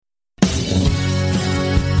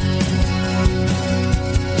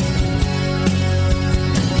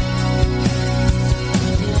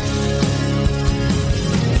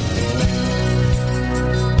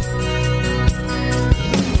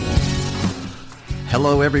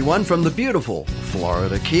Hello, everyone, from the beautiful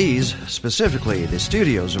Florida Keys, specifically the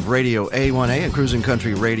studios of Radio A1A and Cruising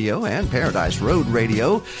Country Radio and Paradise Road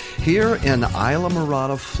Radio here in Isla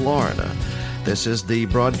Mirada, Florida. This is the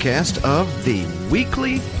broadcast of the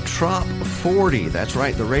weekly Trop 40. That's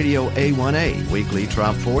right, the Radio A1A weekly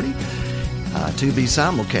Trop 40. To be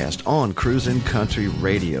simulcast on Cruisin' Country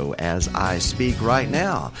Radio as I speak right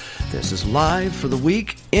now. This is live for the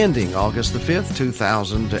week ending August the 5th,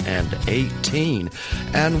 2018.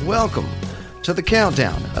 And welcome to the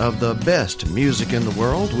countdown of the best music in the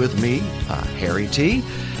world with me, Harry T.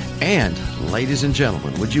 And ladies and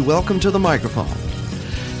gentlemen, would you welcome to the microphone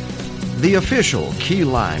the official Key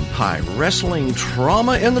Lime Pie Wrestling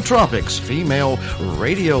Trauma in the Tropics female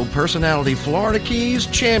radio personality Florida Keys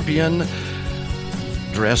champion,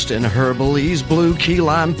 dressed in Herbalese blue key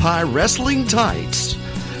lime pie wrestling tights,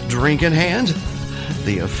 drink in hand,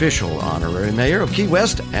 the official honorary mayor of Key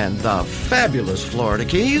West and the fabulous Florida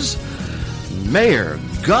Keys, Mayor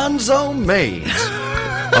Gonzo Mays.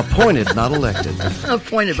 Appointed, not elected.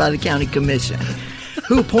 Appointed by the county commission.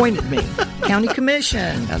 Who appointed me? County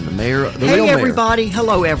Commission. And the mayor, the Hey, real mayor. everybody.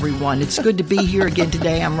 Hello, everyone. It's good to be here again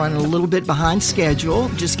today. I'm running a little bit behind schedule.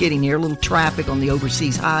 Just getting here. A little traffic on the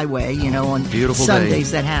overseas highway, on Beautiful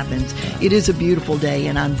Sundays. day. That happens. It is a beautiful day,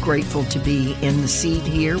 and I'm grateful to be in the seat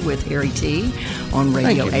here with Harry T. on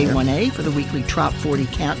Radio Thank you, A1A for the weekly Trop 40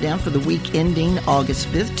 countdown for the week ending August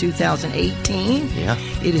 5th, 2018. Yeah.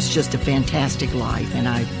 It is just a fantastic life, and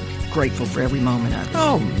I'm grateful for every moment of it.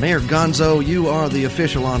 Oh, Mayor Gonzo, you are the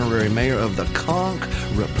official honorary mayor of the Conch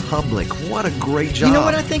Republic. What a great job. You know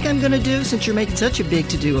what I think I'm going to do, since you're making such a big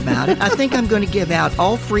to-do about it? I think I'm going to give out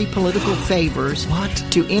all free political favors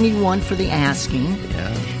to anyone for the asking.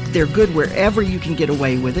 Yeah. They're good wherever you can get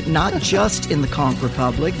away with it, not just in the Conch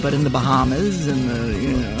Republic, but in the Bahamas and the,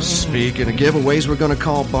 Speaking of giveaways, we're going to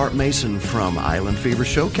call Bart Mason from Island Fever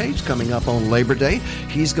Showcase coming up on Labor Day.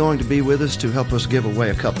 He's going to be with us to help us give away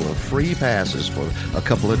a couple of free passes for a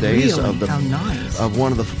couple of days Really? of How nice. of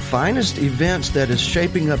one of the finest events that is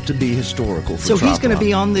shaping up to be historical for So he's Trop going to Rock.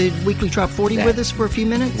 be on the weekly Trop 40 Yeah. with us for a few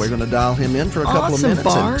minutes? We're going to dial him in for a couple of Awesome, minutes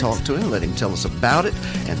Bart. and talk to him, let him tell us about it,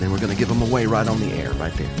 and then we're going to give him away right on the air,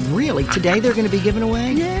 right there. Really? Today they're going to be giving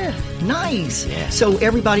away? Yeah. Nice. Yeah. So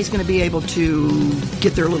everybody's going to be able to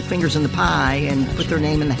get their little fingers in the pie and put their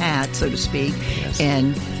name in the hat, so to speak, Yes.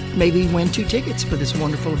 and maybe win 2 tickets for this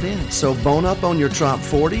wonderful event. So bone up on your Trop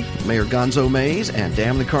 40, Mayor Gonzo Mays, and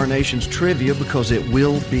Damn the Carnations trivia, because it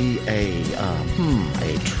will be a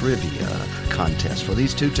trivia contest for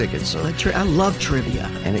these 2 tickets. So, I love trivia.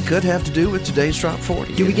 and it could have to do with today's Trop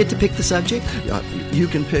 40. Do we get to pick the subject? You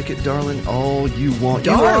can pick it, darling, all you want.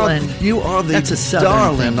 Darling. You are the That's a Southern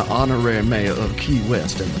darling thing. honorary mayor of Key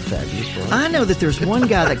West and the fabulous Florida. I know that there's one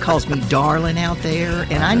guy that calls me darling out there,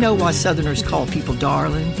 and I know why Southerners call people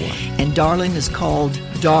darling. And darling is called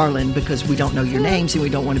darling because we don't know your names and we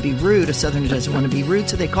don't want to be rude. A Southerner doesn't want to be rude,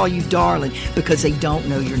 so they call you darling because they don't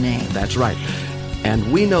know your name. That's right.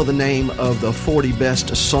 And we know the name of the 40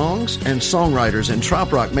 best songs and songwriters in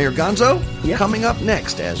Trop Rock. Mayor Gonzo, Yep. coming up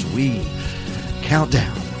next as we count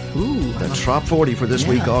down Ooh, the Trop 40 for this Yeah.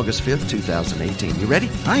 week, August 5th, 2018. You ready?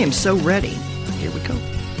 I am so ready. Here we go.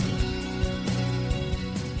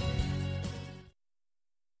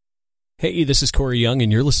 Hey, this is Corey Young,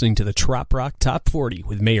 and you're listening to the Trop Rock Top 40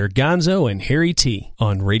 with Mayor Gonzo and Harry T.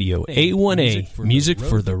 on Radio A1A, music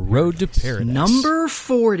for the road to paradise. Number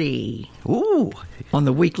 40 Ooh. on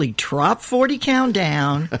the weekly Trop 40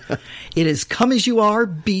 countdown. It is Come As You Are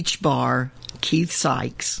Beach Bar, Keith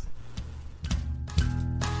Sykes.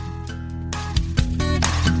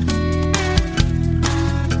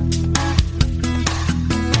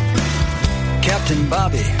 Captain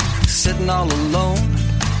Bobby sitting all alone,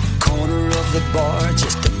 corner of the bar,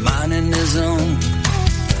 just a minding his own.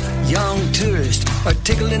 Young tourists are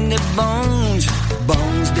tickling their bones,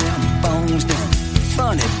 bones them,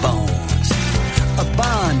 funny bones. A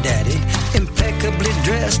barn daddy, impeccably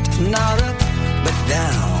dressed, not up but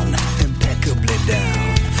down, impeccably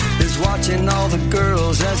down, is watching all the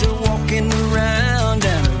girls as they're walking around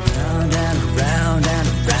and around and around and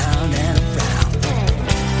around and around.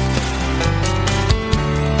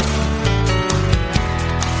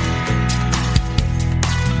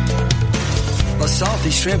 A salty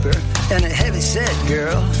shrimper and a heavy-set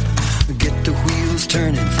girl get the wheels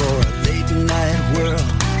turning for a late-night whirl.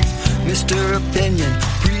 Mr. Opinion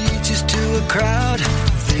preaches to a crowd.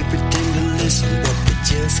 They pretend to listen, but they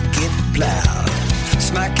just get plowed.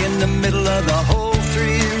 Smack in the middle of the whole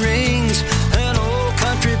 3 rings, an old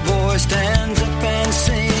country boy stands up and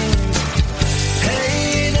sings.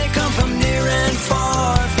 Hey, they come from near and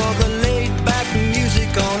far for the laid-back music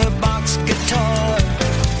on a box guitar.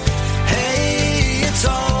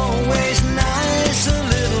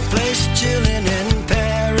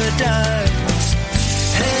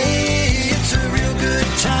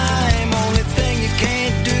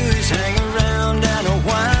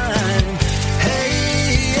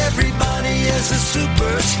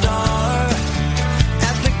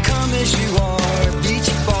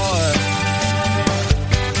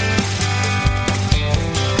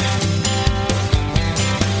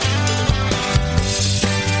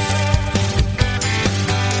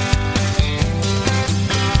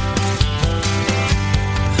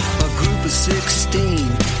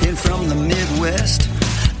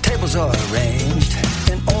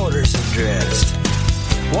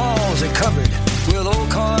 walls are covered with old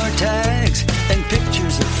car tags and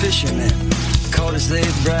pictures of fishermen caught as they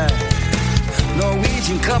brag.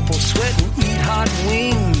 Norwegian couples sweat and eat hot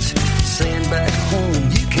wings, saying back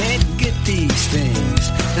home you can't get these things.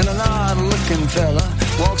 And an odd-looking fella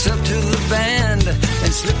walks up to the band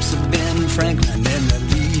and slips a Ben Franklin in the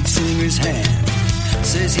lead singer's hand.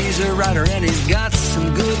 Says he's a writer and he's got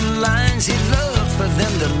some good lines. He'd love for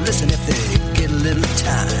them to listen if they get a little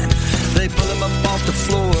time. They pull him up off the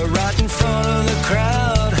floor right in front of the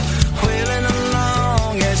crowd, wailing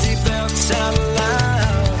along as he belts out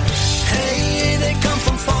loud. Hey, they come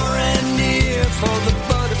from far and near for the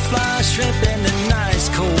butterfly shrimp and a nice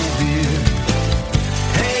cold beer.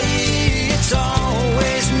 Hey, it's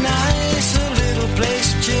always nice, a little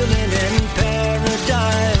place chilling in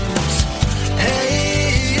paradise.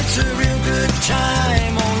 Hey, it's a real good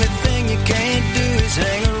time, only thing you can't do is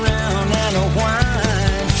hang around and a whine.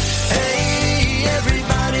 Hey,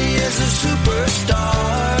 everybody is a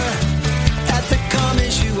superstar at the Come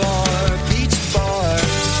As You Are Beach Bar.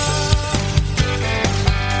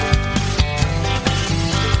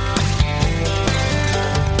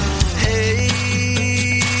 Hey,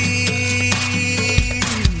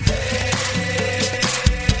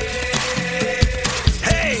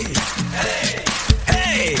 hey, hey,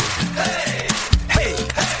 hey, hey,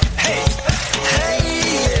 hey, hey,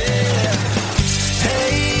 yeah.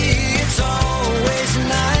 Hey, it's always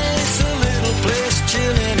nice, a little place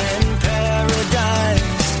chilling in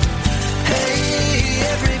paradise. Hey,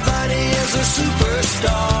 everybody is a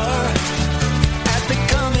superstar at the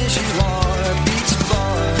Come As You Are Beach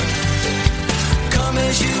Bar. Come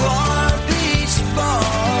As You Are Beach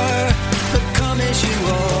Bar. The Come As You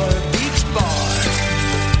Are Beach Bar.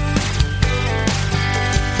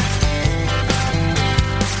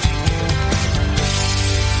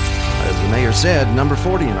 As the mayor said, number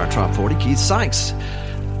 40 in our top 40, Keith Sykes.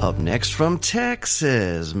 Up next from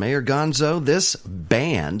Texas, Mayor Gonzo. This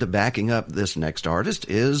band backing up this next artist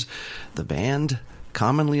is the band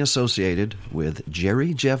commonly associated with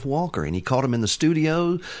Jerry Jeff Walker. And he caught him in the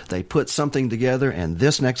studio. They put something together, and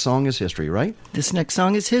this next song is history, right? This next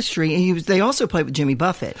song is history. And they also played with Jimmy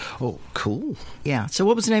Buffett. Oh, cool. Yeah. So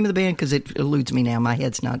what was the name of the band? Because it eludes me now. My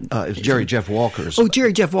head's not... It was Jerry Jeff Walker's. Oh,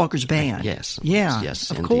 Jerry Jeff Walker's band. Yes. Yeah,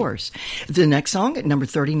 Yes, of indeed. course. The next song at number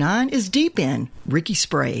 39 is Deep In, Ricky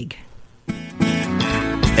Sprague.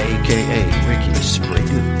 A.K.A. Ricky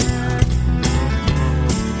Sprague.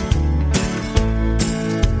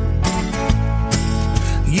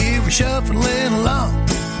 You were shuffling along,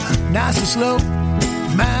 nice and slow,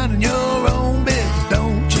 minding your own business,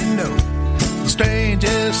 don't you know? The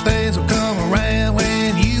strangest things will come around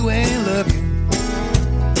when you ain't looking.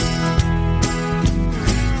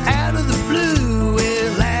 Out of the blue,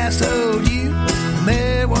 it lassoed you, and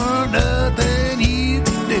there weren't nothing you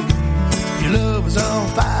could do. Your love was on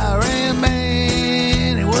fire, and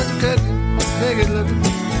man, it wasn't cooking. Take it looking.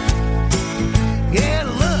 Yeah, it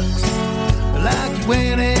looks like you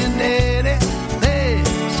went and did it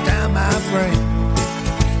this time, my friend.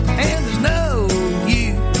 And there's no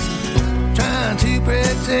use trying to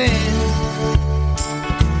pretend.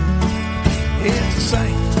 It's the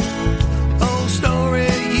same old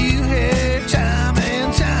story you hear time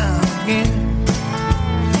and time again.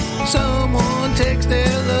 Someone takes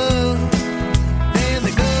their love and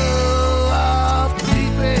they go off the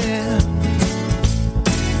deep end.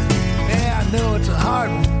 Yeah, I know it's a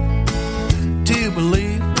hard one to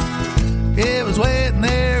believe. It was waiting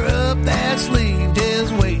there up that sleeve,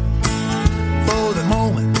 just waiting for the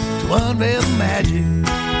moment to unveil the magic.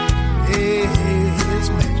 Yeah, it's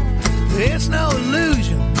magic. It's no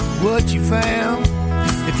illusion what you found.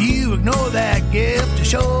 If you ignore that gift, you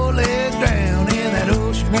surely drown in that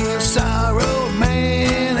ocean of sorrow.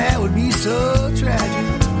 Man, that would be so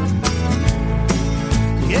tragic.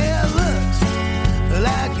 Yeah, it looks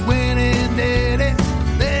like you went and did it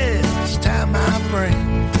this time, my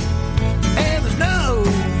friend. And there's no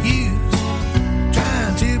use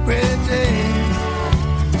trying to pretend.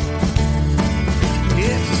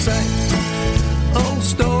 It's the same old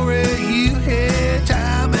story you hear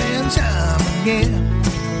time and time again.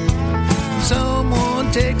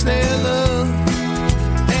 Someone takes their love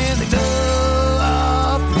and they go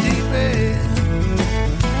off the deep end.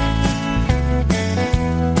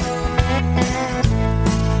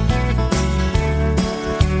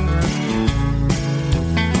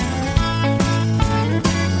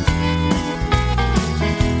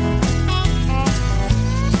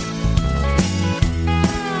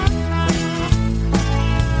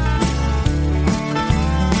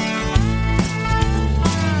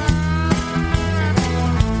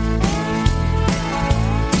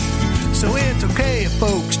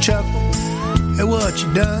 at what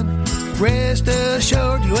you done. Rest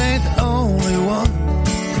assured you ain't the only one.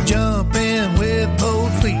 Jump in with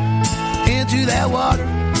both feet into that water,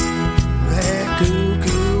 that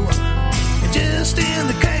cool water. And just in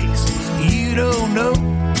the case you don't know,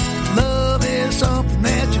 love is something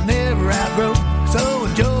that you'll never outgrow. So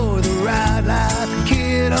enjoy the ride like a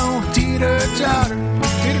kid on a teeter-totter,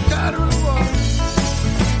 teeter-totter of the water.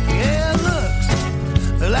 Yeah, it looks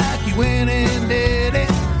like you went and did it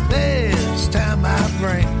this time, my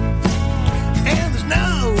friend. And there's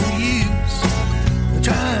no use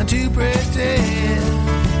trying to pretend.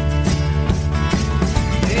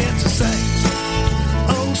 It's the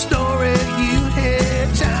same old story you hear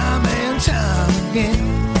time and time again.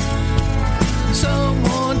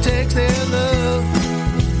 Someone takes their love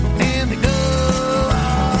and they go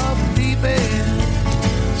off the deep end.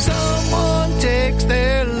 Someone takes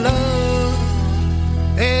their love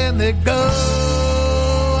and they go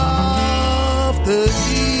off the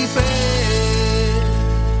deep end.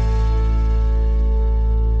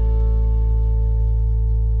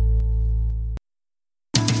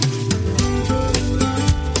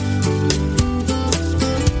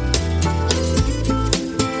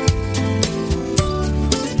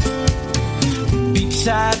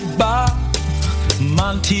 Beachside bar,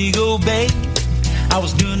 Montego Bay. I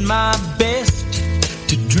was doing my best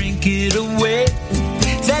to drink it away.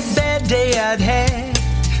 That bad day I'd had,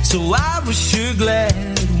 so I was sure glad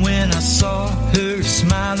when I saw her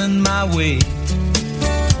smiling my way.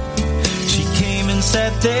 She came and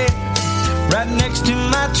sat there right next to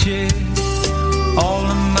my chair. All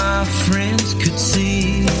of my friends could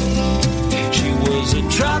see she was a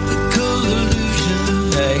tropical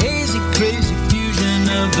illusion, a hazy, crazy fusion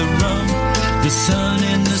of the rum, the sun,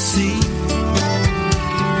 and the sea.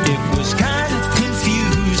 It was kind of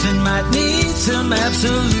confusing, might need some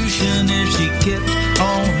absolution if she kept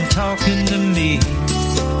on talking to me.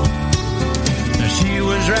 Now she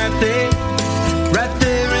was right there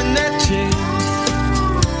in that chair.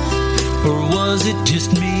 Or was it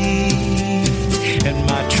just me and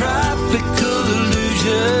my tropical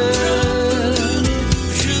illusion?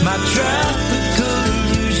 My tropical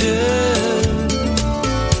illusion.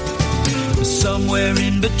 Somewhere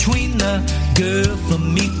in between the girl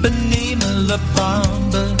from Ipanema, La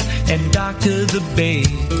Bamba, and Doctor the Bay,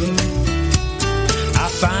 I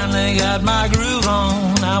finally got my groove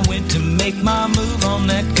on. I went to make my move on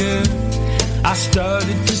that girl. I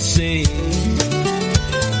started to say,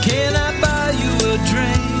 can I buy you a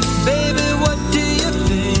drink? Baby, what do you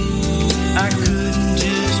think? I couldn't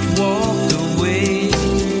just walk away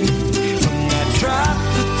from that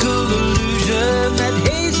tropical illusion, that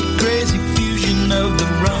hazy, crazy fusion of the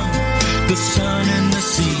rum, the sun, and the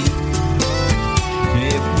sea.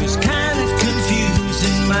 It was kind of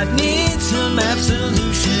confusing, might need some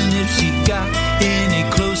absolution if she got any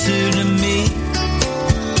closer to me.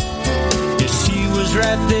 Yeah, she was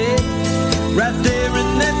right there in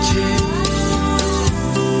that chair.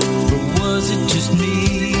 Or was it just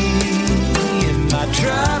me and my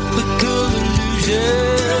tropical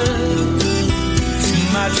illusion?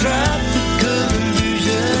 My tropical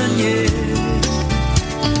illusion, yeah.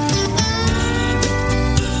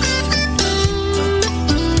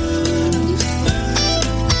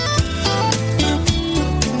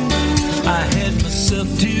 I had myself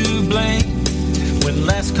to blame when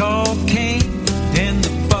last call came and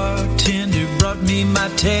the bartender brought me my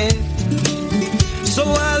tab. So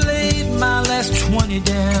I laid my last 20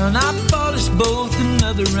 down. I bought us both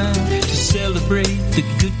another round to celebrate the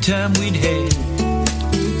good time we'd had.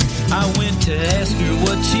 I went to ask her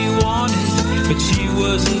what she wanted, but she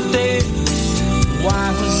wasn't there.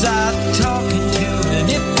 Why was I talking to an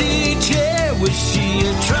empty chair? Was she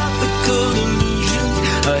a tropical illusion,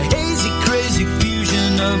 a hazy, crazy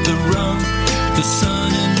fusion of the rum, the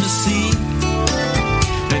sun, and the sea?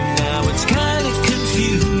 And now it's kind of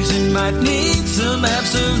confusing, might need some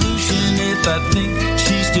absolution if I think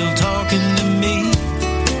she's still talking to me.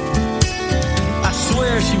 I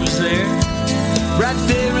swear she was there, right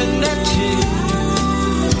there in that chair.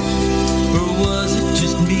 Or was it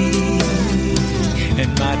just me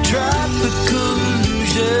and my tropical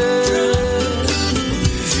illusion?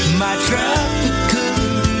 My tropical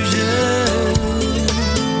illusion.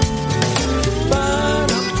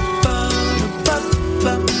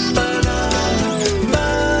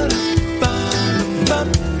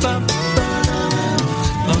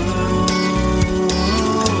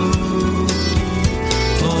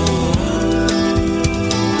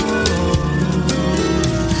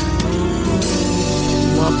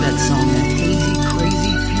 That song, that hazy,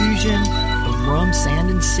 crazy fusion of rum, sand,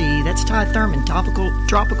 and sea. That's Ty Thurman,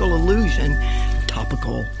 Tropical Illusion. Topical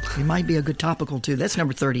topical. It might be a good topical, too. That's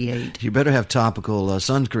number 38. You better have topical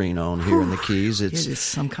sunscreen on here in the Keys. It is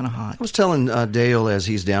some kind of hot. I was telling Dale, as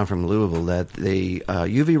he's down from Louisville, that the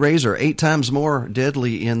UV rays are 8 times more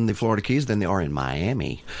deadly in the Florida Keys than they are in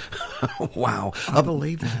Miami. Wow. I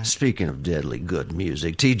believe that. Speaking of deadly good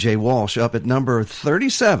music, T.J. Walsh up at number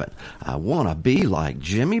 37. I Want to Be Like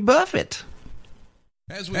Jimmy Buffett.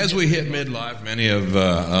 As we hit midlife, many of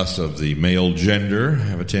us of the male gender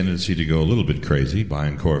have a tendency to go a little bit crazy,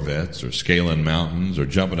 buying Corvettes or scaling mountains or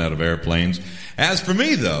jumping out of airplanes. As for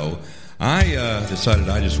me, though, I decided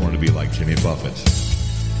I just wanted to be like Jimmy Buffett.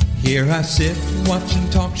 Here I sit watching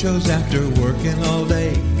talk shows after working all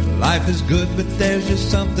day. Life is good, but there's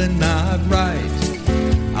just something not right.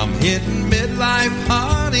 I'm hitting midlife,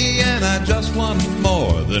 honey, and I just want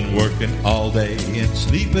more than working all day and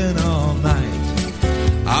sleeping all night.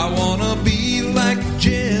 I wanna be like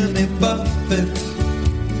Jimmy Buffett,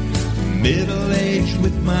 middle-aged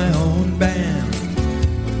with my own band,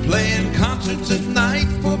 playing concerts at night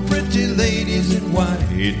for pretty ladies in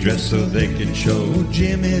white dress so they can show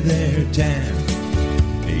Jimmy their tan.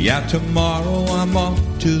 Yeah, tomorrow I'm off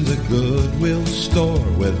to the Goodwill store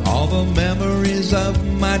with all the memories of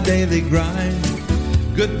my daily grind.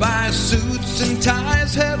 Goodbye suits and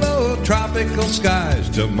ties, hello tropical skies.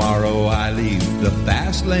 Tomorrow I leave the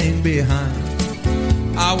fast lane behind.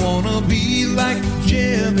 I wanna be like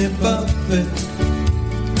Jimmy Buffett,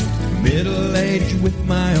 middle-aged with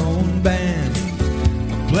my own band,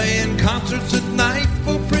 playing concerts at night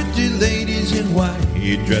for pretty ladies in white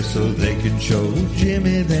dress so they can show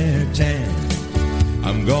Jimmy their tan.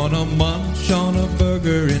 I'm gonna munch on a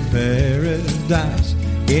burger in paradise,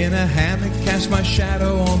 in a hammock cast my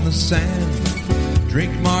shadow on the sand,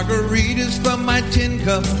 drink margaritas from my tin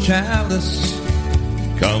cup chalice.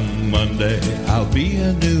 Come Monday I'll be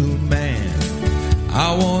a new man.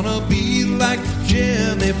 I wanna be like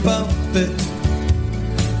Jimmy Buffett,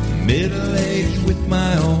 middle-aged with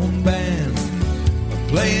my own band,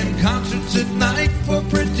 playing concerts at night for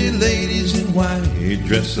pretty ladies in white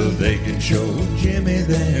dress so they can show Jimmy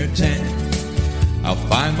their tan. I'll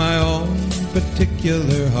find my own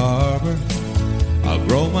particular harbor, I'll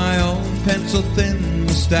grow my own pencil-thin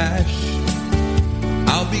mustache,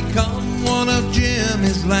 I'll become one of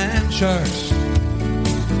Jimmy's land sharks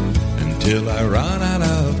until I run out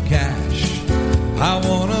of cash. I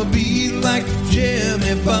wanna be like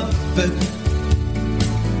Jimmy Buffett,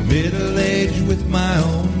 middle-aged with my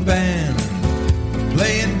own band,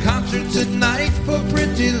 playing concerts at night for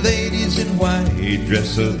pretty ladies in white dress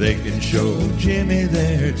so they can show Jimmy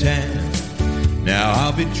their tan. Now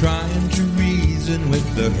I'll be trying to reason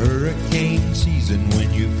with the hurricane season.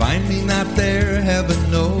 When you find me not there, heaven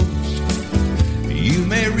knows, you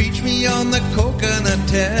may reach me on the coconut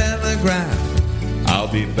telegraph. I'll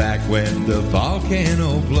be back when the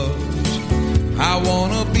volcano blows. I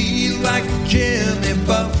wanna be like Jimmy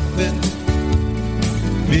Buffett,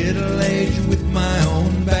 middle-aged with my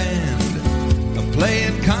own band,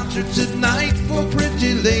 playing concerts at night for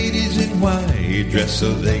pretty ladies in white dress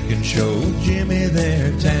so they can show Jimmy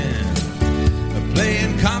their tan.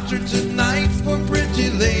 Playing concerts at night for pretty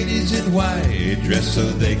ladies in white dress so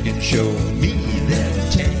they can show me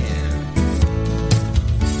their tan.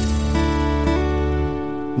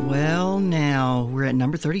 Well, now we're at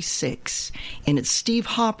number 36, and it's Steve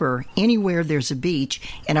Hopper, Anywhere There's a Beach.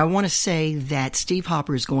 And I want to say that Steve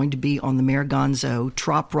Hopper is going to be on the Mayor Gonzo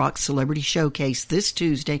Trop Rock Celebrity Showcase this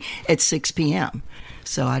Tuesday at 6 p.m.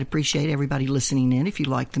 So I'd appreciate everybody listening in if you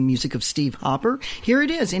like the music of Steve Hopper. Here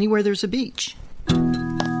it is, Anywhere There's a Beach.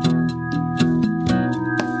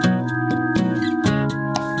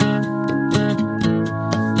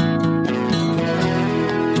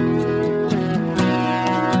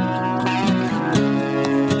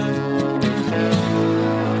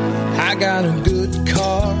 I got a good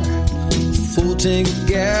car, full tank of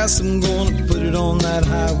gas. I'm gonna put it on that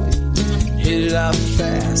highway, hit it out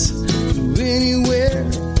fast, to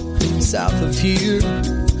anywhere south of here,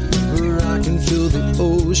 where I can feel the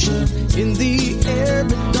ocean in the air.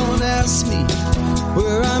 But don't ask me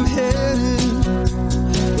where I'm headed,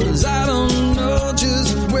 'cause I don't know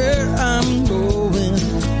just where I'm going.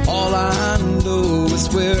 All I know is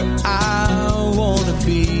where I wanna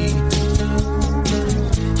be.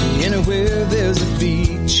 Anywhere there's a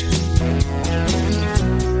beach.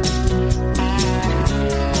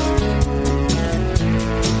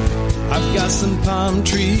 I've got some palm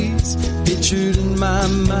trees pictured in my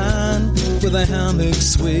mind, with a hammock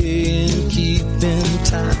swaying, keeping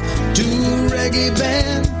time to a reggae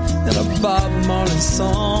band and a Bob Marley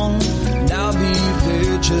song. And I'll be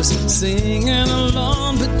there just singing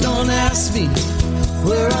along. But don't ask me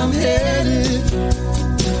where I'm headed,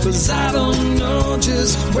 'cause I don't know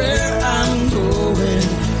just where I'm going.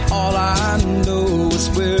 All I know is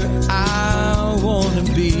where I wanna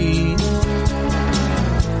be.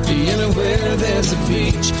 Anywhere there's a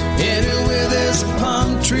beach, anywhere there's a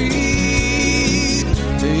palm tree,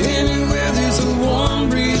 anywhere there's a warm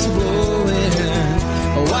breeze blowing,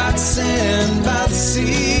 a white sand by the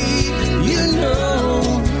sea, you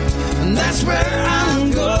know, and that's where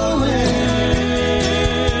I'm going.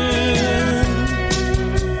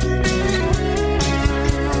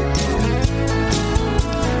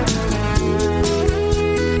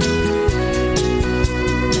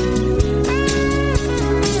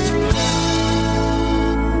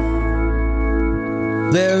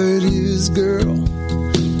 There it is, girl,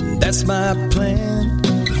 that's my plan.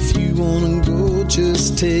 If you wanna go,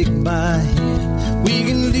 just take my hand. We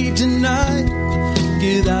can leave tonight,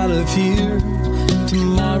 get out of here.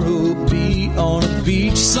 Tomorrow be on a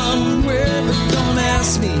beach somewhere. But don't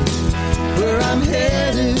ask me where I'm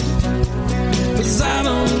headed, 'cause I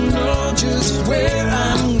don't know just where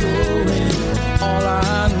I'm going. All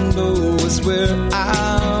I know is where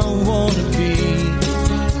I wanna be.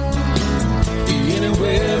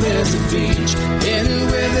 Anywhere there's a beach,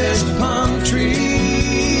 anywhere there's a palm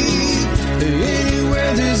tree,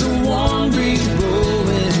 anywhere there's a warm breeze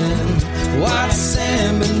blowing, white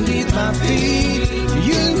sand beneath my feet,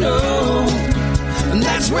 you know, and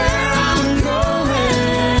that's where I'm going.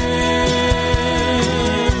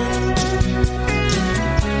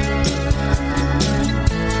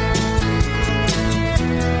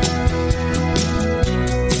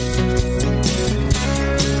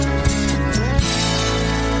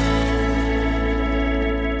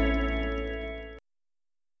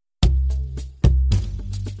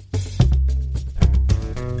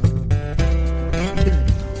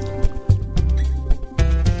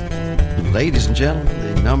 Ladies and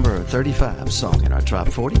gentlemen, the number 35 song in our Top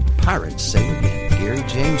 40, Pirates Sail Again. Gary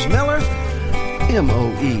James Miller,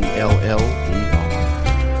 Moeller.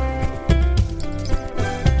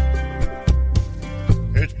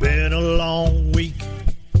 It's been a long week.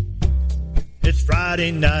 It's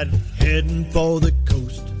Friday night, heading for the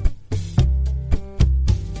coast.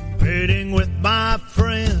 Waiting with my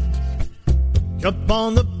friends. Jump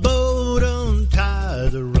on the boat, untie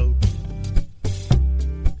the rope.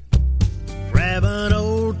 Grab an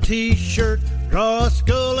old t-shirt, draw a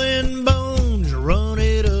skull and bones, run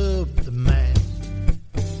it up the mast.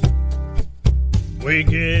 We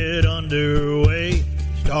get underway,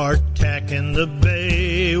 start tacking the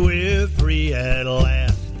bay, we're free at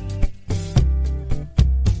last.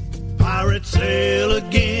 Pirates sail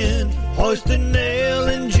again, hoisting nail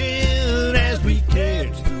and gin as we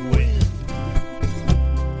catch the wind.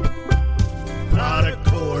 Not a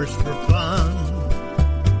course for fun,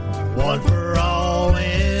 one for all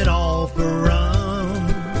and all for rum.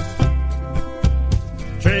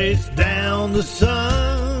 Trace down the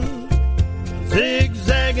sun,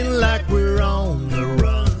 zigzagging like we're on the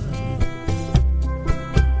run.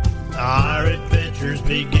 Our adventures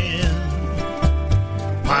begin,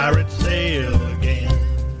 pirates sail again.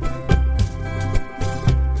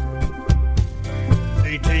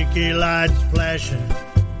 See tiki lights flashing,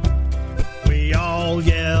 we all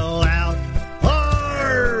yell out,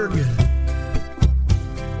 "Arg!"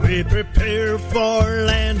 We prepare for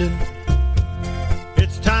landing.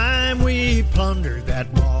 It's time we plunder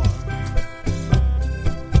that bar.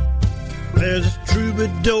 There's a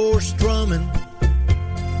troubadour strumming,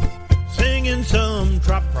 singing some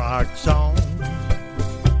trop rock song.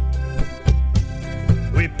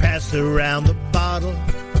 We pass around the bottle,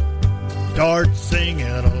 start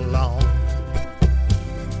singing along.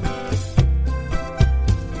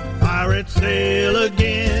 Pirates sail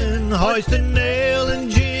again, hoisting nail and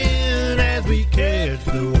gin as we catch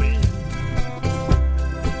the wind.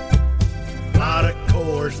 Not a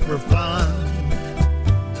course for fun,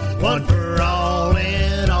 one for all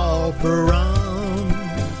and all for rum.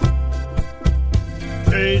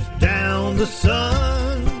 Chase down the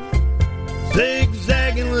sun,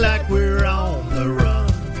 zigzagging like we're on the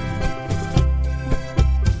run.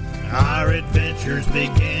 Our adventures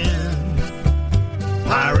begin,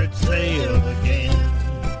 pirates sail again.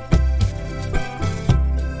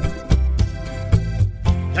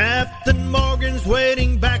 Captain Morgan's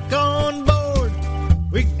waiting back on board.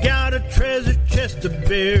 We got a treasure chest of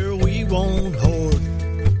beer we won't hoard.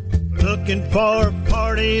 Looking for a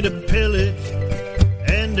party to pillage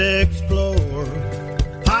and explore.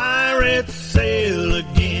 Pirates sail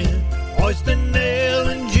again, hoisting nail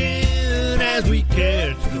and gin as we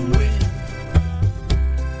catch the wind.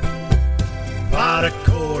 Not a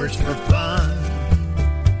course for fun,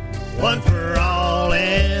 one for all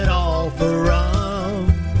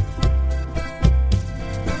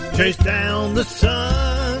chase down the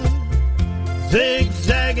sun,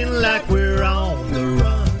 zigzagging like we're on the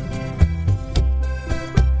run.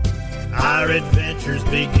 Our adventures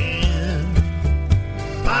begin,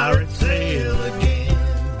 pirate sail again.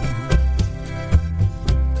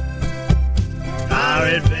 Our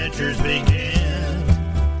adventures begin,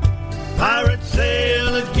 pirate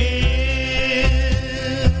sail again.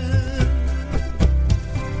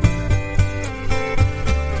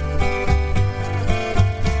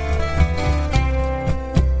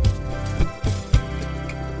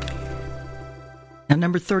 Now,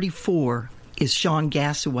 number 34 is Sean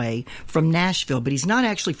Gassaway from Nashville, but he's not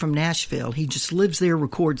actually from Nashville. He just lives there,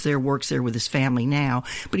 records there, works there with his family now,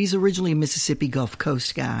 but he's originally a Mississippi Gulf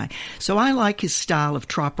Coast guy. So I like his style of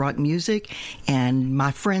trop rock music, and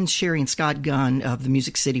my friends Sherry and Scott Gunn of the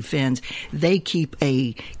Music City Fins, they keep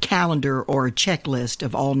a calendar or a checklist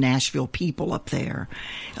of all Nashville people up there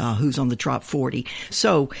who's on the Trop 40.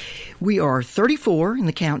 So we are 34 in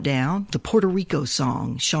the countdown, the Puerto Rico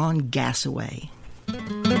song, Sean Gassaway. They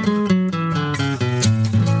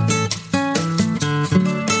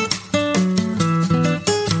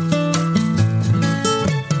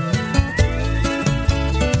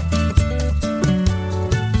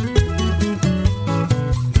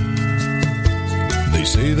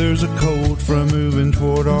say there's a cold front moving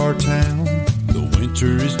toward our town. The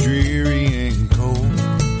winter is dreary and cold.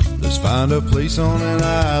 Let's find a place on an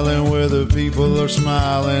island where the people are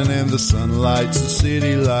smiling and the sun lights the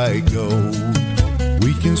city like gold.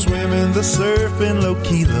 We can swim in the surf in Lo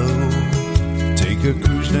Kilo, take a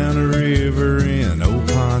cruise down the river in Old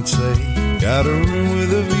Ponce. Got a room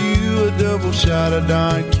with a view, a double shot of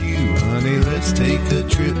Don Q. Honey, let's take a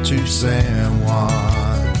trip to San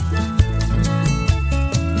Juan.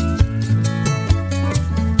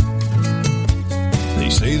 They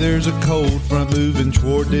say there's a cold front moving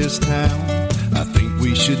toward this town. I think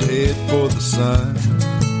we should head for the sun.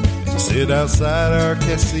 Sit outside our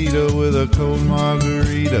casita with a cold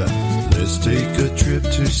margarita. Let's take a trip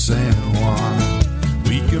to San Juan.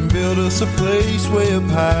 We can build us a place way up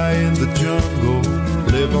high in the jungle.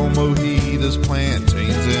 Live on mojitos, plantains,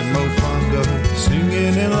 and mofongo.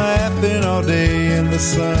 Singing and laughing all day in the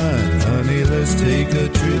sun. Honey, let's take a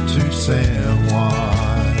trip to San Juan.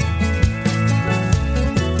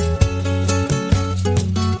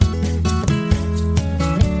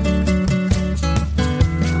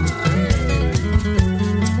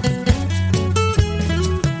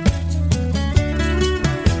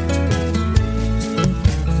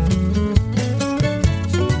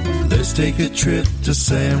 Take a trip to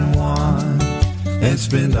San Juan and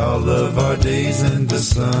spend all of our days in the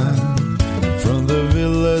sun. From the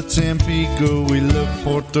Villa Tampico, we love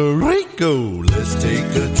Puerto Rico. Let's take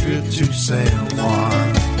a trip to San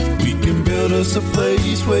Juan. We can build us a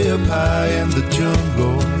place way up high in the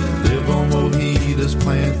jungle. Live on mojitos,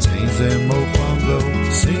 plantains, and mofongo.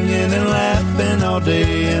 Singing and laughing all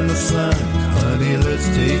day in the sun. Honey, let's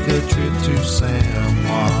take a trip to San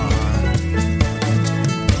Juan.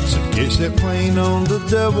 Catch that plane on the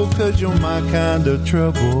double, 'cause you're my kind of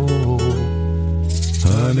trouble.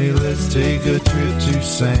 Honey, let's take a trip to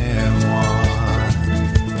San Juan.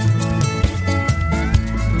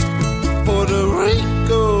 Puerto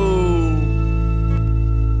Rico.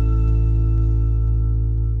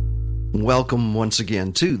 Welcome once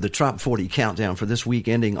again to the Trop 40 Countdown for this week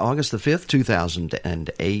ending August the 5th,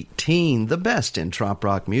 2018. The best in trop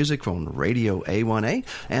rock music from Radio A1A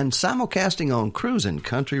and simulcasting on Cruisin'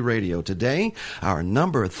 Country Radio. Today, our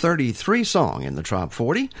number 33 song in the Trop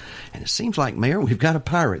 40. And it seems like, Mayor, we've got a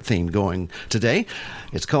pirate theme going today.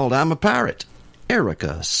 It's called I'm a Pirate.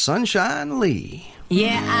 Erica Sunshine Lee.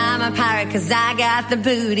 Yeah, I'm a pirate 'cause I got the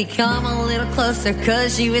booty. Come a little closer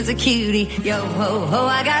 'cause you is a cutie. Yo, ho, ho,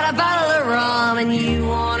 I got a bottle of rum and you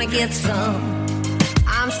wanna get some.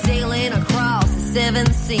 I'm sailing across the 7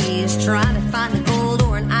 seas, trying to find the gold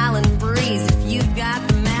or an island breeze. If you've got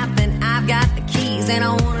the map, then I've got the keys, and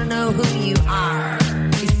I wanna know who you are.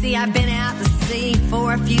 You see, I've been out to sea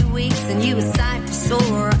for a few weeks, and you a sight for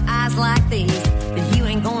sore eyes like these. But you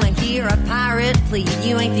ain't gonna hear a pirate plead.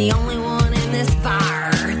 You ain't the only one in this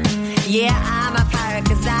bar. Yeah, I'm a pirate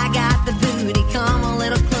 'cause I got the booty. Come a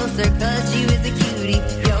little closer 'cause you is a cutie.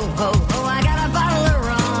 Yo, ho, ho, I got a bottle of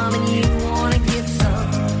rum and you wanna get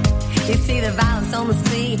some. You see, the violence on the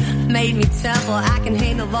sea made me tough. Well, I can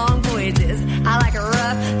handle long voyages. I like it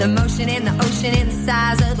rough, the motion in the ocean and the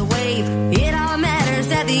size of the wave. It all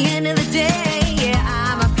matters at the end of the day. Yeah,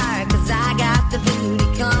 I'm a pirate 'cause I got the booty.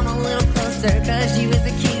 Come a little closer 'cause you is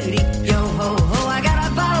a cutie. Yo, ho, ho, I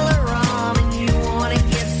got a bottle of rum and you wanna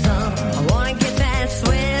get some. I wanna get that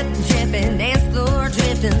sweat dripping, dance floor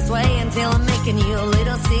drifting, this way until I'm making you a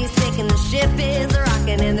little seasick. And the ship is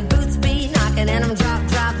rocking and the boots be knocking. And I'm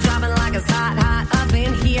dropping like it's hot up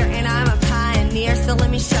in here. And I'm a pioneer, so let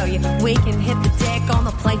me show you. We can hit the deck on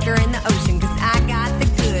the plank or in the ocean. Cause I got the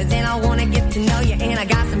goods and I wanna get to know you. And I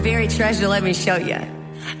got some buried treasure, let me show you.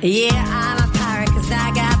 Yeah, I'm a pirate cause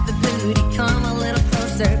I got the booty. Come a little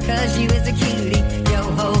closer cause you is a cutie. Yo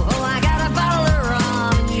ho ho, I got a bottle of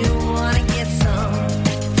rum and you wanna get some.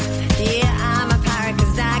 Yeah, I'm a pirate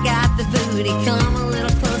cause I got the booty. Come a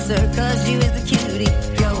little closer cause you is a cutie.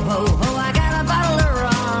 Yo ho ho, I got a bottle of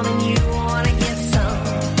rum and you wanna get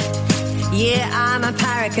some. Yeah, I'm a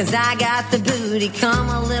pirate cause I got the booty. Come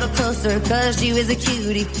a little closer cause you is a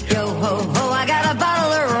cutie. Yo ho ho, I got a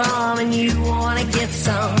bottle of rum and you wanna get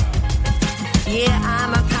some. Yeah,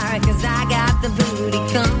 I'm a pirate cause I got the booty.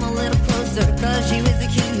 Come a little closer cause you is a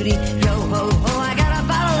cutie. Yo ho ho, I got a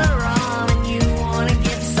bottle of rum and you wanna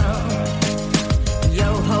get some. Yo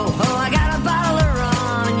ho ho, I got a bottle of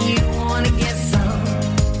rum and you wanna get some.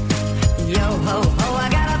 Yo ho ho, I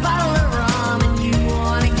got a bottle of rum and you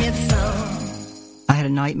wanna get some. I had a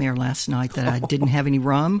nightmare last night that I didn't have any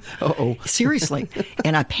rum. Uh-oh. Seriously.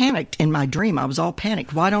 And I panicked in my dream. I was all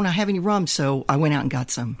panicked. Why don't I have any rum? So I went out and got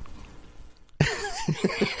some.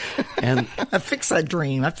 And I fixed that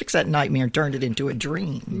dream. I fixed that nightmare and turned it into a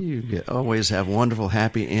dream. you always have wonderful,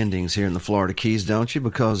 happy endings here in the Florida Keys, don't you?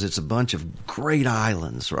 Because it's a bunch of great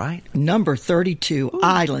islands, right? Number 32, Ooh.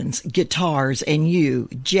 Islands, Guitars, and You,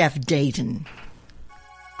 Jeff Dayton.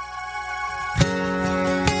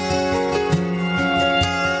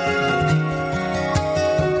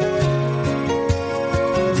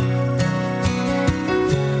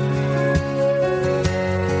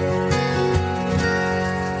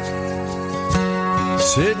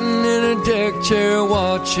 Sitting in a deck chair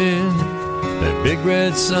watching that big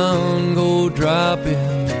red sun go dropping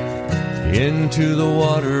into the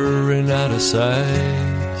water and out of sight.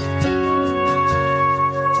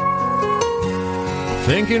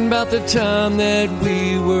 Thinking about the time that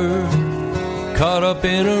we were caught up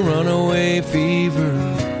in a runaway fever,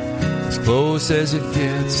 as close as it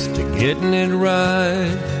gets to getting it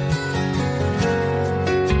right.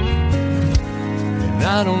 And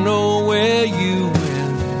I don't know where you went.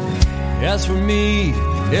 As for me,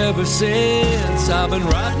 ever since I've been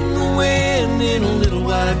riding the wind in a little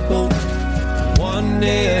white boat, one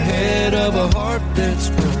day ahead of a heart that's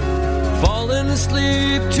broke, falling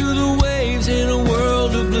asleep to the waves in a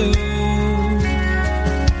world of blue.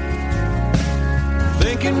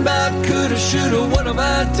 Thinking about coulda, shoulda, what have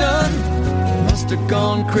I done? Must have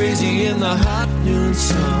gone crazy in the hot noon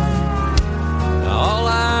sun. Now all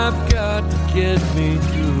I've got to get me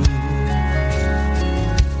through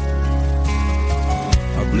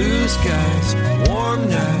blue skies, warm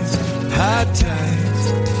nights, high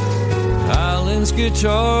tides, islands,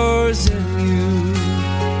 guitars, and you.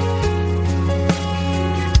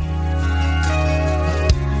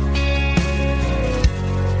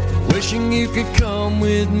 Wishing you could come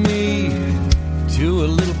with me to a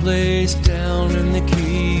little place down in the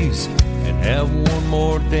Keys and have one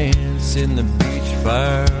more dance in the beach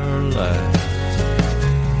firelight.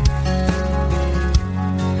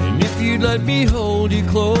 If you'd let me hold you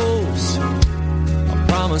close, I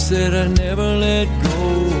promise that I'd never let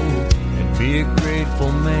go and be a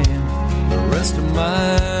grateful man the rest of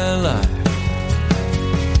my life.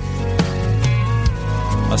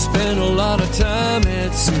 I spent a lot of time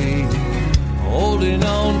at sea, holding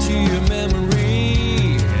on to your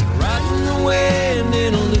memory and riding the wind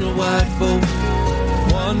in a little white boat,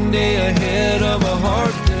 one day ahead of a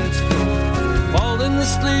heart that's broke, falling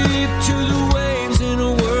asleep to the waves in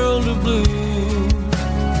a world of blue.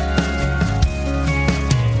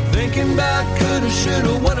 Thinking about coulda,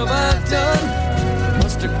 shoulda, what have I done?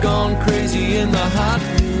 Must have gone crazy in the hot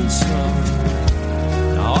noon sun.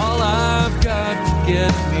 Now all I've got to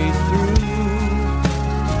get me through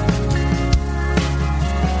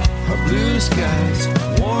are blue skies,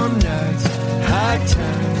 warm nights, high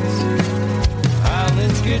tides,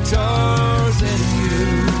 islands, guitars, and you.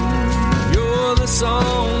 You're the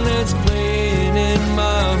song that's playing in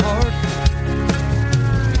my heart.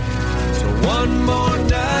 So one more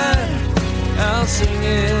night I'll sing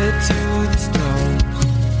it to the stars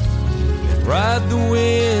and ride the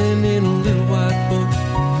wind in a little white boat,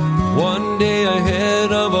 one day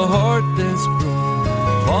ahead of a heart that's broke,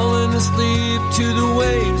 falling asleep to the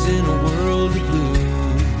waves in a world of blue.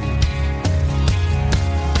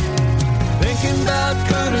 Thinking about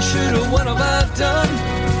coulda, shoulda, what have I done?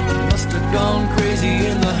 Must have gone crazy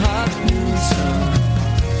in the hot noon sun.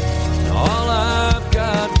 All I've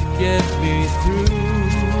got to get me through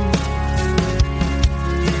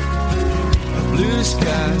are blue blue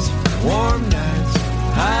skies, warm nights,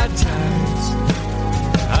 high tides,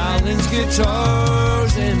 islands,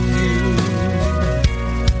 guitars, and you.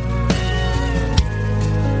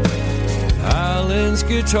 Islands,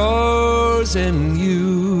 guitars, and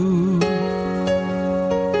you.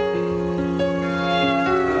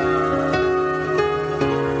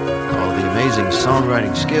 Oh, the amazing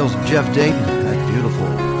songwriting skills of Jeff Dayton. That beautiful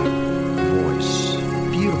voice.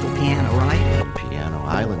 Beautiful piano, right? Piano,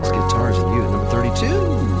 Islands, Guitars, and You, number 32.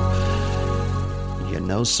 You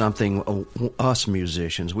know something, us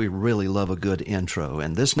musicians, we really love a good intro,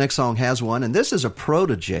 and this next song has one, and this is a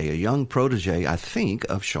protege, a young protege, I think,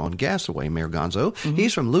 of Sean Gassaway, Mayor Gonzo. Mm-hmm.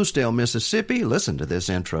 He's from Lucedale, Mississippi. Listen to this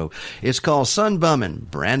intro. It's called Sun Bummin',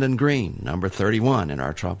 Brandon Green, number 31 in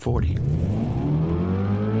our Top 40.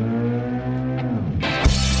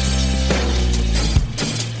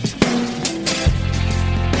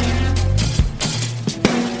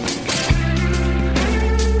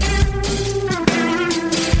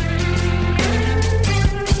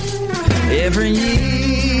 Every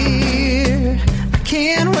year, I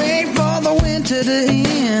can't wait for the winter to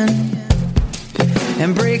end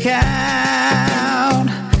and break out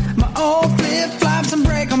my old flip-flops and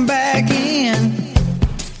break them back in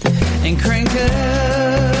and crank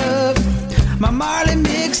up my Marley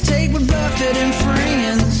mixtape with Buffett and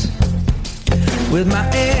Friends with my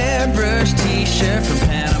airbrush t-shirt from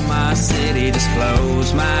Panama City. Just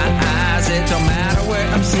close my eyes, it don't matter where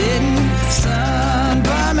I'm sitting, sun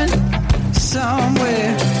bumming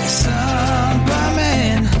somewhere, sun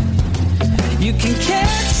bumming. You can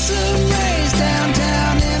catch some rays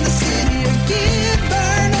downtown in the city or get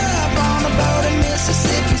burned up on a boat in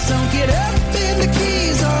Mississippi. So get up in the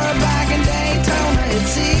Keys or a bike in Daytona.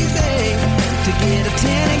 It's easy to get a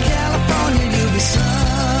tan in California. You'll be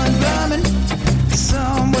sun bumming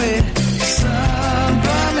somewhere, sun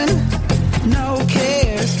bumming, no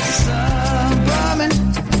cares, sun bumming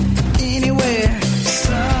anywhere.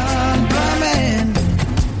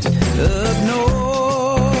 Up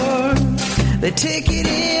north, they take it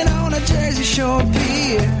in on a Jersey Shore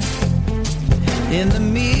pier. In the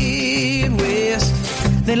Midwest,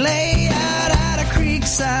 they lay out a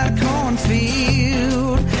creekside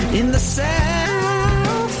cornfield. In the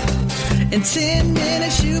South, in 10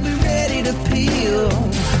 minutes you'll be ready to peel.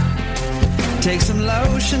 Take some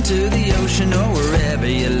lotion to the ocean or wherever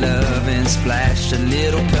you love and splash a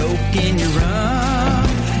little Coke in your rum.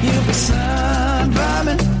 You'll be sun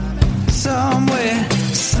bumming somewhere,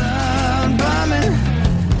 sun bumming.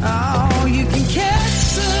 Oh, you can catch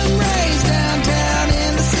some rays downtown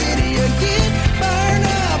in the city or get burned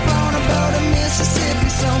up on a boat in Mississippi.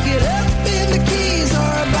 So get up in the Keys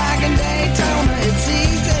or a bike in Daytona. It's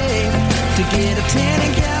easy to get a tan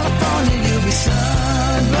in California. You'll be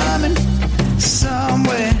sun bumming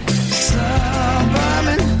somewhere, sun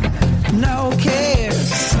bumming, no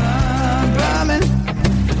cares, sun bumming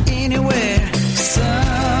anywhere,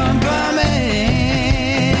 sun bumming.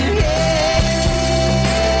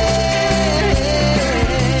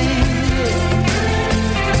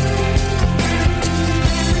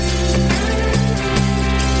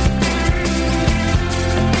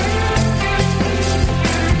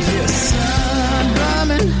 Yeah, sun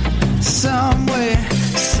bumming somewhere,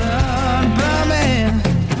 sun bumming.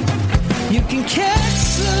 You can catch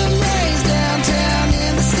some rays downtown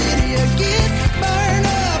in the city or get burned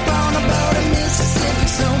up on a boat in Mississippi.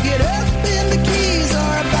 So get up in the Keys or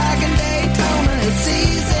a bike in Daytona. It's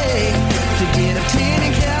easy to get a tan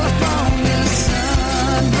in California.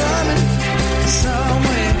 Sun bumming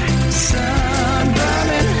somewhere, sun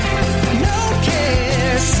bumming, no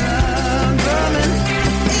care, sun bumming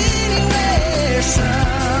anywhere,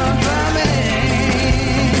 sun bumming.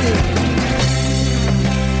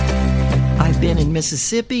 I've been in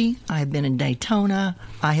Mississippi. I've been in Daytona.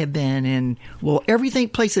 I have been in, well, everything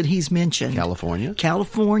place that he's mentioned.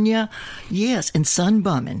 California, yes, and sun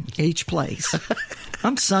bumming each place.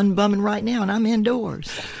 I'm sun bumming right now, and I'm indoors.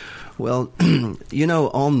 Well, you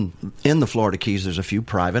know, in the Florida Keys, there's a few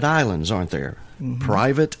private islands, aren't there? Mm-hmm.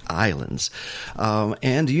 Private islands.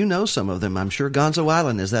 And you know some of them, I'm sure. Gonzo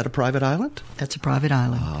Island, is that a private island? That's a private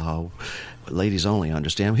island. Oh, ladies only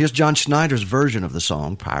understand. Here's John Schneider's version of the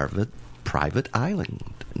song, Private Island,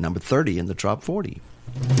 number 30 in the Top 40.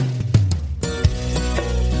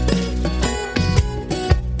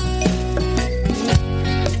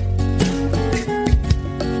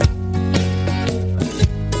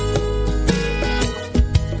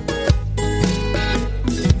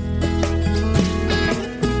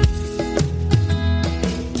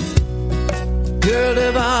 Girl,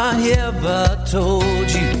 have I ever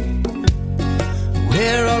told you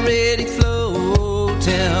we're already floating?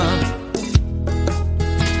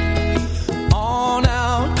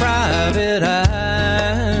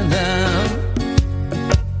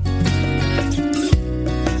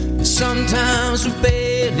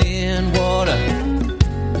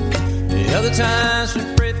 Other times we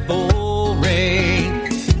pray for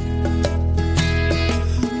rain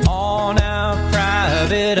on our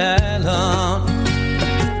private island.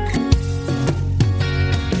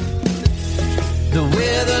 The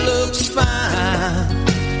weather looks fine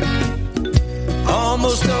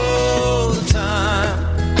almost all the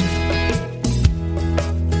time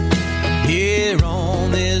here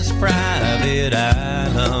on this private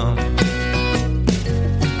island.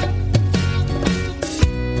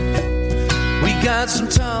 We got some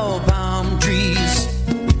tall palm trees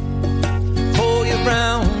for your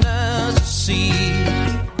brown eyes to see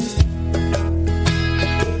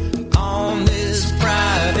on this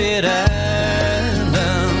private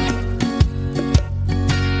island.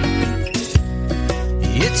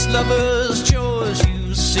 It's lovers' choice,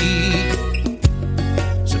 you see.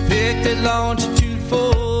 So pick that longitude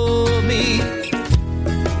for me.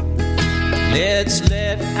 Let's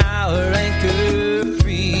let our anchor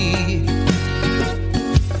free.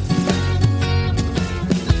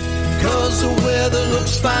 'Cause the weather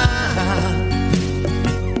looks fine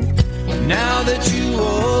now that you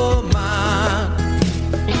are mine.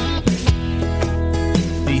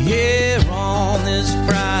 Here on this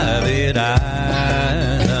private island.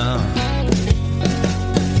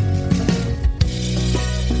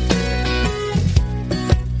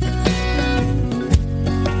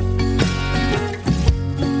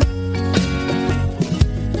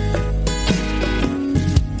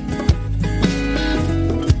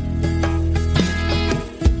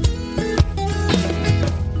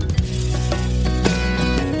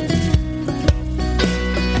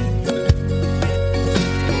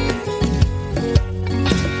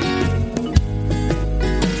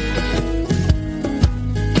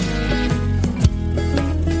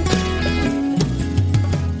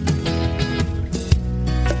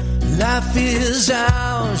 Life is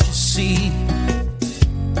ours, you see,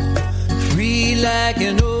 free like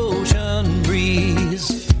an ocean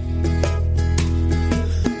breeze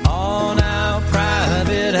on our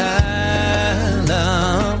private island.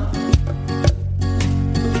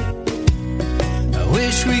 I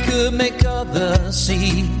wish we could make others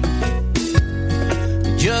see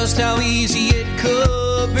just how easy it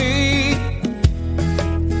could be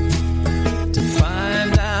to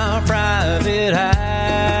find our private island.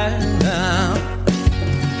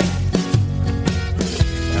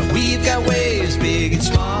 Got waves big and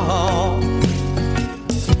small.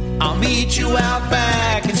 I'll meet you out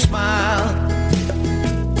back and smile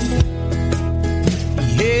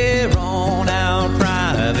here on our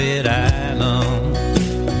private island.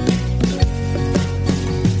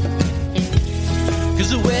 'Cause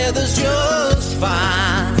the weather's just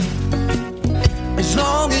fine as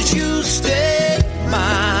long as you stay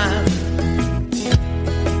mine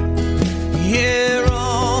here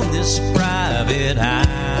on this private island.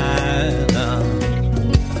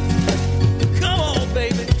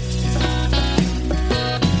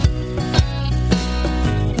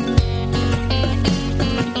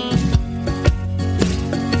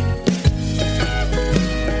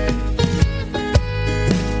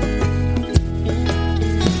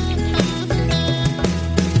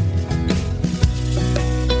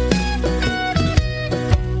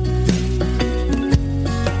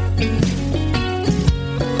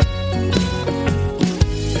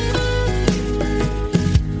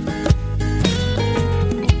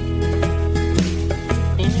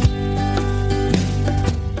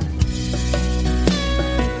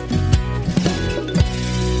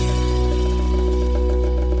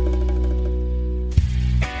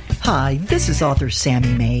 Hi, this is author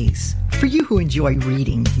Sammy Mays. For you who enjoy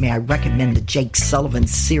reading, may I recommend the Jake Sullivan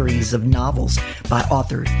series of novels by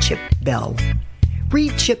author Chip Bell.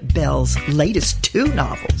 Read Chip Bell's latest 2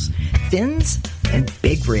 novels, Fins and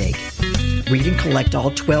Big Rig. Read and collect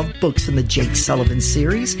all 12 books in the Jake Sullivan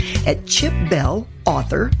series at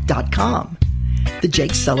chipbellauthor.com. The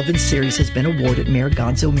Jake Sullivan series has been awarded Mayor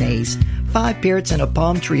Gonzo Mays 5 Parrots and a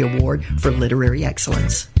Palm Tree Award for literary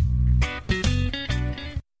excellence.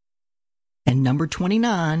 And number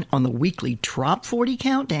 29 on the weekly Trop 40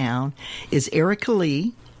 Countdown is Erica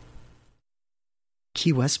Lee,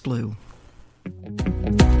 Key West Blue.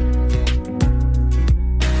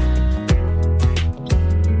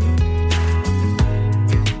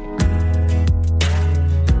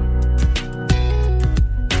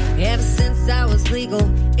 Ever since I was legal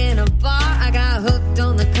in a bar, I got hooked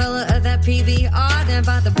on the color of that PBR. Down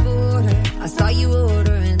by the border, I saw you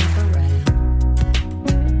ordering around.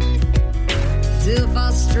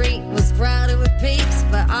 Duval Street was crowded with peeps,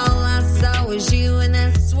 but all I saw was you and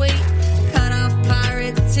that sweet cut-off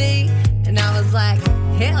pirate tee. And I was like,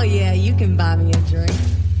 hell yeah, you can buy me a drink.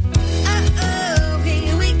 Uh-oh,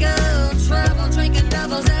 here we go, try.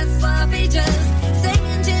 doubles and sloppy joes,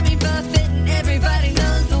 singing Jimmy Buffett and everybody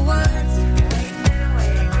knows the words.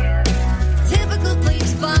 Typical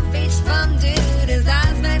bleach bum, beach bum dude, his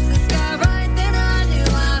eyes match the sky. Right then I knew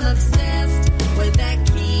I'm obsessed with that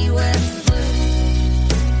Key West blue.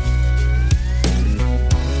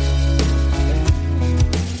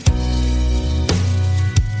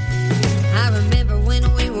 I remember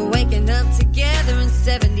when we were waking up together in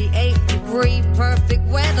 78-degree perfect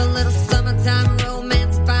weather, little summertime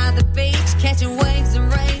romance by the beach, catching waves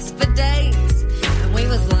and rays for days. And we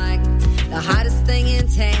was like the hottest thing in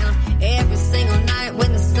town every single night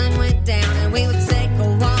when the sun went down. And we would take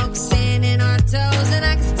a walk, sand in our toes, and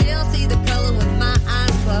I can still see the color with my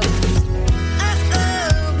eyes closed.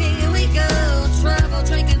 Uh-oh, here we go, trouble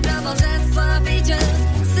drinking doubles and sloppy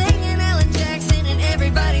joes, singing Ellen Jackson and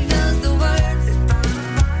everybody knows the words.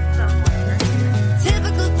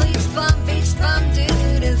 Typical bleach bum, beach bum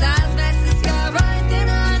dude, his eyes match the sky. Right then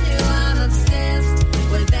I knew I'm obsessed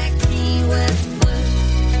with that Key West blue.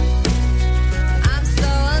 I'm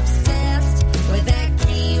so obsessed with that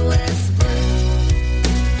Key West blue.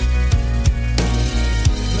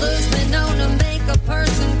 Blue's been known to make a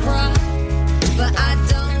person cry, but I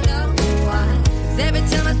don't know why. 'Cause every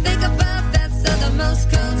time I think about that southernmost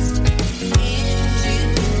coast in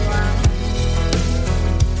July,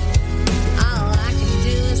 all I can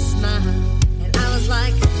do is smile. And I was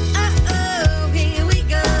like, uh-oh, here we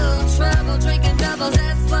go, trouble drinking doubles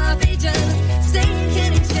and sloppy joes, singing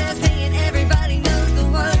Kenny Chesney and everybody knows the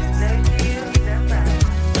words.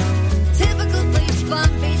 Typical bleach bum,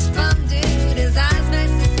 beach bum dude, his eyes match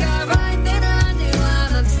the sky. Right then I knew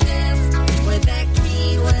I'm obsessed with that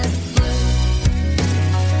Key West blue.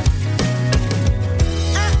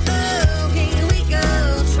 Uh-oh, here we go,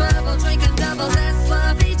 trouble drinking doubles and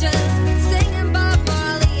sloppy joes, singing Bob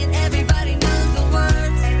Marley and everybody knows the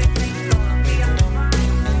words.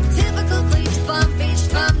 Typical bleach bum, beach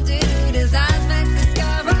bum dude, his eyes match the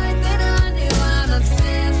sky. Right then I knew I'm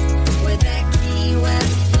obsessed with that Key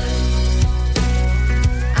West blue.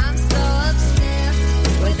 I'm so obsessed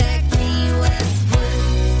with that Key West blue.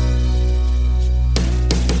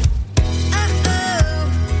 Uh-oh.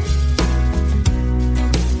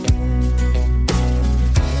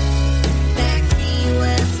 That Key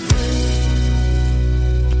West blue.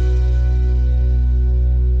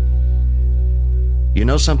 You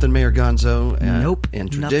know something, Mayor Gonzo? Nope, In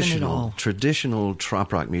nothing at all. traditional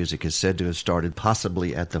trop rock music is said to have started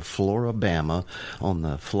possibly at the Florabama on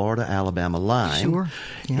the Florida-Alabama line. Sure,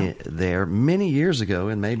 yeah. There many years ago,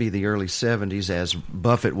 in maybe the early 70s, as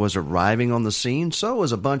Buffett was arriving on the scene, so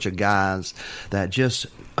was a bunch of guys that just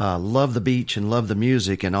love the beach and love the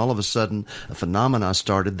music, and all of a sudden a phenomena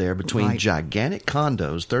started there between Right. gigantic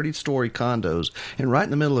condos, 30-story condos, and right in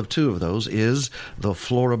the middle of two of those is the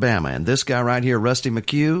Florabama. And this guy right here, Rusty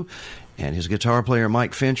McHugh, and his guitar player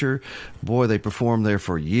Mike Fincher, boy, they performed there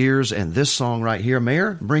for years. And this song right here,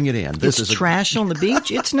 Mayor, bring it in. This It's is Trash on the Beach.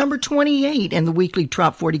 It's number 28 in the weekly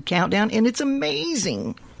Trop 40 Countdown, and it's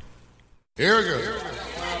amazing. Here we go.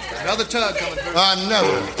 Another tug coming through.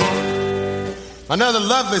 Another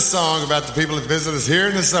lovely song about the people that visit us here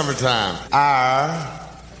in the summertime. Our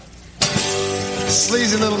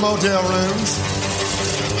sleazy little motel rooms,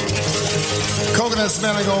 coconut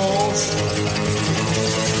smelling oils,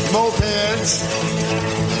 mopeds,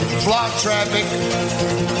 block traffic,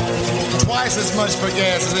 twice as much for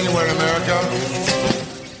gas as anywhere in America.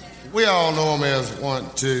 We all know them as 1,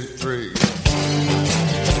 2, 3.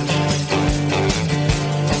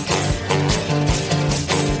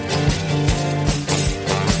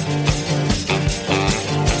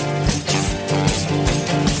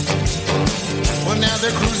 Well, now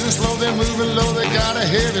they're cruising slow, they're moving low, they got a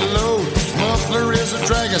heavy load. Muffler is a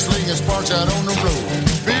dragon, slinging sparks out on the road.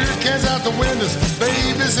 Beer cans out the windows,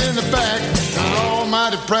 babies in the back. They're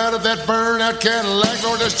almighty proud of that burnout Cadillac.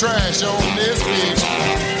 Lord, there's trash on this beach.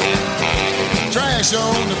 Trash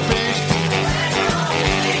on the beach.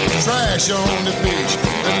 Trash on the beach.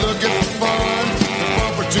 They're looking for fun. The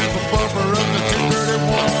bumper to the bumper of the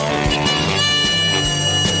 231.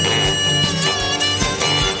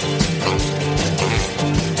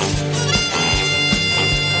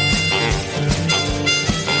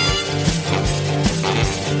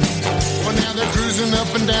 Cruising up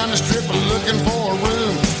and down the strip looking for a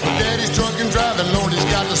room. Daddy's drunk and driving, Lord, he's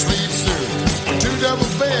got to sleep soon. 2 double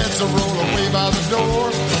beds will roll away by the door.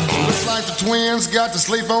 Looks like the twins got to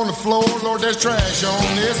sleep on the floor. Lord, there's trash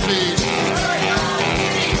on this beach.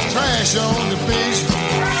 Trash on the beach.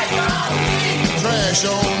 Trash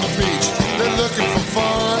on the beach. They're looking for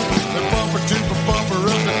fun. They're bumper to bumper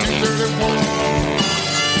of the 231.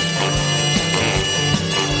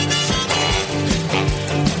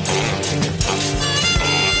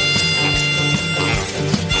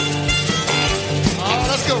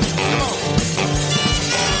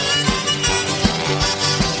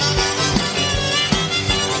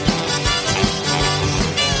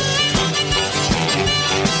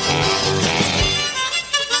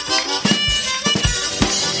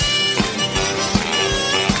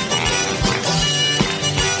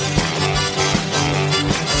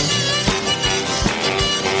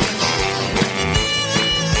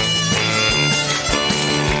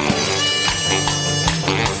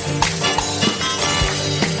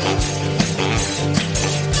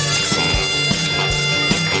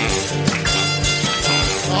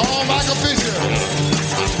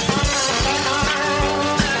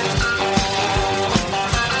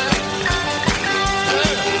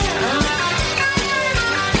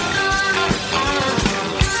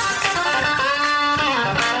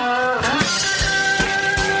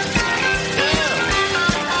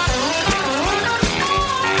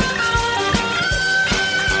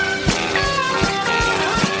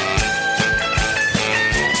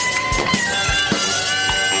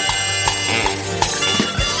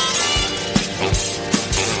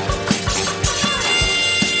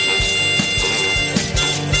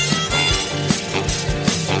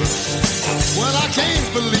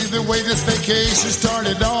 vacation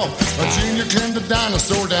started off, Junior climbed the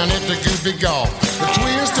dinosaur down at the Goofy Golf. The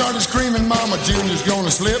twins started screaming, Mama, Junior's gonna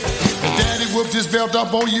slip. And Daddy whooped his belt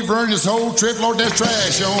up, oh, you've earned this whole trip. Lord, there's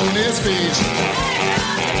trash on this beach.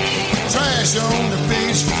 Trash on the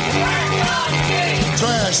beach.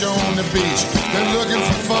 Trash on the beach. They're looking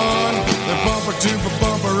for fun. They're bumper to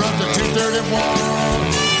bumper up to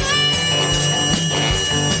 231.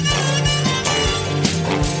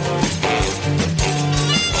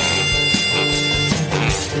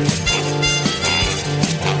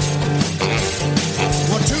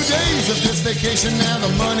 Of this vacation, now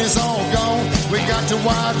the money's all gone. We got to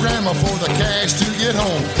wire grandma for the cash to get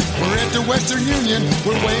home. We're at the Western Union,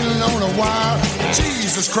 we're waiting on a wire.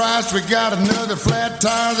 Jesus Christ, we got another flat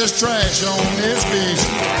tire. There's trash on this beach.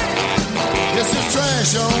 Yes, there's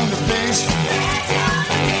trash on the beach.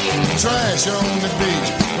 Trash on the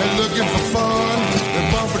beach. They're looking for fun.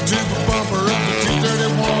 They're bumper to bumper up to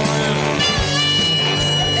 231.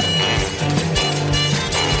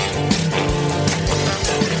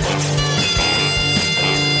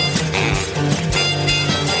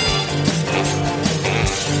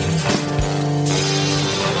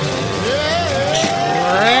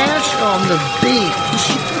 On the beach.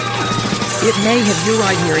 It may have, you're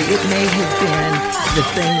right, Harry, it may have been the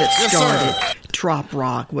thing that started Trop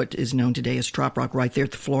Rock, what is known today as Trop Rock, right there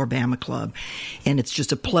at the Floribama Club. And it's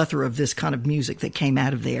just a plethora of this kind of music that came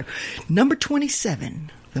out of there. Number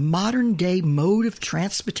 27, the modern day mode of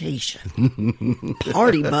transportation.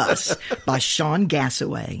 Party Bus by Sean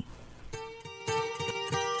Gassaway.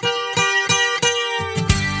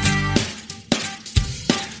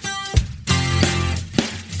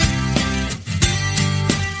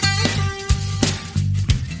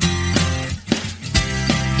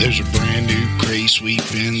 There's a brand new craze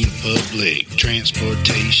sweeping the public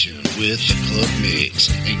transportation with the club mix.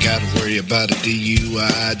 Ain't gotta worry about a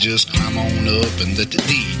DUI, just climb on up and let the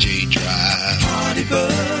DJ drive. Party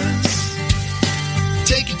Bus,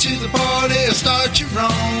 take you to the party or start your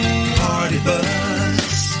own. Party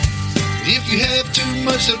Bus, if you have too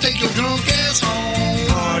much, they'll take your drunk ass home.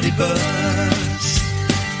 Party Bus,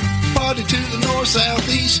 party to the north, south,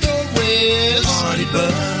 east, or west. Party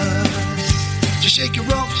Bus, just shake your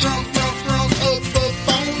rump, up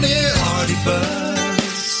on it. Party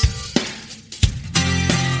Bus,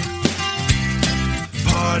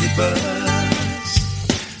 Party Bus.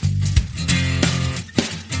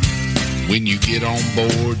 When you get on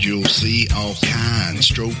board, you'll see all kinds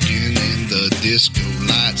stroking in the disco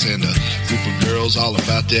lights and a group of girls all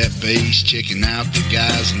about that bass, checking out the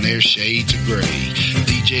guys in their shades of gray.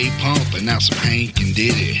 DJ pumping out some Hank and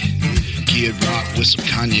Diddy. Kid Rock with some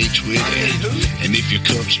Kanye Twitty. And if your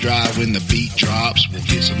cup's dry when the beat drops, we'll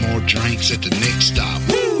get some more drinks at the next stop.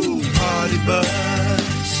 Woo! Party Bus,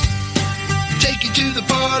 take you to the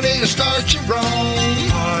party and start your own.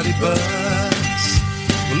 Party Bus,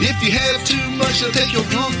 well, if you have too much, they'll take your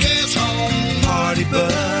drunk ass home. Party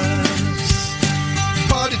Bus,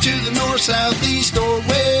 party to the north, south, east, or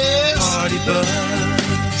west. Party Bus,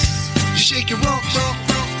 just shake your rump up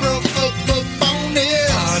on it.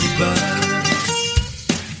 Party Bus,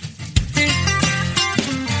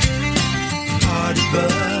 Party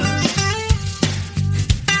Bus,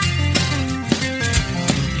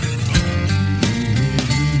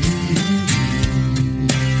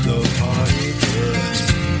 the Party Bus,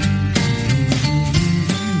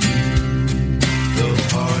 the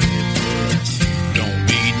Party Bus. Don't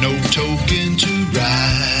need no token to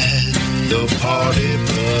ride the Party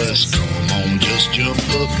Bus. Come on, just jump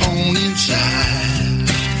up on inside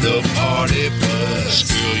the Party Bus.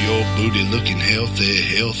 Girl, your booty looking healthy,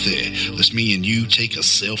 healthy. Let's me and you take a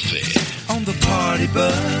selfie on the Party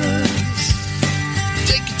Bus.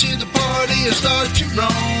 Take you to the party and start your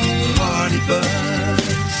own. Party Bus,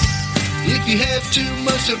 if you have too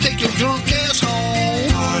much, they'll take your drunk ass home.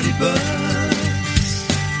 Party Bus,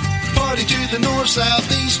 party to the north,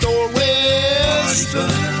 south, east, or west. Party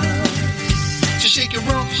Bus, just shake your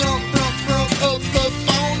rump up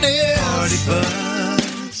on it. Party Bus,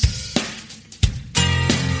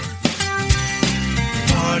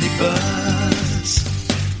 Party Bus,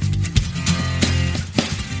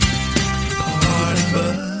 Party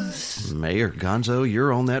Bus. Mayor Gonzo,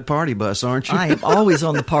 you're on that party bus, aren't you? I am always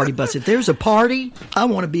on the party bus. If there's a party, I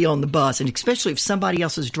want to be on the bus, and especially if somebody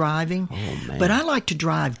else is driving. Oh, man. But I like to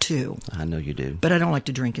drive, too. I know you do. But I don't like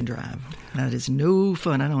to drink and drive. That is no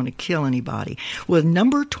fun. I don't want to kill anybody. Well,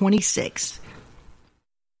 number 26,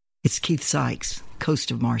 it's Keith Sykes,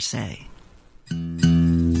 Coast of Marseille.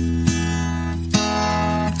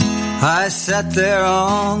 I sat there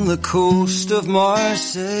on the coast of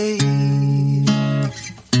Marseille.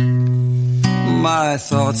 My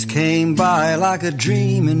thoughts came by like a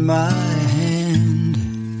dream in my hand.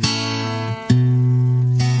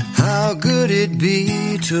 How good it'd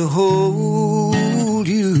be to hold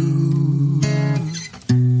you.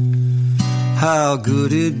 How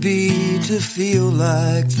good it'd be to feel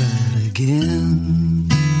like that again.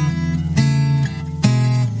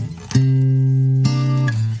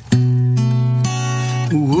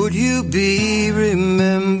 Would you be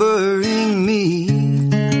remembering me?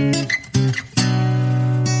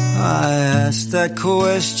 I asked that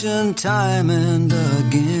question time and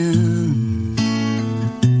again,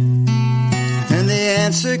 and the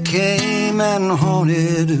answer came and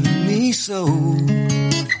haunted me so.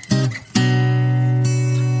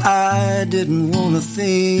 I didn't want to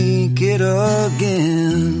think it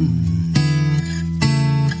again.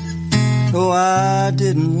 Oh, I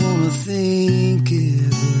didn't want to think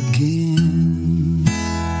it again.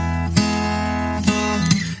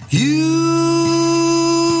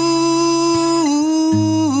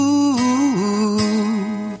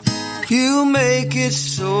 You make it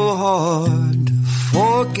so hard to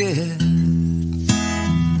forget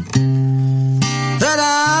that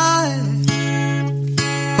I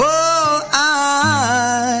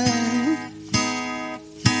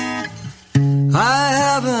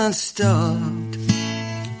haven't stopped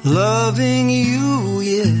loving you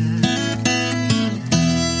yet.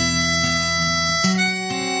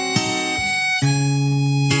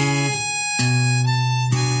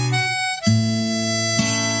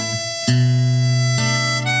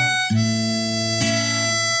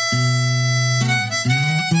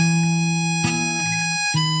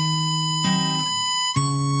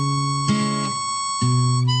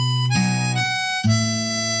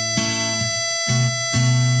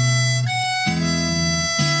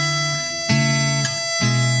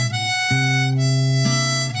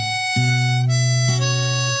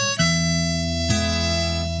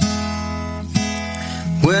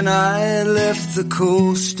 When I left the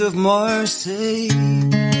coast of Marseille,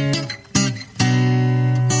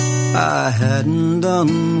 I hadn't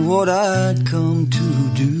done what I'd come to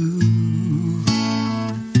do.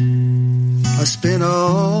 I spent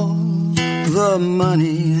all the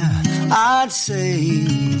money I'd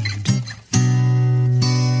saved,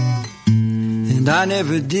 and I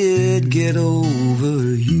never did get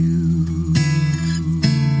over you.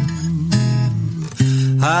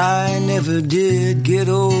 I never did get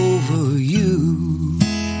over you.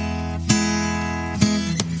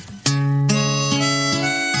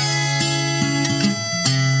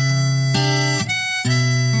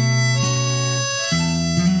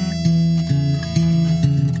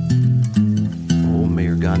 Oh,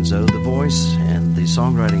 Mayor Gonzo, the voice and the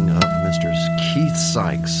songwriting of Mr. Keith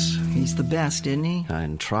Sykes. He's the best, isn't he?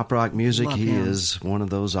 In trop rock music, Love he him. is one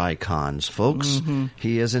of those icons, folks. Mm-hmm.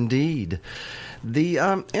 He is indeed.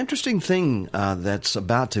 The interesting thing that's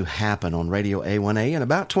about to happen on Radio A1A in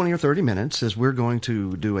about 20 or 30 minutes is we're going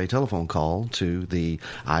to do a telephone call to the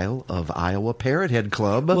Isle of Iowa Parrot Head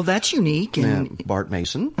Club. Well, that's unique. And Bart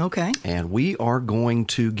Mason. Okay. And we are going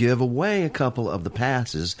to give away a couple of the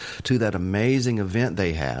passes to that amazing event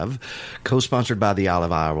they have, co-sponsored by the Isle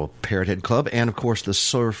of Iowa Parrot Head Club and, of course, the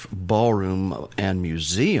Surf Ballroom and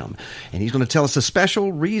Museum. And he's going to tell us a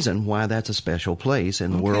special reason why that's a special place in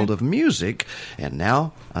the world of music. And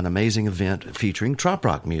now, an amazing event featuring trop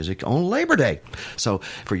rock music on Labor Day. So,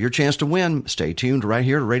 for your chance to win, stay tuned right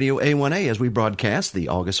here to Radio A1A as we broadcast the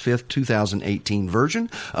August 5th, 2018 version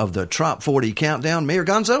of the Trop 40 Countdown. Mayor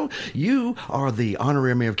Gonzo, you are the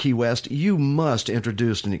honorary mayor of Key West. You must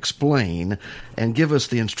introduce and explain and give us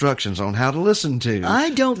the instructions on how to listen to.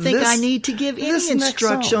 I don't think I need to give any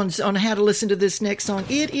instructions on how to listen to this next song.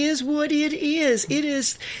 It is what it is. It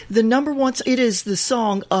is the number one. It is the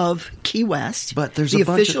song of Key West. But there's the a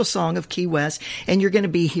bunch official song of Key West, and you're going to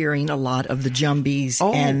be hearing a lot of the jumbies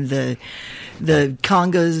and the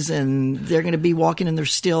congas, and they're going to be walking in their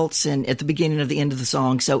stilts and at the beginning of the end of the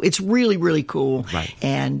song. So it's really, really cool. Right.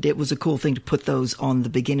 And it was a cool thing to put those on the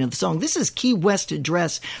beginning of the song. This is Key West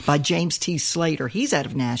Address by James T. Slater. He's out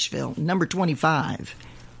of Nashville, number 25.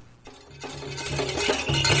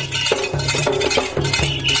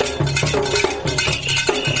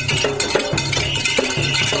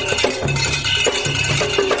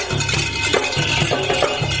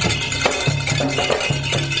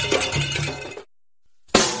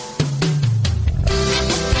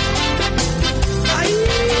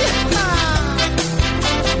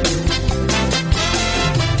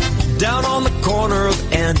 Down on the corner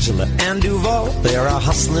of Angela and Duval, there are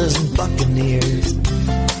hustlers and buccaneers.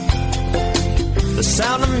 The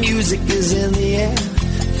sound of music is in the air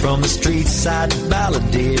from the street side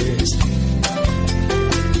balladeers.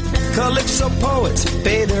 Calypso poets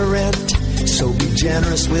pay their rent, so be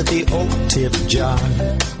generous with the old tip jar.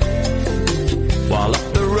 While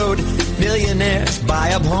up the road, millionaires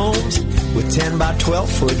buy up homes with 10 by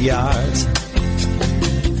 12 foot yards.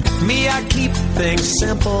 Me, I keep things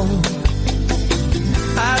simple.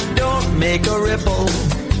 I don't make a ripple.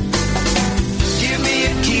 Give me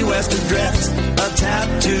a Key West address, a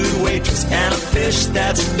tattooed waitress, and a fish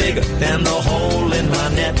that's bigger than the hole in my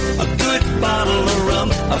net. A good bottle of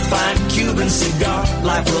rum, a fine Cuban cigar.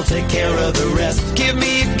 Life will take care of the rest. Give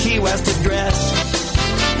me a Key West address.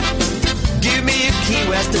 Give me a Key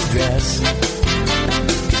West address.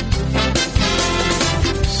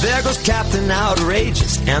 There goes Captain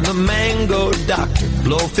Outrageous and the Mango Doctor,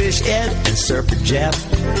 Blowfish Ed and Surfer Jeff.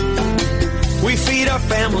 We feed our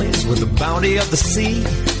families with the bounty of the sea.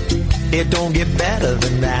 It don't get better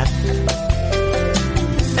than that.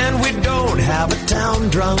 And we don't have a town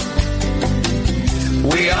drunk.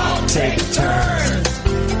 We all take turns.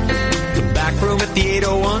 The back room at the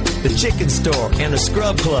 801, the chicken store, and the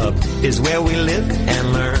scrub club is where we live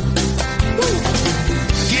and learn.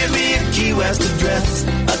 Give me a Key West address,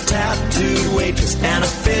 a tattooed waitress, and a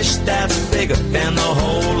fish that's bigger than the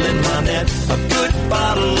hole in my net. A good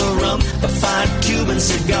bottle of rum, a fine Cuban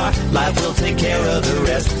cigar. Life will take care of the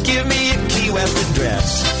rest. Give me a Key West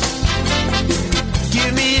address.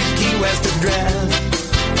 Give me a Key West address.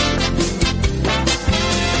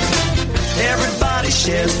 Everybody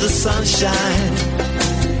shares the sunshine,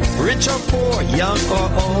 rich or poor, young or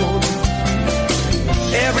old.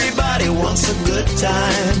 Everybody wants a good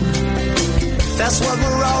time. That's what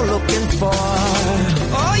we're all looking for.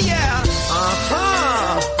 Oh yeah,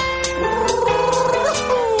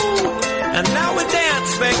 and now we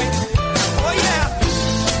dance, baby. Oh yeah.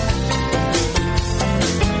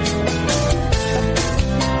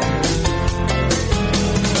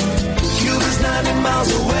 Cuba's 90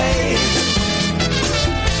 miles away.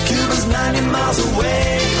 Cuba's 90 miles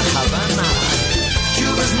away. Havana.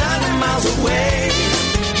 Cuba's 90 miles away.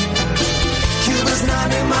 Cuba's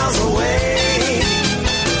 90 miles away.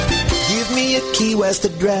 Give me a Key West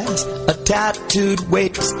address, a tattooed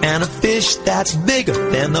waitress, and a fish that's bigger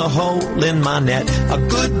than the hole in my net. A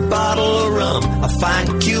good bottle of rum, a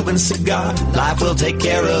fine Cuban cigar. Life will take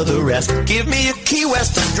care of the rest. Give me a Key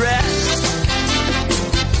West address.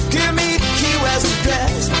 Give me a Key West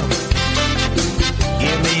address.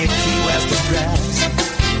 Give me a Key West address.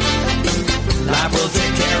 Life will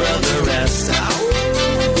take care of the rest.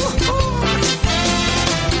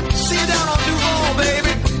 See you down on Duval,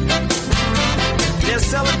 baby. They're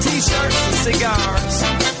selling t-shirts and cigars.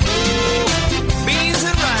 Beans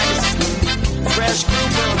and rice. Fresh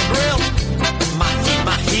grouper on the grill. Mahi,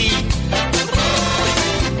 mahi.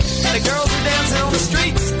 The girls are dancing on the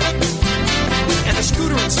streets. And they're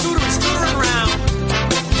scootering around.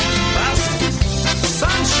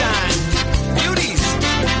 Sunshine. Beauties.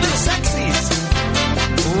 Little sexies.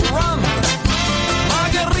 Rum,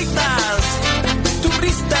 margaritas,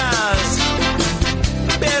 turistas,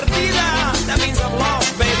 perdida, that means I'm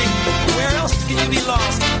lost, baby. Where else can you be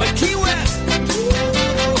lost but Key West?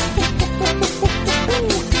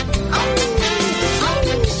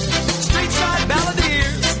 Street side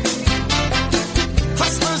balladeers,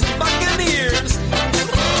 hustlers and buccaneers.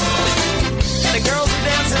 And the girls are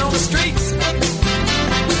dancing on the streets,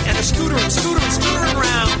 and they're scootering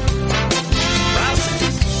around.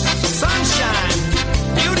 Sunshine,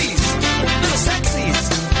 beauties, little sexies,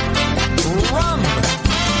 rum,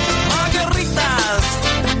 margaritas,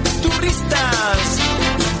 turistas,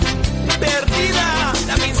 perdida,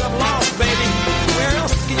 that means I'm lost, baby. Where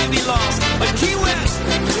else can you be lost but Key West?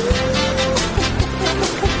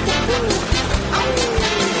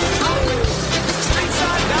 Street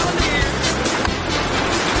side balladeers.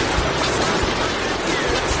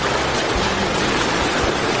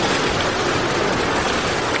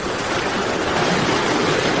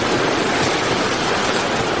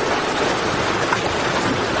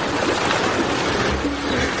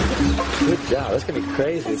 Good job. That's going to be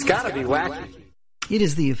crazy. It's got to be wacky. It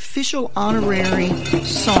is the official honorary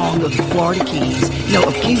song of the Florida Keys, no,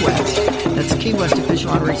 of Key West. That's the Key West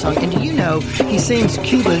official honorary song. And do you know, he sings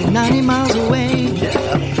Cuba 90 miles away.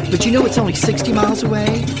 But you know it's only 60 miles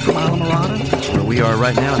away from Islamorada? Where we are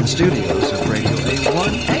right now in the studios of Radio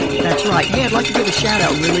A1. Hey, that's right. Yeah, I'd like to give a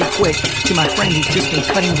shout-out really quick to my friend who's just been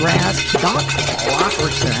cutting grass, Doc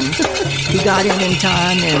Lofferson. He got in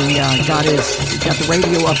time and got the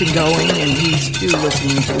radio up and going, and he's too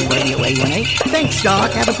listening to Radio A18. Thanks,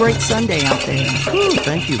 Doc. Have a great Sunday out there. Woo,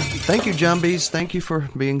 thank you. Thank you, Jumbies. Thank you for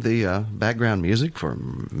being the background music for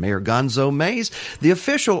Mayor Gonzo Mays, the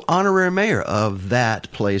official honorary mayor of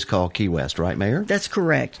that place called Key West, right, Mayor? That's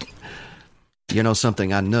correct. You know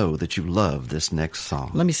something? I know that you love this next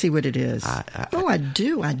song. Let me see what it is. I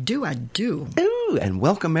do. Ooh, and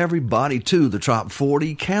welcome everybody to the Top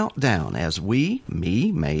 40 Countdown as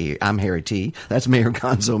I'm Harry T. That's Mayor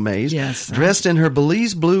Gonzo Mays. Yes. Dressed in her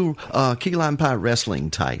Belize blue key lime pie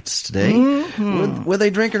wrestling tights today. Mm-hmm. With a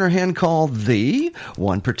drink in her hand called the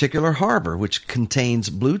One Particular Harbor, which contains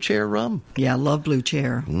Blue Chair rum. Yeah, I love Blue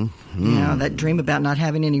Chair. Mm-hmm. Yeah, that dream about not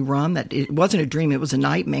having any rum, it wasn't a dream, it was a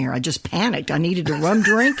nightmare. I just panicked. I needed a rum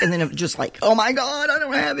drink, and then it was just like, oh my God, I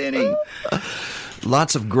don't have any.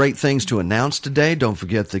 Lots of great things to announce today. Don't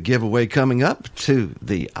forget the giveaway coming up to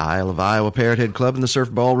the Isle of Iowa Parrot Head Club in the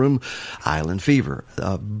Surf Ballroom, Island Fever.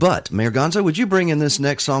 But, Mayor Gonzo, would you bring in this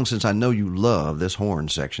next song, since I know you love this horn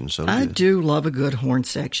section so I good? do love a good horn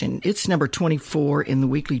section. It's number 24 in the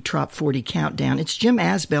weekly Trop 40 Countdown. It's Jim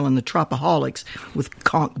Asbell and the Tropaholics with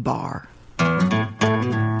Conch Bar.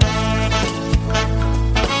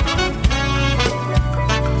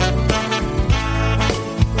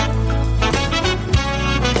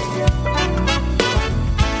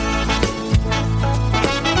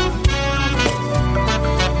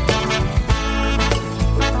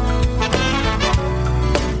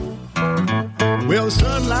 Well, the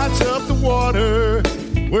sun lights up the water,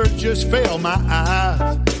 words just fail my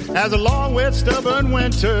eyes, as a long, wet, stubborn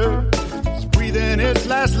winter is breathing its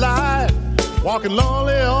last life. Walking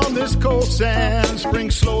lonely on this cold sand,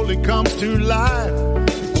 spring slowly comes to life.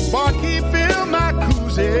 Barkeep, fill my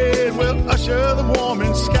koozie, we'll usher the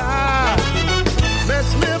warming sky.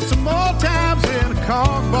 Let's live some more times in a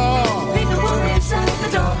conch bar. Leave the worries at the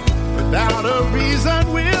door. Without a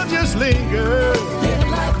reason, we'll just linger. Live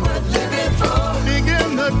like worth living for.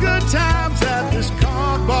 Digging the good times at this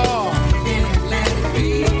conch bar.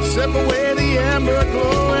 Sip away the amber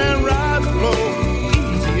glow and ride the flow,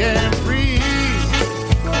 easy and free.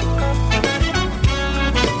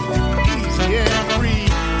 Easy and free.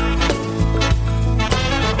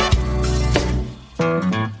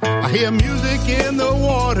 I hear music in the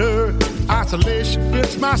water, isolation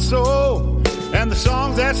fits my soul, and the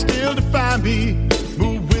songs that still define me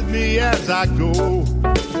move with me as I go.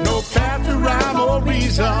 No path to rhyme or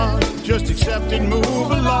reason, just accept and move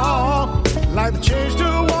along. Like the change to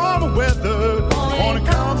warmer weather, morning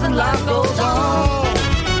comes and life goes on.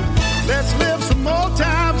 Let's live some more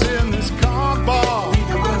times in this conch bar. Leave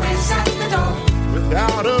the worries at the door.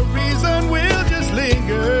 Without a reason, we'll just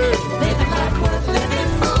linger. Living like worth living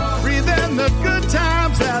for. Breathe in the good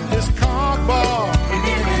times at this conch bar.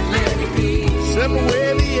 Live and let it be. Sip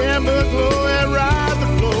away the amber glow and ride the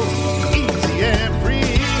flow, easy and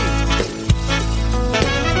free.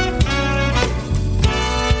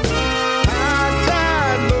 High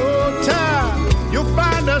tide, low tide, you'll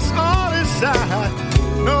find us all inside.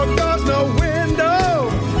 No doors, no window,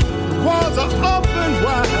 the walls are open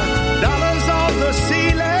wide. Dollars on the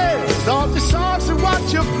ceiling, salty songs and what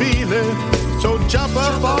you're feeling. So jump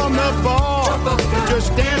up on the bar, and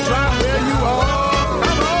just dance right where you are.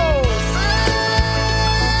 Come on.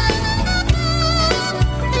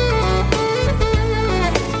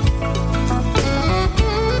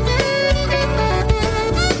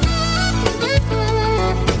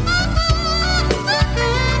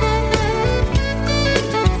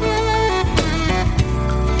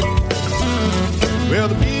 Well,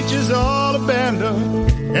 the beach is all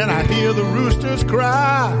abandoned, and I hear the roosters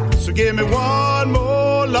cry. So give me one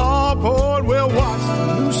more long pour, and we'll watch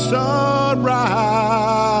the new sunrise.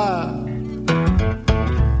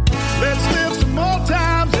 Let's live some more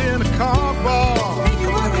times in a conch bar. Leave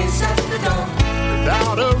your worries at the door.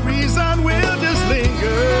 Without a reason, we'll just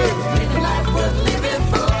linger. Living like worth living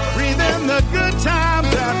for. Breathe in the good times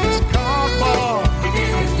at this conch bar. Live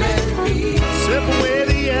and let it be. Sip away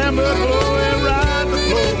the amber glow and ride the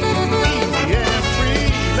flow, easy and free.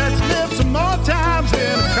 Let's live some more times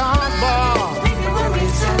in a conch bar. Leave your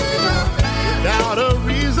worries at the door. Without a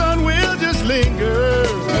reason, we'll just linger.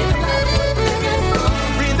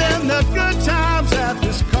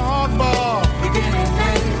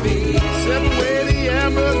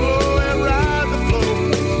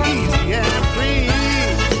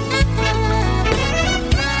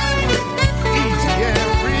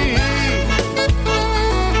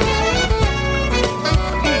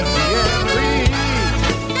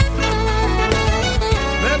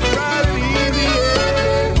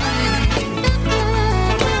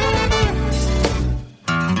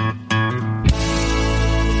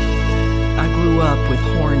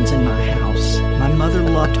 horns in my house. My mother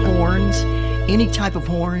loved horns, any type of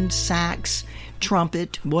horns, sax,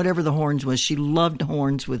 trumpet, whatever the horns was. She loved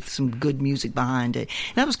horns with some good music behind it.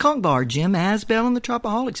 And that was Conch Bar, Jim Asbell and the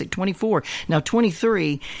Tropaholics at 24. Now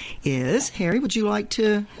 23 is, Harry, would you like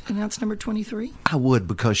to announce number 23? I would,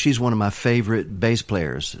 because she's one of my favorite bass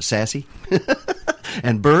players, Sassy.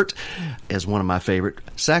 And Bert is one of my favorite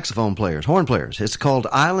saxophone players, horn players. It's called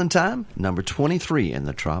Island Time, number 23 in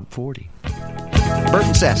the Trop 40. Bert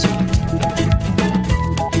and Sassy.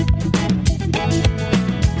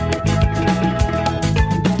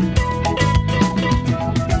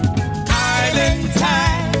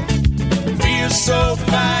 So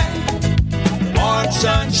fine, warm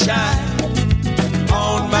sunshine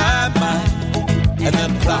on my mind, and the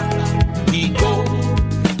clock he goes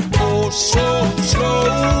oh so slow.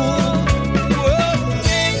 Oh,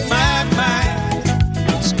 in my mind,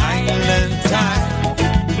 it's island time,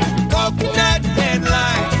 coconut and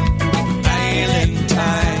lime, island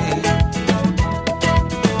time.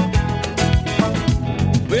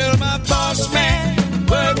 Well, my boss man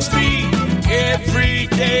works me every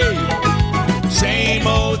day. Same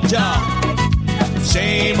old job,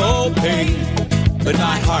 same old pay, but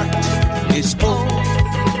my heart is full,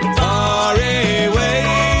 far away.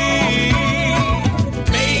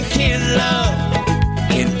 Making love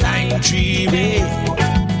in Pine Tree Bay,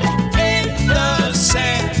 in the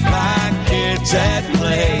sand like kids at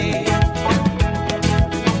play.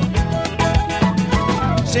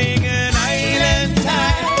 Singing island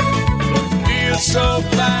time, feels so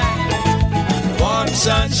fine, warm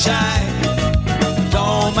sunshine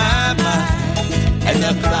on my mind, and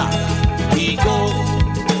the clock he goes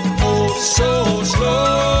oh so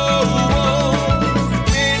slow.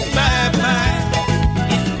 In my mind,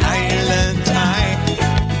 it's island time,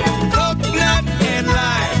 coconut and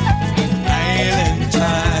lime, island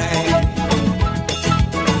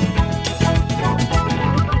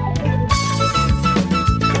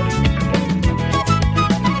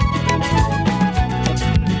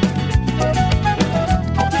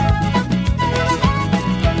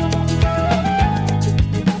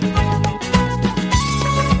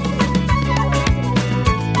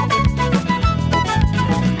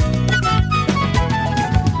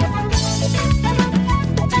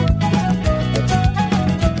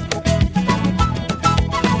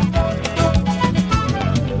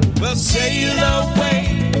sail away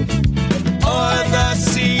o'er the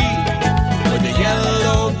sea with the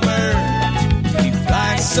yellow bird. He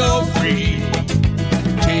flies so free.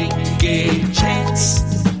 Take a chance,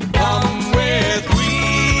 come with me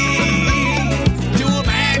to a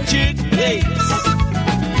magic place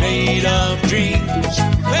made of dreams,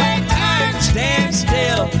 where time stands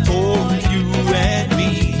still for you and me.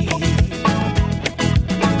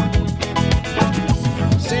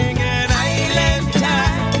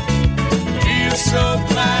 So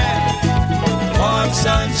fine, warm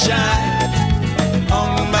sunshine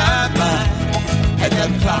on my mind, and the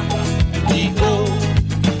clock he goes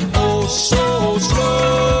oh so slow.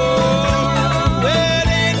 Well,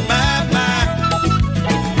 in my mind,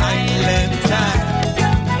 it's island time,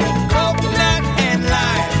 coconut and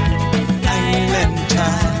lime, island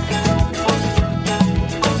time.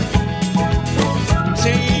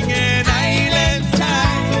 Singing island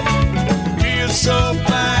time, feels so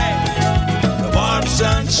fine,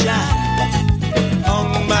 sunshine on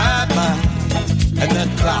my mind, and the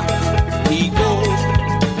clock he goes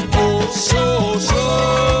oh so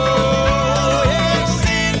slow. Yes,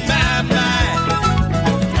 in my mind,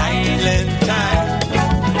 island time,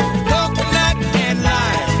 coconut and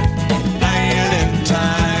lime, island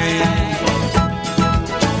time.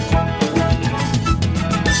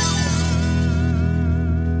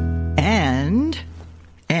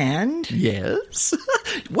 And yes.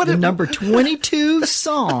 What the number 22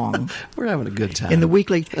 song. We're having a good time. In the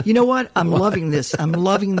weekly. You know what? I'm loving this. I'm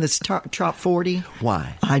loving this Trop 40.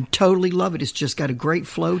 Why? I totally love it. It's just got a great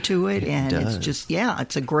flow to it. And does. It's just,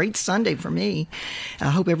 it's a great Sunday for me. I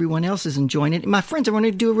hope everyone else is enjoying it. My friends, I want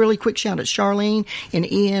to do a really quick shout out. Charlene and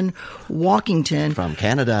Ian Walkington. From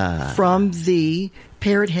Canada. From the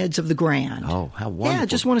Parrot Heads of the Grand. Oh, how wonderful. Yeah, I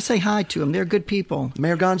just want to say hi to them. They're good people.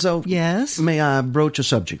 Mayor Gonzo? Yes? May I broach a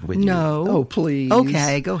subject with you? No. Oh, please.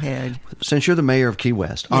 Okay, go ahead. Since you're the mayor of Key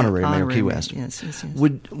West, honorary mayor of Key West, yes.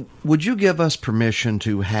 would you give us permission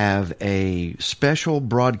to have a special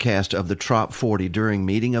broadcast of the Trop 40 during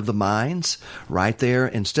Meeting of the Minds right there?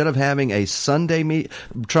 Instead of having a Sunday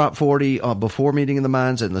Trop 40 before Meeting of the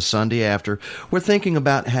Minds and the Sunday after, we're thinking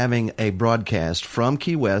about having a broadcast from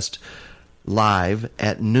Key West live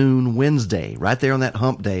at noon Wednesday, right there on that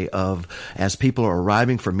hump day of as people are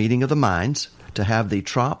arriving for Meeting of the Minds. to have the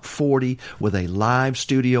Trop 40 with a live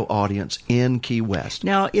studio audience in Key West.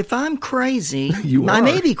 Now, if I'm crazy, You I are.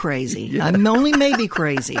 may be crazy. Yeah. I'm only maybe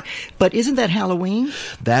crazy. But isn't that Halloween?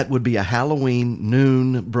 That would be a Halloween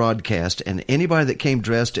noon broadcast, and anybody that came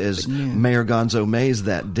dressed as Mayor Gonzo Mays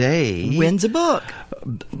that day Wins a book.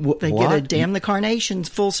 They get a what? Damn the Carnations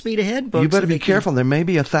Full Speed Ahead book. You better so be they can- careful. There may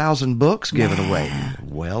be 1,000 books given away.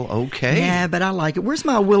 Well, okay. Yeah, but I like it. Where's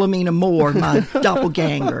my Wilhelmina Moore, my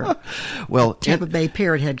doppelganger? Well, Tampa Bay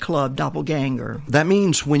Parrot Head Club doppelganger. that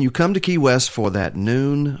means when you come to Key West for that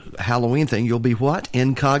noon Halloween thing, you'll be what?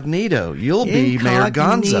 Incognito. You'll be Mayor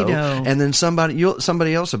Gonzo, Incognito. and then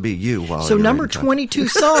somebody else will be you. While So you're number incognito. 22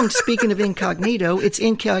 song, speaking of Incognito, it's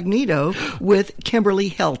Incognito with Kimberly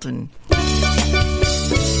Helton.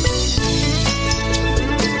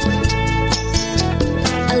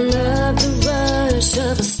 I love the rush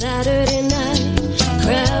of a Saturday night,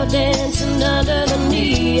 crowd dancing under the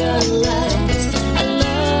neon lights. I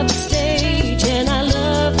love the stage and I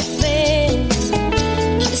love the fans,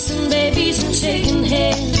 kissing babies and shaking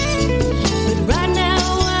hands. But right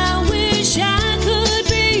now I wish I could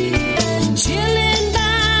be chilling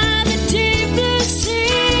by the deep blue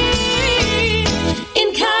sea,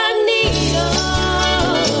 incognito,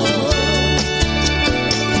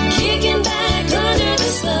 kicking back under the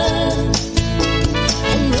sun.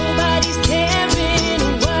 And nobody's caring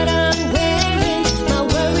what I'm wearing. My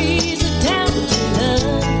worries are down to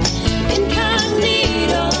none.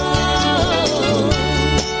 Incognito.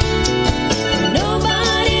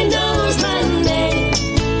 Nobody knows my name.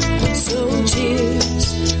 So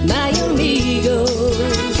cheers, my amigo.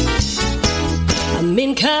 I'm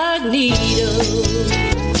incognito.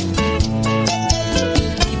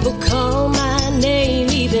 People call my name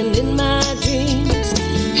even in my dreams.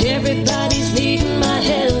 Everybody's needing my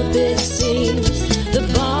help, it seems. The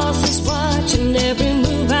boss is watching every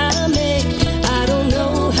move I make. I don't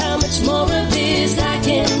know how much more of this I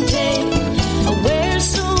can take. I wear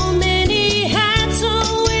so many hats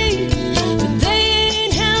all week, but they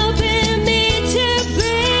ain't helping me to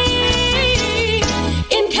breathe.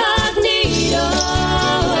 Incognito,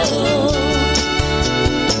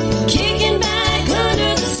 kicking back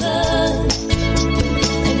under the sun.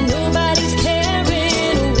 And nobody's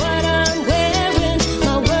caring what I'm wearing.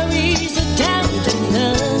 My worries are down to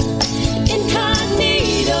none.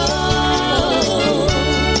 Incognito.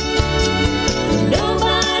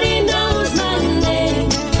 Nobody knows my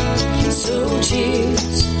name. So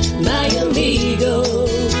cheers, my amigo.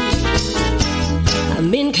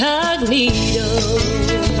 I'm incognito.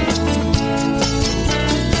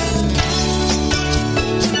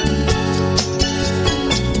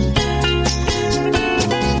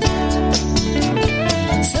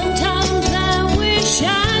 Sometimes I wish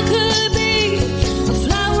I could be a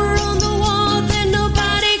flower on the wall that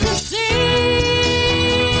nobody can see.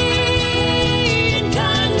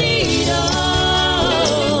 Incognito,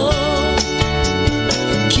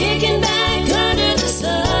 kicking back under the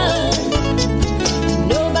sun.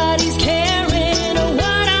 Nobody's caring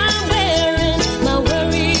what I'm wearing. My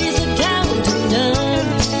worries are down to none.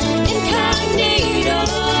 Incognito.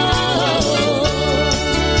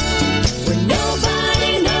 Where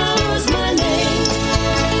nobody knows my name.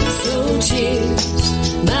 So cheers,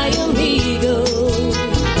 my amigo.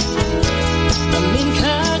 I'm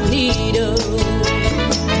incognito.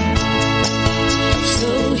 So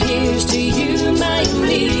here's to you, my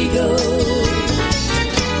amigo.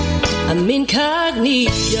 I'm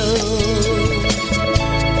incognito.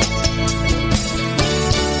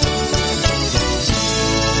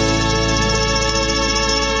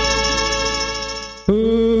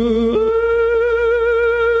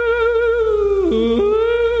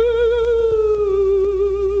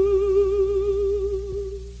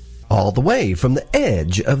 All the way from the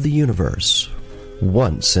edge of the universe.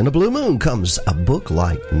 Once in a blue moon comes a book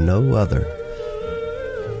like no other.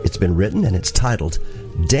 It's been written and it's titled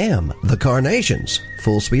Damn the Carnations,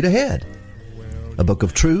 Full Speed Ahead. A book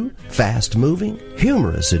of true, fast-moving,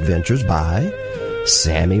 humorous adventures by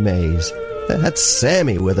Sammy Mays. That's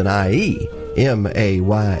Sammy with an I-E,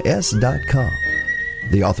 MAYS.com.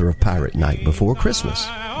 The author of Pirate Night Before Christmas.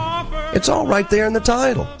 It's all right there in the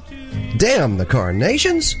title. Damn the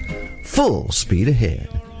Carnations, Full Speed Ahead.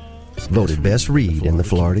 Voted best read in the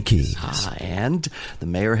Florida Keys. And the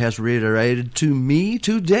mayor has reiterated to me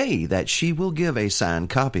today that she will give a signed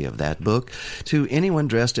copy of that book to anyone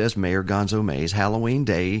dressed as Mayor Gonzo Mays, Halloween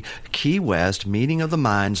Day, Key West, Meeting of the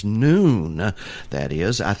Minds, noon. That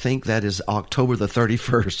is, I think that is October the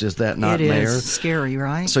 31st. Is that not, Mayor? It is scary,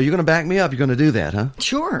 right? So you're going to back me up? You're going to do that, huh?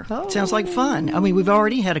 Sure. Sounds like fun. I mean, we've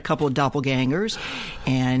already had a couple of doppelgangers,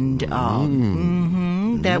 and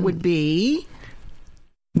that would be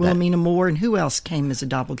Wilhelmina Moore, and who else came as a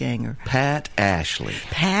doppelganger? Pat Ashley.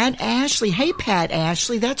 Pat Ashley. Hey, Pat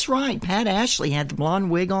Ashley. That's right. Pat Ashley had the blonde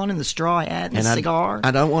wig on and the straw hat and the cigar.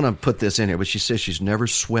 I don't want to put this in here, but she says she's never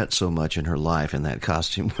sweat so much in her life in that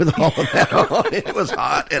costume with all of that on. It was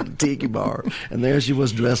hot at a tiki bar, and there she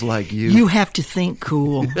was dressed like you. You have to think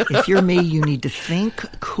cool. If you're me, you need to think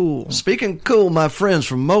cool. Speaking cool, my friends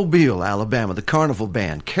from Mobile, Alabama, the Carnival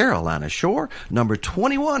Band, Carolina Shore, number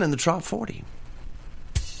 21 in the Top 40.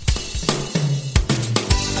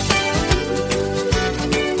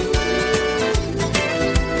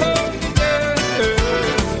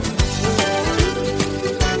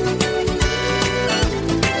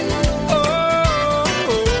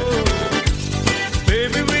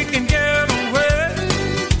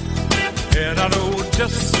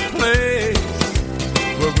 Just a place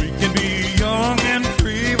where we can be young and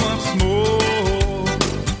free once more.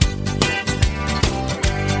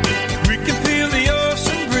 We can feel the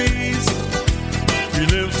ocean breeze,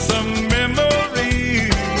 relive some memories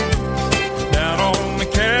down on the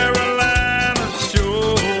Carolina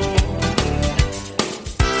shore.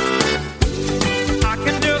 I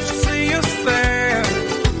can just see us there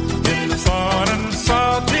in the sun and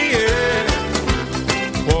salty air,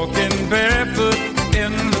 walking barefoot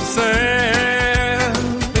in the sand.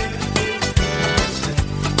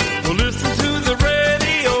 We'll listen to the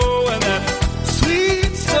radio and that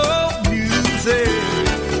sweet soul music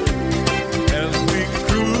as we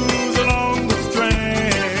cruise along the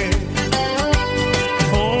strand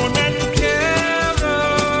on that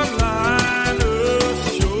Carolina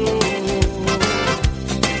shore.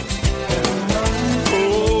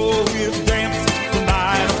 Oh, we'll dance the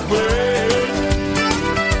night away.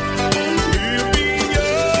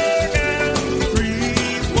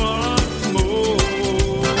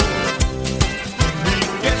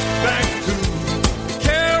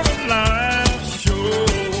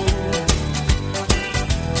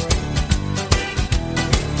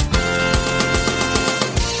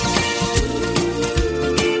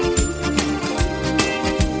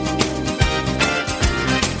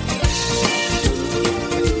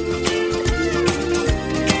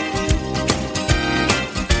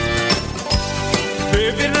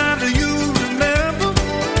 Baby, now do you remember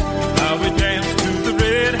how we danced to the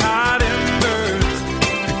red-hot embers,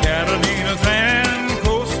 the Catalinas and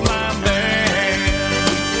Coastline bands,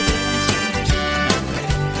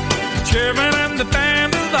 the chairman and the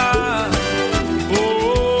band of light,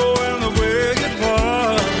 oh, and the way it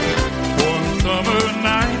was one summer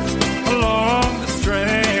night along the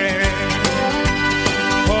strand,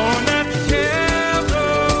 on that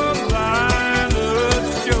Carolina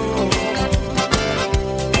shore.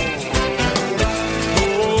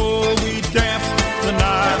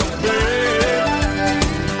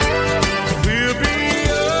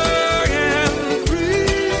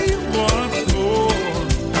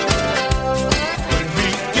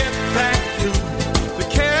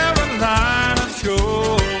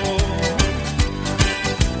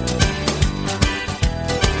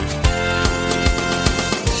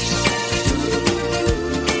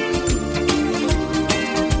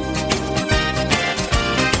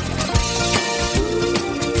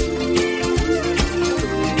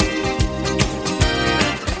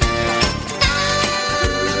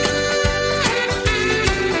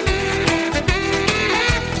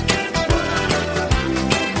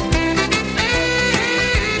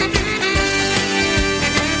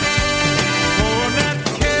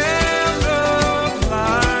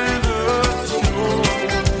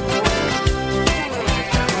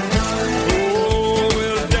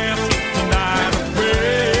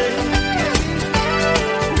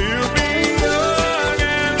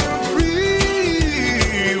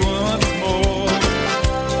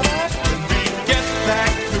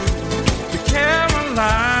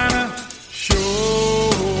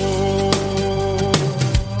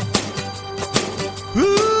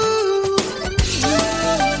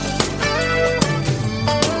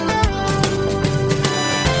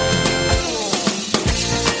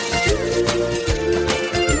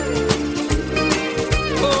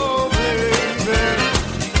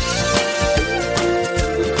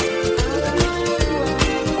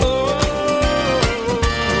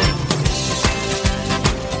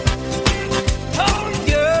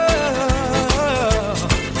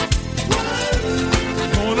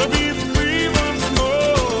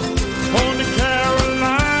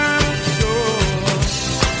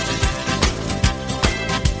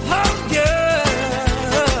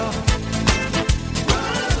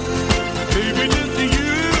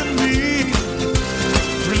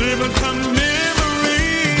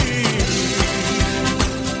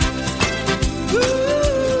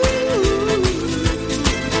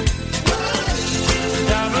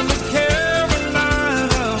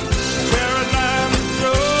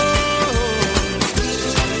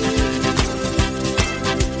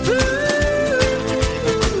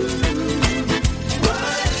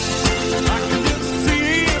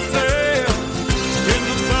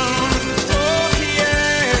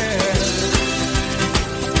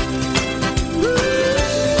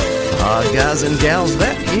 guys and gals,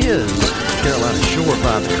 that is Carolina Shore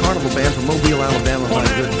by the Carnival Band from Mobile, Alabama. My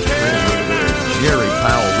good friend over there, Jerry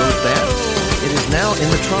Powell, wrote that. It is now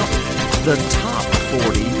in the top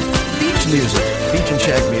 40 beach music, beach and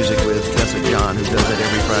shack music with Tessa John, who does that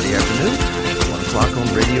every Friday afternoon, 1 o'clock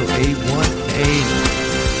on Radio A1A.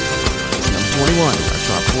 Number 21 is our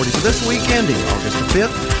top 40 for this week, ending August the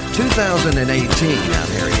 5th, 2018.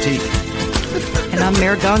 I'm Harry T. And I'm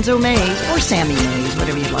Mayor Gonzo Mays, or Sammy Mays,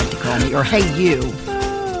 whatever you'd like to call me, or Hey You.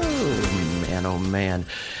 Oh man.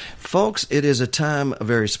 Folks, it is a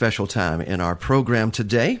very special time in our program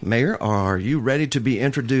today. Mayor, are you ready to be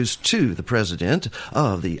introduced to the president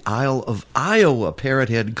of the Isle of Iowa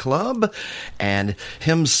Parrothead Club and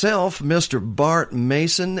himself, Mr. Bart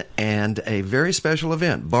Mason, and a very special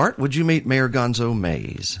event? Bart, would you meet Mayor Gonzo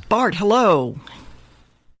Mays? Bart, hello.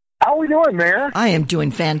 How are we doing, Mayor? I am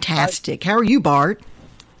doing fantastic. How are you, Bart?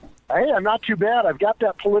 Hey, I'm not too bad. I've got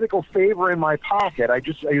that political favor in my pocket.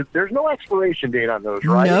 There's no expiration date on those,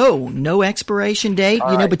 right? No expiration date.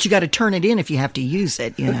 All right. but you got to turn it in if you have to use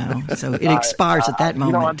it, So it expires at that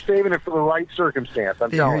moment. I'm saving it for the right circumstance.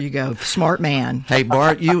 There you go. Smart man. Hey,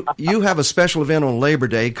 Bart, you have a special event on Labor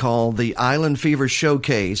Day called the Island Fever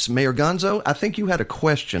Showcase. Mayor Gonzo, I think you had a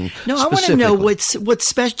question. No, I want to know what's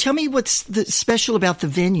special. Tell me what's special about the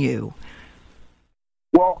venue.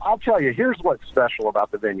 Well, I'll tell you, here's what's special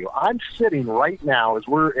about the venue. I'm sitting right now, as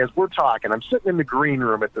we're talking, I'm sitting in the green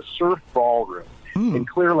room at the Surf Ballroom in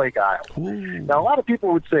Clear Lake, Iowa. Now, a lot of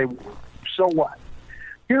people would say, so what?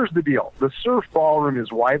 Here's the deal. The Surf Ballroom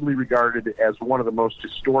is widely regarded as one of the most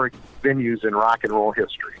historic venues in rock and roll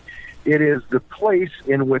history. It is the place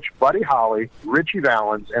in which Buddy Holly, Ritchie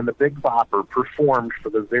Valens, and the Big Bopper performed for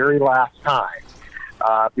the very last time.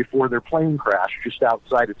 Before their plane crashed just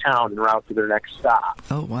outside of town en route to their next stop.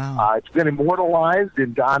 Oh, wow. It's been immortalized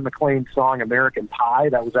in Don McLean's song American Pie.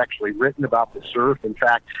 That was actually written about the surf. In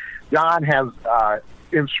fact, Don has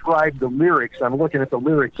inscribed the lyrics. I'm looking at the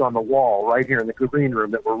lyrics on the wall right here in the green room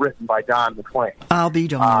that were written by Don McLean. I'll be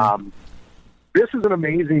darned. This is an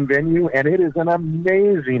amazing venue, and it is an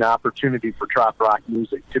amazing opportunity for trop rock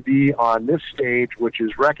music to be on this stage, which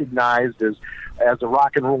is recognized as a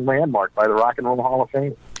rock and roll landmark by the Rock and Roll Hall of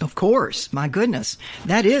Fame. Of course. My goodness.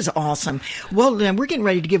 That is awesome. Well, then we're getting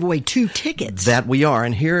ready to give away 2 tickets. That we are.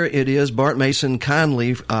 And here it is, Bart Mason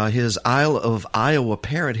kindly, his Isle of Iowa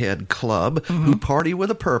Parrothead Club, who party with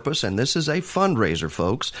a purpose. And this is a fundraiser,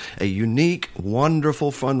 folks. A unique,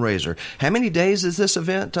 wonderful fundraiser. How many days is this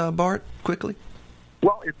event, Bart, quickly?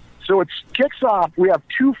 Well, it kicks off. We have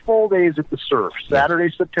 2 full days at the Surf, Saturday,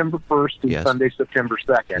 September 1st and Sunday, September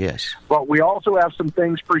 2nd. Yes. But we also have some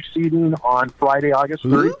things preceding on Friday, August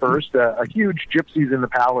 31st, a huge Gypsies in the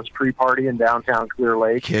Palace pre-party in downtown Clear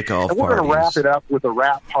Lake. Kickoff And we're going to wrap it up with a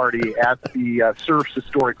wrap party at the Surf's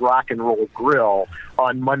Historic Rock and Roll Grill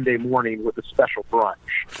on Monday morning with a special brunch.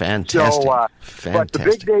 Fantastic. But the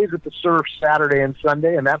big days at the Surf, Saturday and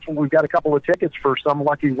Sunday, and that's when we've got a couple of tickets for some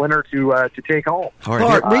lucky winner to take home. All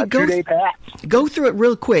right. Bart, 2-day pass. Go through it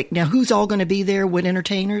real quick. Now, who's all going to be there? What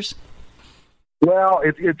entertainers? Well,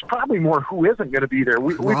 it's probably more who isn't going to be there.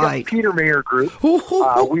 We've got Peter Mayer Group.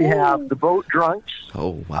 We have the Boat Drunks.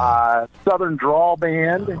 Oh, wow. Southern Drawl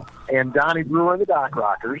Band. And Donnie Brewer and the Dock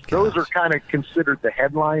Rockers. Those are kind of considered the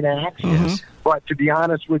headline acts. Yes. But to be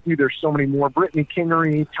honest with you, there's so many more. Brittany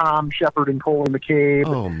Kingery, Tom Shepard, and Coley McCabe.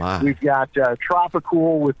 Oh, my. We've got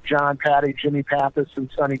Tropicool with John Patty, Jimmy Pappas, and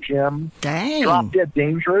Sonny Jim. Dang. Drop Dead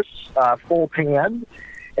Dangerous, Full Pan.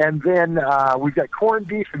 And then we've got Corned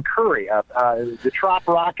Beef and Curry, the trop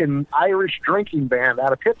rock and Irish drinking band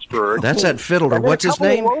out of Pittsburgh. That's that fiddler. What's his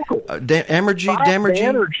name? Damergy?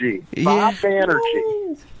 Bob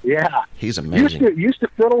Banerjee. Yeah. He's amazing. Used to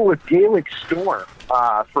fiddle with Gaelic Storm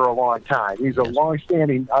for a long time. He's a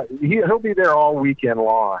long-standing... he'll be there all weekend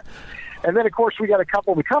long. And then, of course, we got a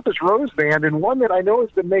couple, the Compass Rose Band, and one that I know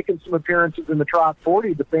has been making some appearances in the Trop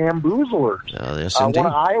 40, the Bamboozlers. Oh, yes, indeed. One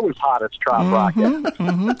of Iowa's hottest Trop rock.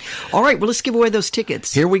 All right, well, let's give away those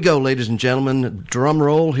tickets. Here we go, ladies and gentlemen. Drum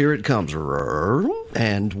roll, here it comes.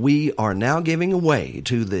 And we are now giving away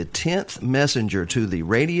to the 10th messenger to the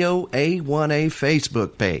Radio A1A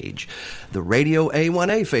Facebook page. The Radio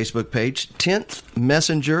A1A Facebook page, 10th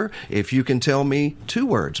messenger. If you can tell me 2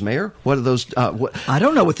 words, Mayor. What are those? I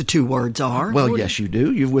don't know what the 2 words are. Well, yes, you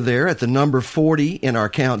do. You were there at the number 40 in our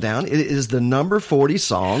countdown. It is the number 40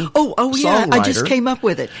 song. Oh, yeah. I just came up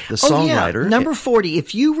with it. The songwriter. Yeah. Number 40.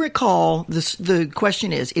 If you recall, the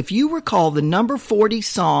question is, if you recall the number 40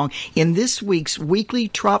 song in this week's weekly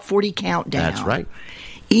Trop 40 countdown. That's right.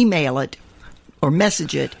 Email it or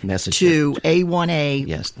message it to A1A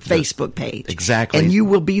Facebook page. Exactly. And you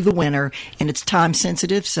will be the winner, and it's time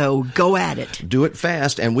sensitive, so go at it. Do it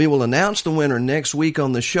fast, and we will announce the winner next week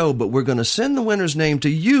on the show, but we're going to send the winner's name to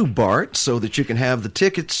you, Bart, so that you can have the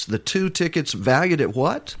tickets, the 2 tickets valued at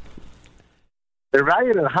what? They're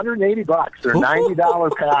valued at $180. They're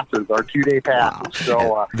 $90 passes, our 2-day passes.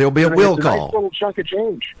 So there'll be a will it's call. A nice little chunk of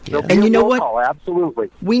change. There'll be And a you know will what? Call, absolutely.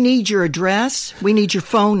 We need your address. We need your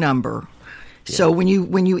phone number. So when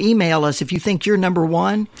you email us, if you think you're number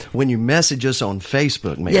one, when you message us on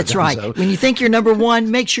Facebook, Mayor that's right. Gonzo. When you think you're number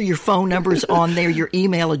one, make sure your phone number's on there, your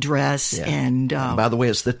email address, and by the way,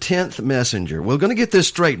 it's the 10th messenger. We're going to get this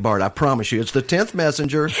straight, Bart. I promise you, it's the 10th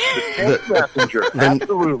messenger.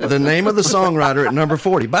 Absolutely. The name of the songwriter at number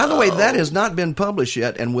 40. By the way, that has not been published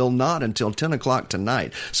yet, and will not until 10 o'clock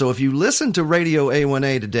tonight. So if you listen to Radio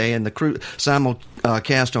A1A today and the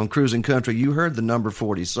simulcast on Cruising Country, you heard the number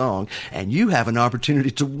 40 song, and you have an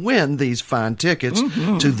opportunity to win these fine tickets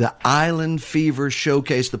to the Island Fever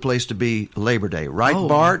Showcase, the place to be Labor Day. Right,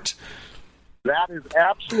 Bart? That is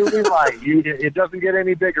absolutely right. It doesn't get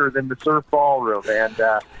any bigger than the Surf Ballroom, and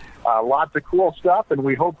lots of cool stuff, and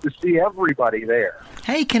we hope to see everybody there.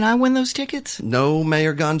 Hey, can I win those tickets? No,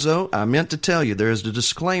 Mayor Gonzo. I meant to tell you, there is a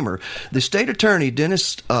disclaimer. The state attorney,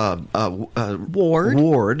 Dennis Ward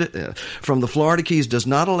from the Florida Keys, does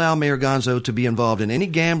not allow Mayor Gonzo to be involved in any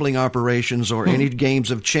gambling operations or any games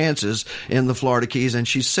of chances in the Florida Keys, and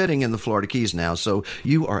she's sitting in the Florida Keys now, so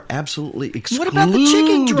you are absolutely excluded. What about the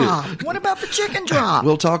chicken drop? What about the chicken drop?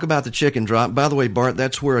 We'll talk about the chicken drop. By the way, Bart,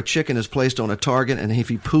 that's where a chicken is placed on a target, and if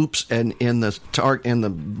he poops and in the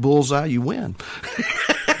bullseye, you win.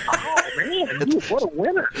 Oh, man, what a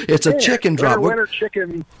winner. It's a chicken drop. Winner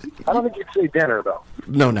chicken. I don't think you'd say dinner, though.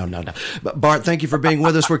 No. But Bart, thank you for being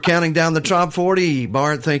with us. We're counting down the Top 40.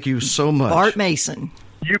 Bart, thank you so much. Bart Mason.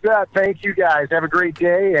 You bet. Thank you, guys. Have a great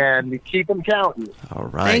day, and keep them counting. All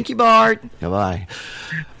right. Thank you, Bart. Goodbye.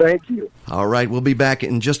 Thank you. All right. We'll be back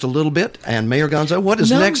in just a little bit. And Mayor Gonzo, what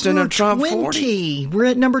is next in our Top 40? We're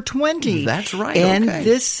at number 20. That's right. And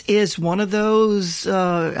this is one of those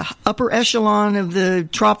upper echelon of the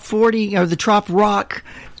Trop 40 or the Trop Rock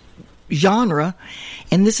genre.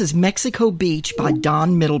 And this is Mexico Beach by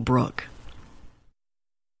Don Middlebrook.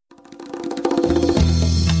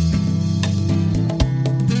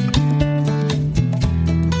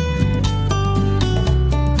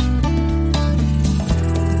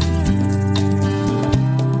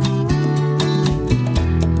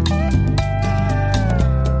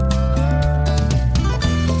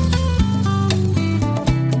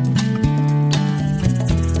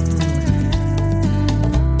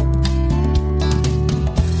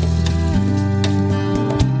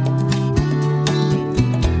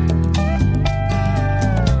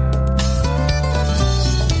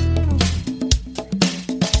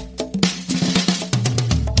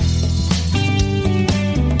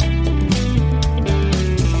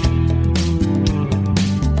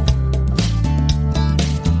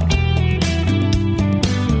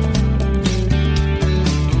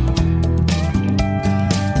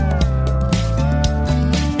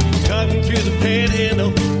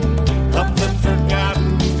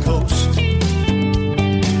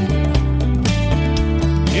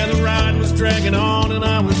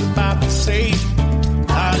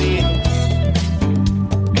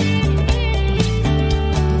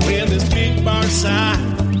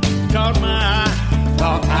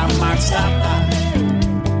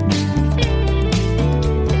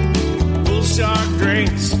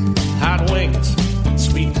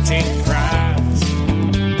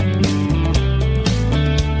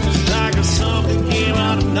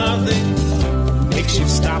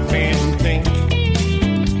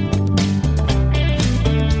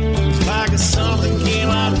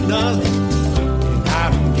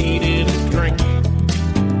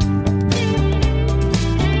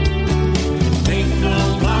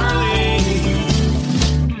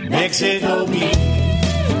 Mexico Beach,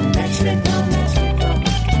 Mexico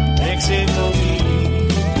Beach,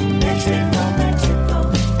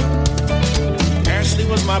 Mexico. Ashley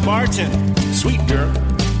was my bartender, sweet girl,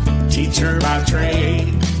 teacher by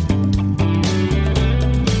trade.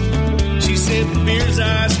 She said the beer's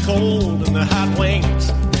ice cold and the hot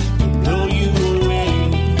wings blow you away.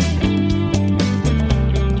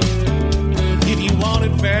 If you want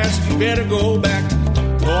it fast, you better go back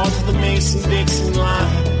north of the Mason-Dixon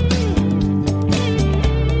line.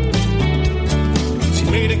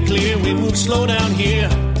 Made it clear we move slow down here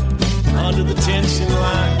under the tension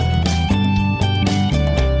line.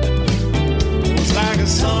 It was like a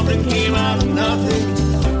something came out of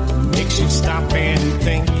nothing, makes you stop and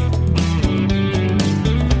think.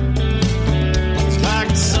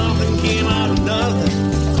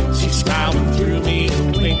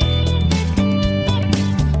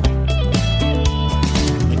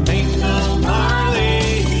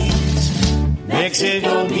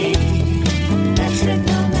 Mexico be.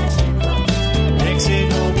 Mexico, Mexico.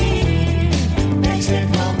 Mexico be.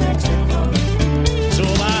 Mexico, Mexico. So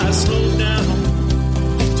I slowed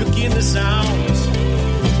down, took in the sounds,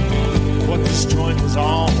 what this joint was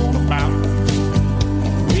all about.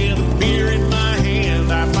 With a beer in my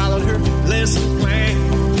hand, I followed her lesson plan.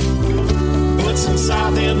 Put some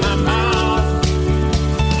salt in my mouth.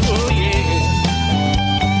 Oh yeah.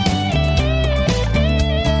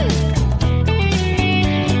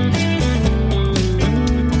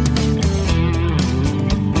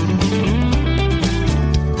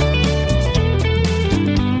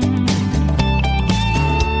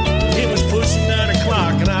 It was pushing 9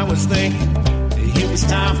 o'clock and I was thinking it was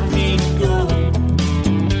time for me to go.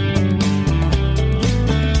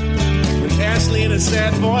 But Ashley in a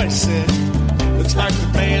sad voice said, looks like the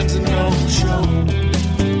band's a no-show.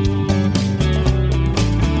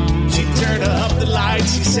 She turned up the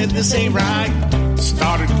lights, she said this ain't right.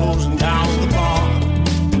 Started closing down the bar.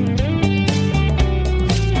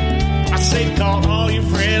 I said call all your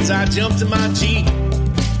friends, I jumped in my Jeep,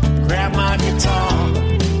 grabbed my guitar.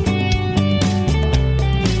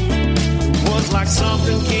 It was like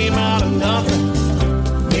something came out of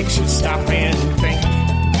nothing, makes you stop and think.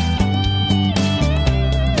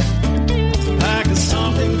 Like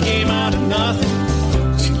something came out of nothing,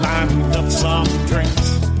 she lined up some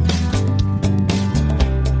drinks.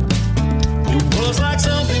 It was like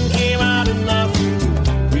something came out of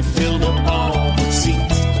nothing, we filled up all the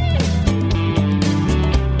seats.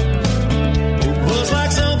 It was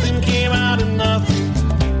like something came out of nothing,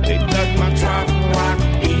 they dug my tropical rock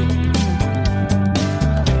beat.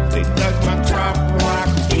 They dug my tropical rock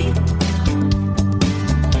beat.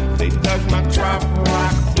 They dug my tropical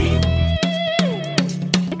rock beat.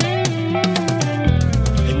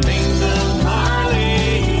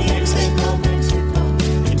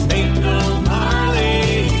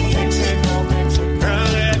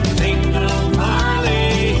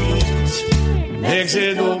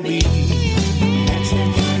 Mexico be. Mexico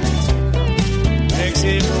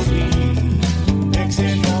be.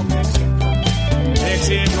 Mexico, Mexico.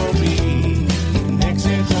 Mexico be.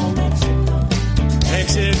 Mexico, Mexico.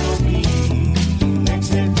 Mexico be.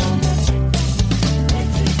 Mexico,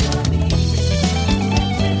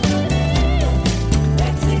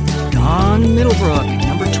 Mexico. Don Middlebrook,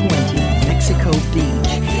 number 20, Mexico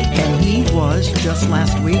Beach. And he was just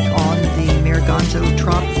last week on the Mayor Gonzo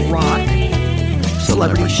Trop Rock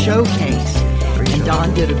Celebrity Showcase. And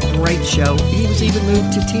Don did a great show. He was even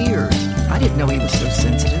moved to tears. I didn't know he was so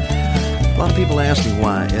sensitive. A lot of people asked me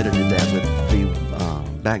why I edited that with the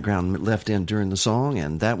background left in during the song,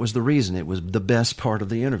 and that was the reason. It was the best part of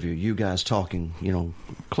the interview. You guys talking,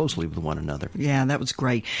 closely with one another. Yeah, that was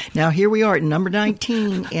great. Now here we are at number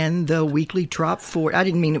 19 in the weekly Trop 40. I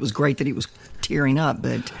didn't mean it was great that he was tearing up,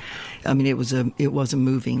 but I mean it was a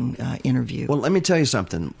moving interview. Well, let me tell you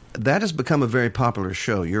something. That has become a very popular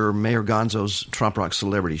show. Your Mayor Gonzo's Trop Rock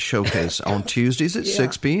Celebrity Showcase on Tuesdays at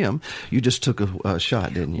 6 p.m. You just took a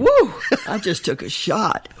shot, didn't you? Woo! I just took a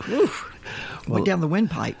shot. Woo. Went down the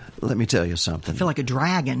windpipe. Let me tell you something. I feel like a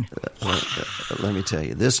dragon. Let me tell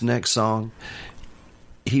you. This next song,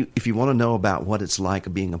 if you want to know about what it's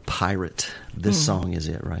like being a pirate, this song is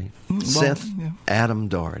it, right? Seth Adam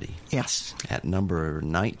Doherty. Yes. At number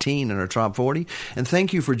 19 in our Trop 40. And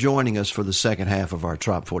thank you for joining us for the second half of our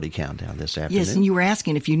Trop 40 countdown this afternoon. Yes, and you were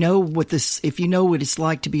asking if you know what it's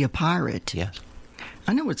like to be a pirate. Yes.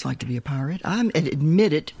 I know what it's like to be a pirate. I'm an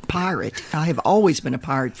admitted pirate. I have always been a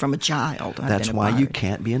pirate from a child. That's why you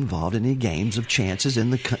can't be involved in any games of chances in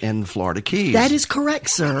the Florida Keys. That is correct,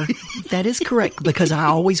 sir. That is correct, because I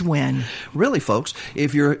always win. Really, folks,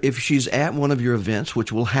 if she's at one of your events,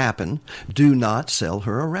 which will happen, do not sell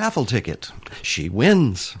her a raffle ticket. She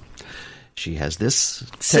wins. She has this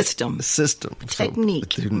system.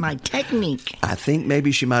 Technique. My technique. I think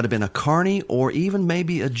maybe she might have been a carny or even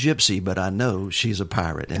maybe a gypsy, but I know she's a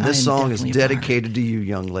pirate. And this song is dedicated to you,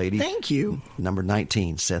 young lady. Thank you. Number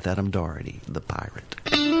 19, Seth Adam Doherty, The Pirate.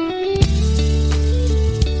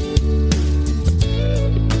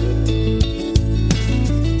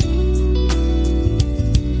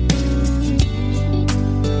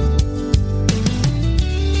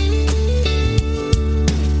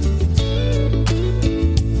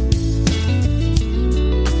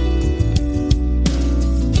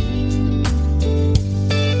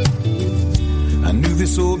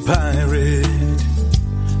 This old pirate,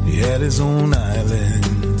 he had his own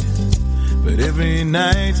island, but every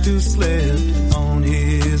night still slept on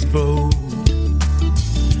his boat.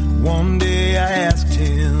 One day I asked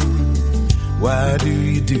him, why do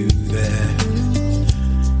you do that?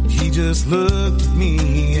 He just looked at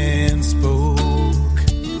me and spoke.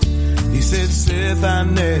 breath I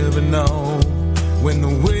never know when the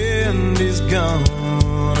wind is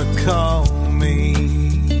gonna call me.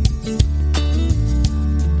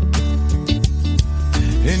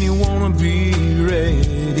 And you wanna be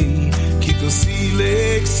ready, keep the sea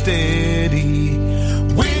legs steady,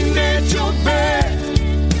 wind at your back,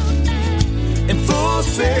 in full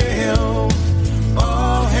sail,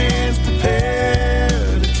 all hands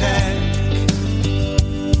prepared to attack.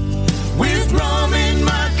 With rum in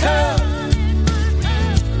my cup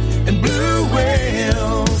and blue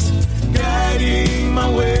whales guiding my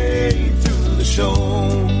way through the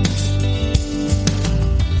shoals.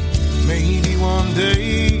 Maybe one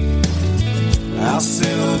day I'll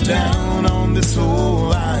settle down on this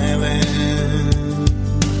whole island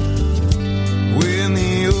when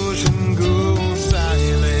the ocean goes silent.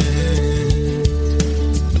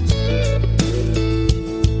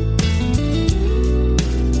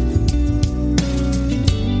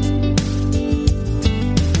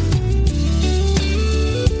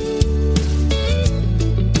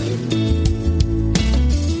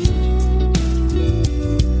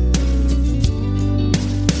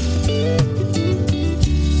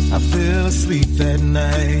 I fell asleep that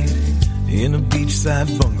night in a beachside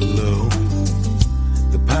bungalow.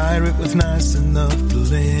 The pirate was nice enough to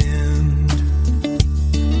lend.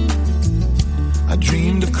 I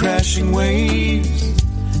dreamed of crashing waves,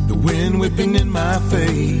 the wind whipping in my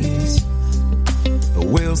face, a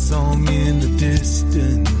whale song in the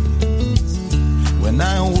distance. When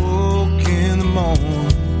I awoke in the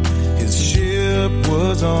morning, his ship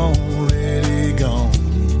was already gone.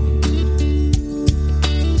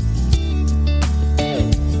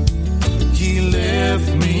 He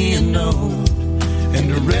left me a note and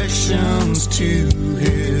directions to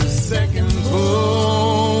his second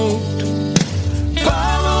boat.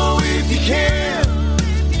 Follow if you can,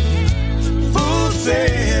 full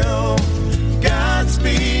sail,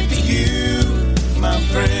 Godspeed to you, my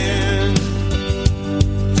friend.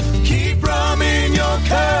 Keep rum in your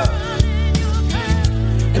cup,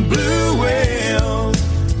 and blue whales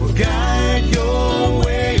will guide your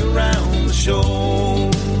way around the shoals.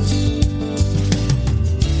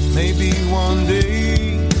 Maybe one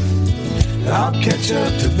day I'll catch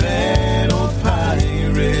up to that old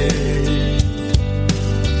pirate.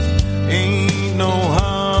 Ain't no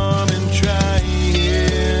harm in trying.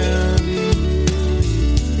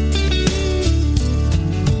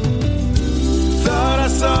 Thought I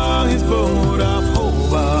saw his boat off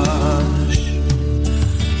Hobart,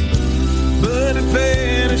 but it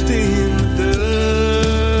vanished in the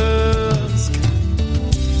dusk.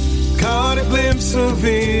 Caught a glimpse of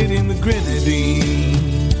it in the Grenadines.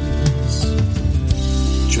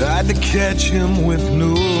 Tried to catch him with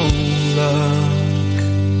no luck.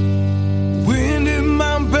 Wind in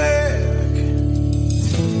my back,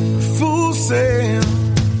 full sail,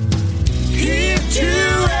 heave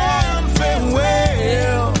to and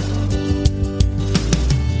farewell.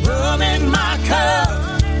 Rum in my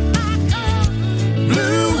cup,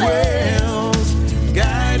 blue whales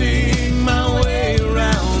guiding my way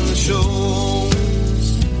around the shoals.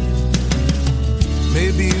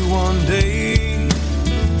 Maybe one day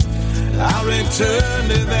I'll return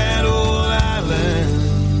to that old island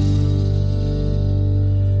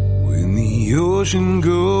when the ocean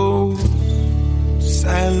goes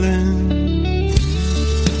silent.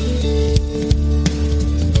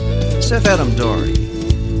 Seth Adam Doherty,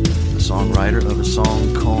 the songwriter of a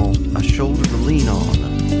song called A Shoulder to Lean On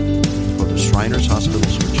for the Shriners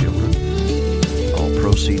Hospitals for Children. All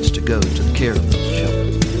proceeds to go to the care of those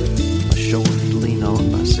children. A Shoulder to Lean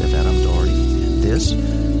On by Seth Adam Doherty. And this,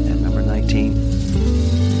 at number 19,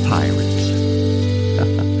 Pirates.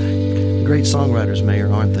 Great songwriters, Mayor,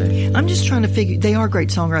 aren't they? I'm just trying to figure, they are great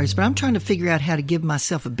songwriters, but I'm trying to figure out how to give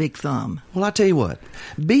myself a big thumb. Well, I tell you what,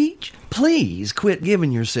 Beach, please quit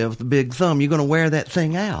giving yourself the big thumb. You're going to wear that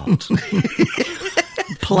thing out.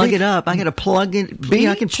 Plug it up. I got to plug it. Beach?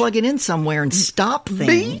 I can plug it in somewhere and stop things.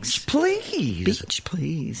 Beach, please. Beach,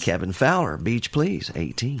 please. Kevin Fowler, Beach, please,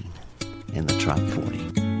 18 in the Trop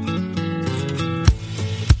 40.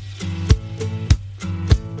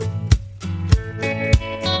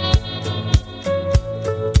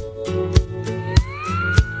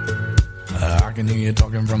 I can hear you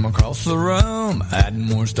talking from across the room, adding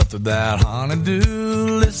more stuff to that honey-do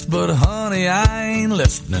list. But honey, I ain't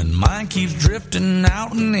listening. Mine keeps drifting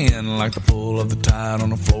out and in like the pull of the tide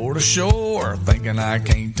on a Florida shore. Thinking I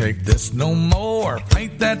can't take this no more.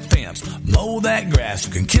 Paint that fence, mow that grass.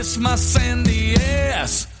 You can kiss my sandy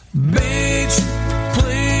ass. Beach,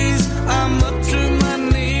 please, I'm up to my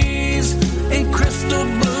knees in crystal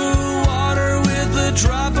blue water with a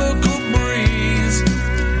tropical breeze.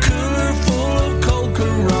 Cooler full of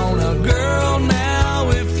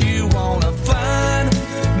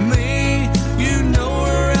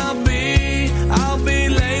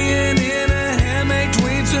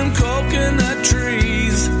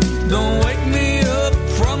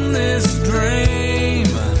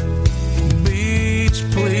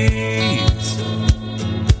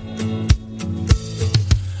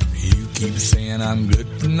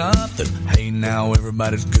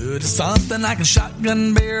but it's good. It's something I can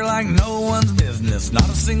shotgun beer like no one's business. Not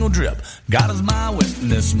a single drip. God is my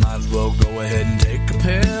witness. Might as well go ahead and take a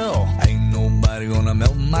pill. Ain't nobody gonna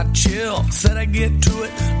melt my chill. Said I get to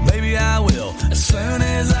it, baby I will. As soon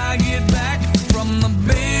as I get back from the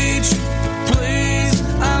beach, please,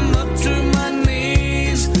 I'm up to my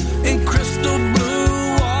knees in crystal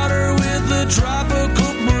blue water with a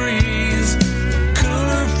tropical breeze.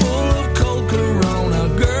 Cooler full of cold Corona.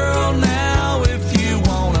 Girl, now if you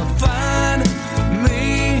wanna find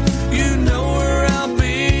me, you know where I'll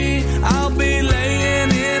be. I'll be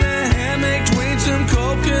laying in a hammock between some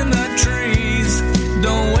coconut trees.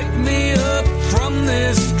 Don't wake me up from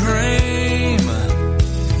this dream.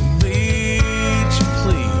 Beach,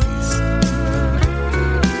 please.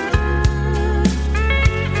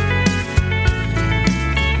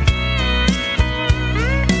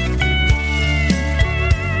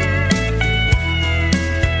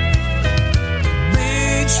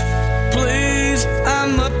 Beach, please.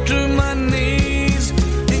 I'm up to my knees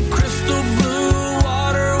in crystal blue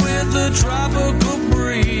water with a tropical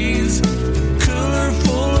breeze. Cooler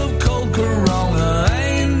full of cold Corona.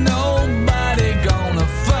 Ain't nobody gonna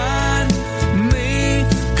find me,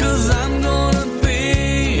 'cause I'm gonna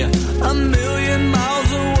be a million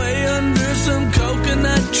miles away under some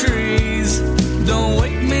coconut trees. Don't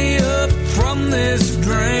wake me up from this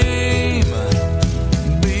dream.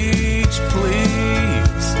 Beach,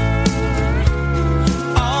 please.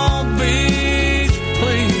 Oh, beach,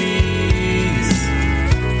 please.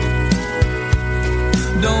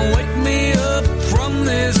 Don't wake me up from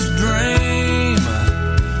this dream.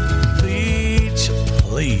 Beach,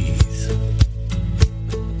 please.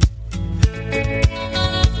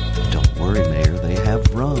 Don't worry, Mayor. They have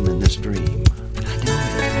rum in this dream. I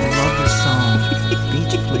love this song.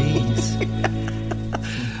 Beach, please.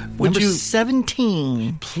 Would Number you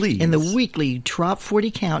 17, please, in the weekly Trop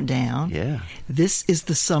 40 Countdown. Yeah. This is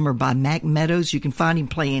the Summer by Mac Meadows. You can find him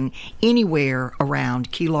playing anywhere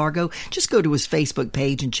around Key Largo. Just go to his Facebook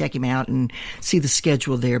page and check him out and see the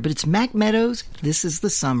schedule there. But it's Mac Meadows. This is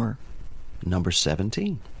the Summer. Number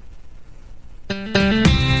 17.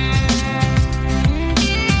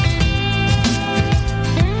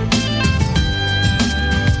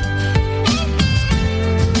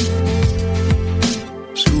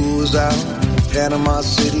 School was out, Panama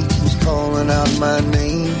City was calling out my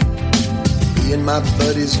name. Me and my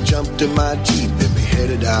buddies jumped in my Jeep and we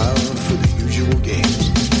headed out for the usual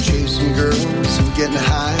games. Chasing girls and getting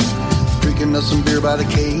high, drinking us some beer by the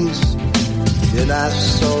case. Then I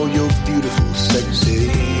saw your beautiful, sexy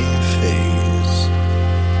face.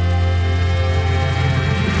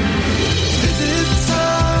 This is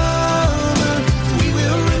summer, we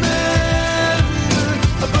will remember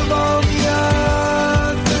above all the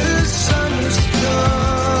other summers to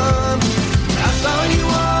come. I saw you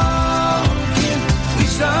walking, we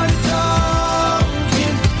started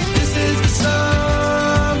talking. This is the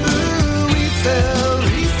summer we fell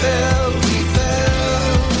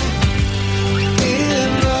in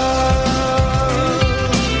love.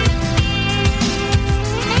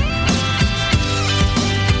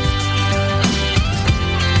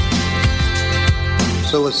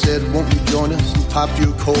 So I said, won't you join us? And popped you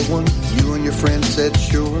a cold one. You and your friend said,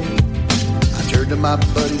 sure. I turned to my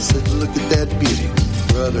buddy, said, look at that beauty.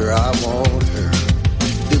 Brother, I want her.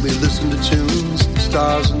 Then we listened to tunes, the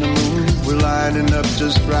stars and the moon were lining up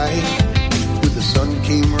just right. When the sun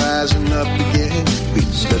came rising up again, we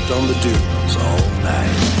slept on the dunes all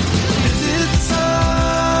night. This is the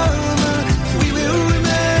summer we will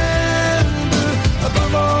remember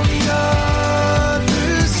above all the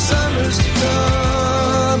other summers to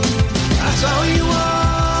come. I saw you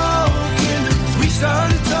walking, we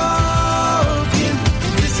started talking.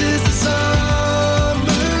 This is the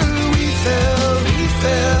summer we fell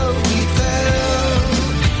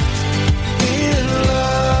in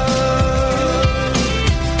love.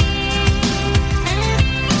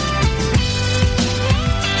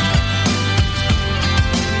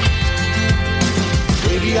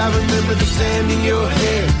 Baby, I remember the sand in your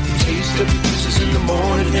hair, the taste of your kisses in the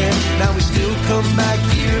morning air. Now we still come back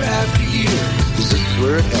year after year. This is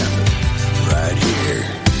where it happened, right here.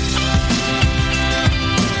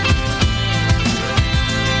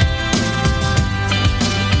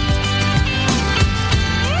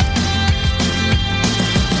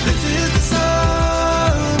 This is the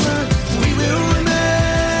summer we will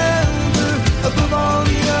remember above all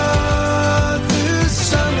the other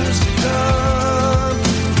summers to come.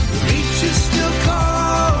 The beach is still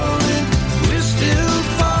calling, we're still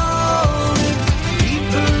falling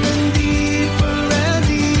deeper and deeper and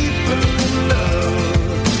deeper in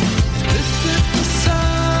love.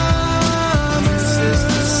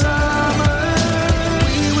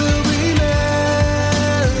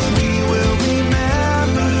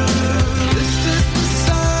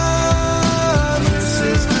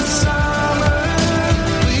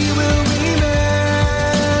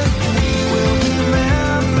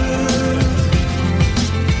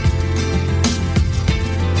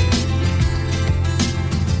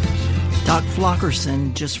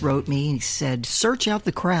 Flockerson just wrote me and he said, search out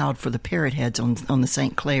the crowd for the parrot heads on the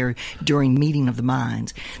St. Clair during Meeting of the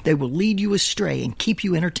Minds. They will lead you astray and keep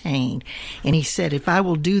you entertained. And he said, if I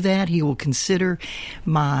will do that, he will consider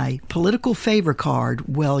my political favor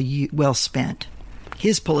card well spent.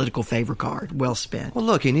 His political favor card, well spent. Well,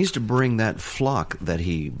 look, he needs to bring that flock that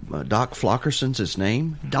Doc Flockerson's his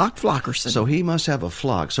name? Doc Flockerson. So he must have a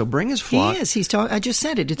flock. So bring his flock. He is. I just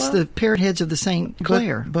said it. It's the parrot heads of the St.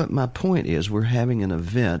 Clair. But my point is we're having an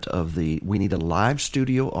event we need a live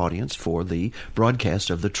studio audience for the broadcast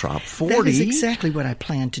of the Trop 40. That is exactly what I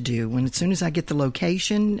plan to do. As soon as I get the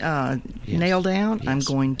location nailed down, I'm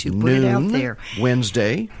going to put it out there.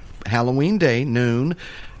 Wednesday, Halloween Day, noon.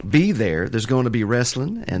 Be there. There's going to be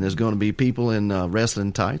wrestling, and there's going to be people in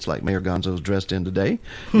wrestling tights like Mayor Gonzo's dressed in today.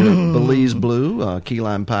 Belize Blue, Key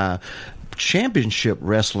Lime Pie championship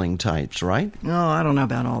wrestling tights, right? No, I don't know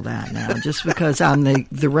about all that now. Just because I'm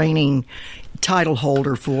the reigning title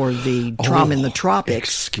holder for the Trauma in the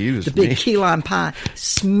Tropics. Excuse me. The big me. key lime pie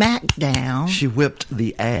smackdown. She whipped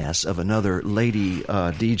the ass of another lady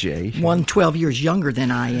DJ. One 12 years younger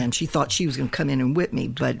than I am. She thought she was going to come in and whip me.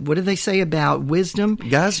 But what do they say about wisdom?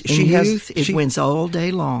 Guys, it wins all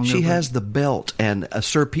day long. She has the belt. And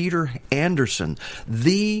Sir Peter Anderson,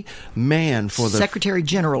 the man for the Secretary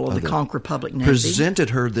General of the Conch Republic Navy,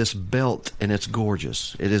 presented her this belt, and it's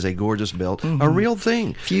gorgeous. It is a gorgeous belt. A real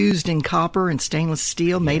thing. Fused in copper and stainless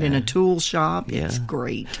steel, made in a tool shop. It's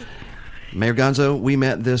great. Mayor Gonzo, we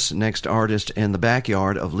met this next artist in the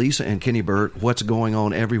backyard of Lisa and Kenny Burt. What's going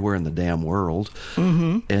on everywhere in the damn world,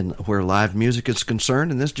 and where live music is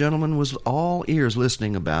concerned. And this gentleman was all ears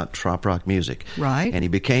listening about trop rock music. Right. And he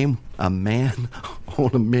became a man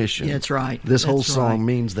on a mission. That's right. This whole song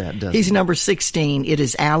means that, doesn't it? He's number 16. It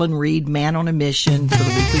is Alan Reed, Man on a Mission, for the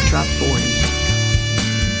Weekly Trop 40.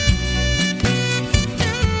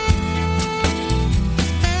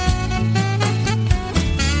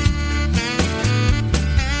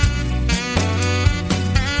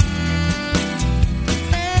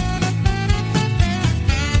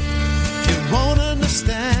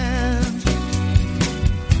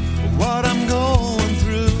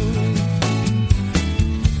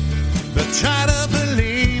 Try to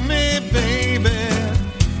believe me, baby.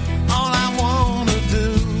 All I wanna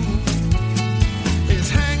do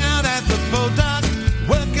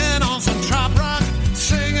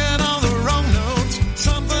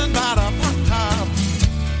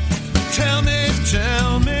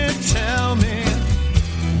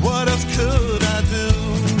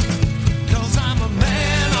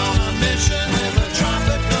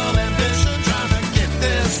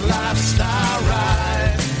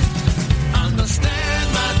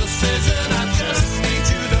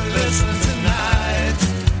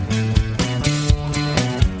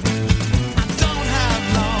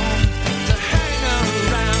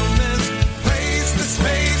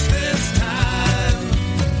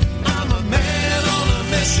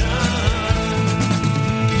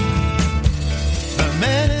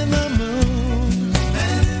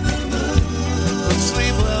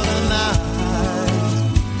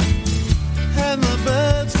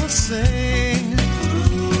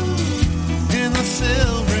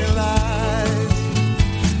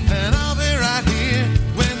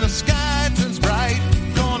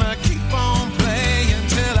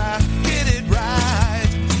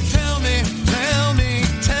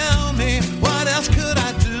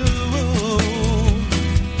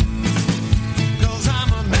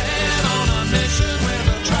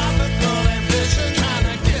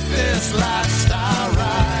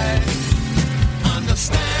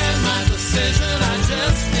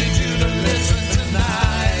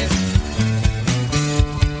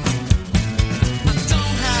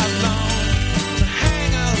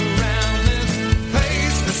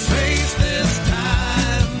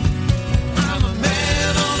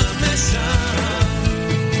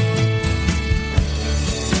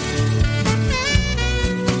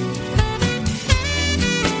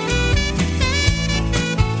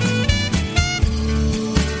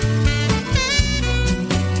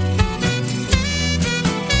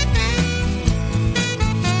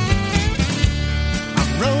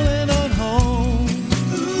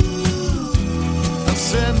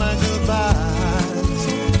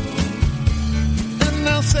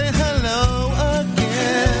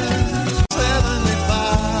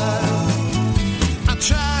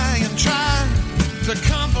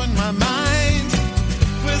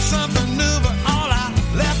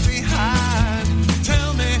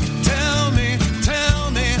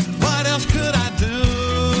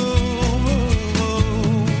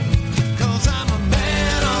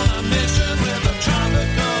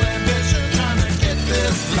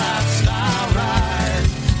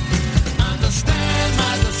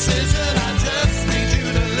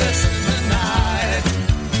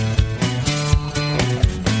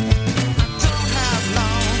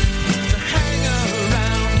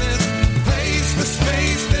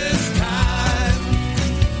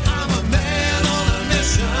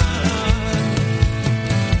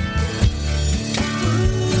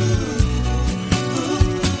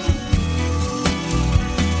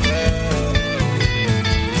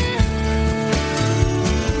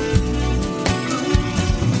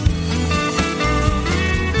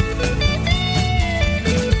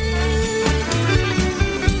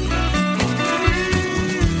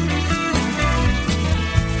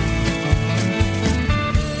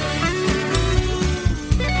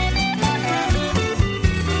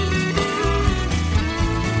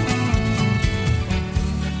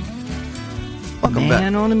Welcome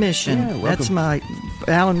Man back. on a Mission. Yeah, welcome. That's my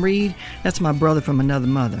Alan Reed. That's my brother from another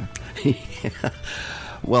mother.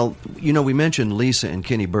 Well, you know, we mentioned Lisa and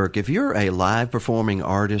Kenny Burke. If you're a live performing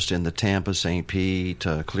artist in the Tampa, St. Pete,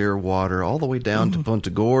 Clearwater, all the way down to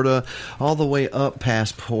Punta Gorda, all the way up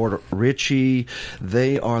past Port Richey,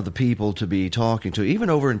 they are the people to be talking to,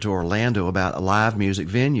 even over into Orlando, about live music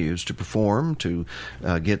venues to perform, to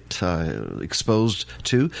get exposed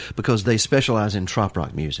to, because they specialize in trop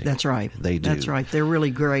rock music. That's right. They do. That's right. They're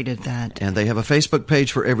really great at that. And they have a Facebook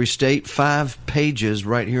page for every state, 5 pages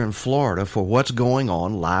right here in Florida for what's going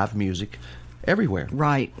on, live music everywhere.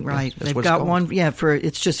 Right. That's They've what it's got called. one,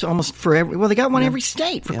 it's just almost for every, well, they got one every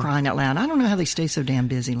state, for crying out loud. I don't know how they stay so damn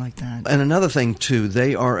busy like that. And another thing, too,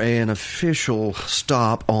 they are an official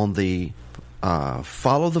stop on the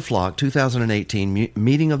Follow the Flock 2018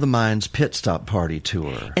 Meeting of the Minds Pit Stop Party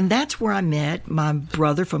Tour. And that's where I met my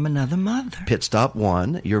brother from another mother. Pit Stop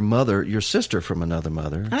 1, your sister from another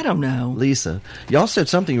mother. I don't know. Lisa. Y'all said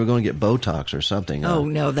something you were going to get Botox or something. Oh,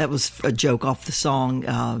 no, that was a joke off the song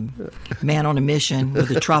Man on a Mission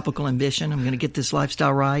with a Tropical Ambition. I'm going to get this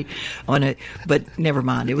lifestyle right. But never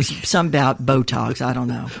mind. It was something about Botox. I don't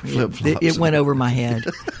know. It went over my head.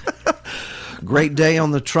 Great day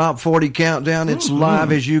on the Trop 40 Countdown. It's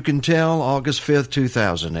live, as you can tell, August 5th,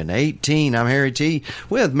 2018. I'm Harry T.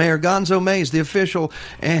 with Mayor Gonzo Mays, the official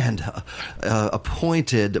and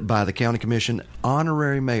appointed by the County Commission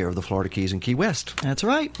honorary mayor of the Florida Keys and Key West. That's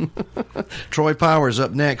right. Troy Powers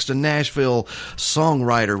up next, a Nashville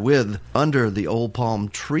songwriter with Under the Old Palm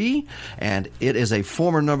Tree, and it is a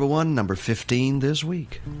former number 1, number 15 this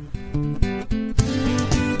week.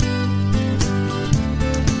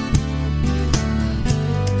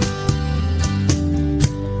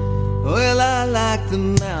 Well, I like the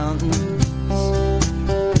mountains,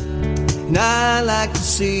 and I like the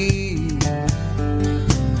sea,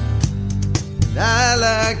 and I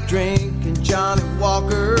like drinking Johnny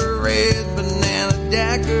Walker red banana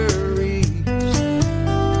daiquiris.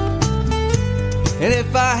 And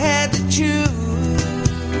if I had to choose,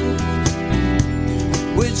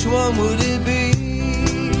 which one would it be?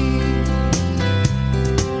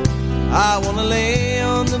 I want to lay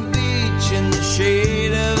on the beach in the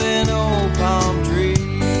shade of an old palm tree.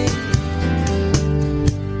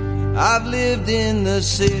 I've lived in the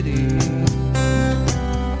city,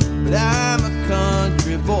 but I'm a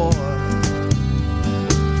country boy,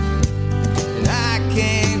 and I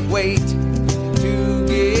can't wait to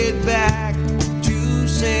get back to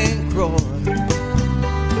St. Croix,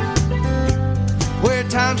 where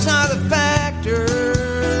time's not a factor,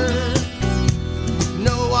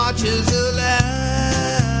 no watches allowed.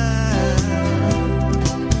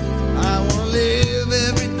 Live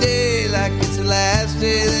every day like it's the last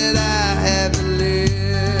day that I have to live.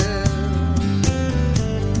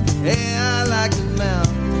 Yeah, I like the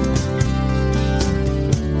mountains,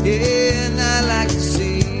 yeah, and I like the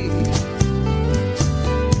sea,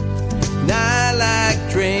 and I like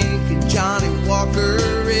drinking Johnny Walker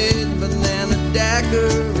red banana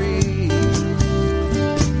daiquiris.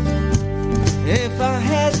 If I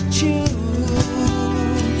had to choose,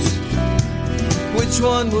 which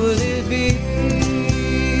one would it be?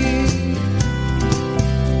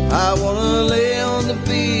 I wanna lay on the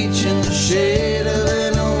beach in the shade of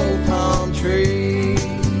an old palm tree.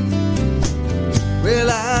 Well,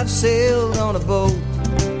 I've sailed on a boat,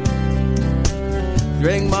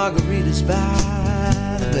 drank margaritas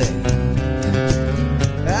by the bay.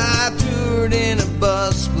 I toured in a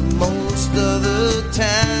bus, but most of the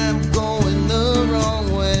time going the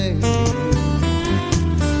wrong way.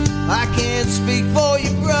 I can't speak for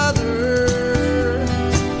you, brother,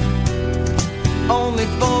 only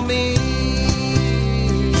for me.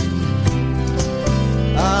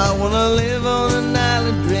 I wanna live on an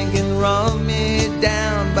island drinking rum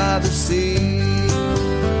down by the sea.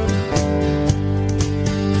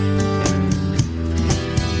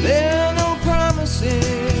 There are no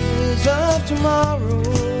promises of tomorrow.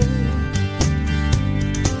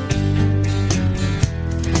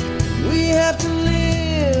 We have to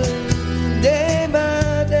live day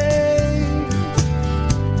by day,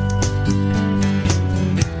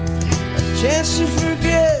 a chance to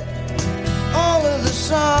forget all of the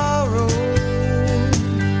sorrow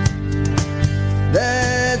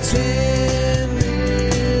that's in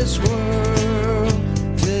this world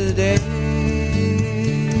today.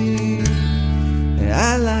 And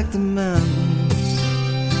I like the mountains,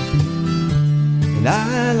 and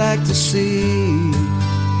I like the sea,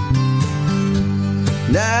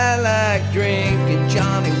 and I like drinking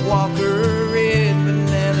Johnny Walker red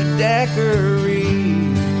banana daiquiris.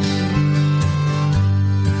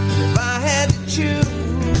 If I had to choose,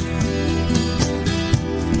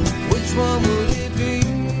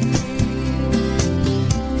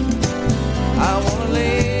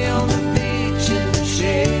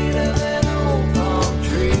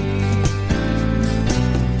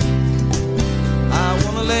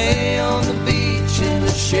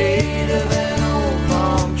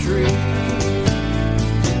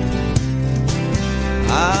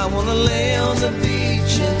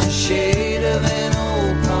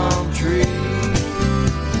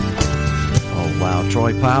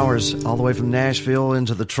 Troy Powers, all the way from Nashville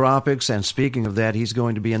into the tropics. And speaking of that, he's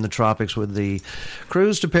going to be in the tropics with the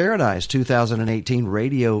Cruise to Paradise 2018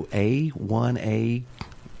 Radio A1A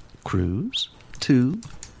Cruise to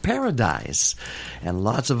Paradise. And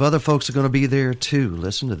lots of other folks are going to be there too.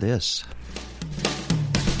 Listen to this.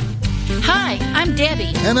 Hi, I'm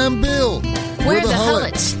Debbie. And I'm Bill. We're the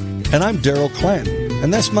Hullets. And I'm Daryl Clanton.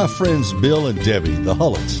 And that's my friends Bill and Debbie, the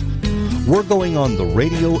Hullets. We're going on the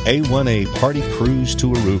Radio A1A Party Cruise to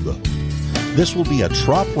Aruba. This will be a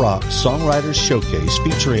trop rock songwriters showcase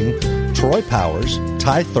featuring Troy Powers,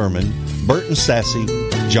 Ty Thurman, Burton Sassy,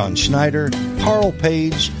 John Schneider, Carl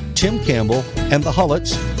Page, Tim Campbell, and the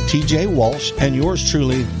Hullets, TJ Walsh, and yours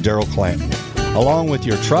truly, Daryl Clanton, along with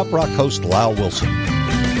your trop rock host, Lyle Wilson.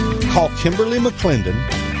 Call Kimberly McClendon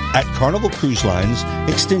at Carnival Cruise Lines,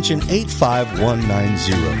 extension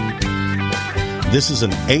 85190. This is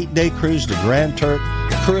an 8-day cruise to Grand Turk,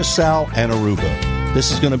 Curacao, and Aruba.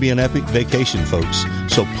 This is going to be an epic vacation, folks,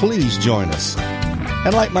 so please join us.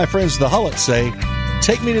 And like my friends the Hullets say,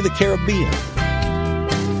 take me to the Caribbean.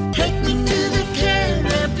 Take me to the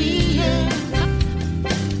Caribbean.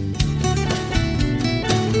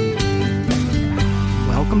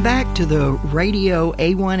 Welcome back to the Radio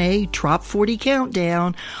A1A Trop 40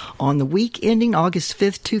 Countdown on the week ending August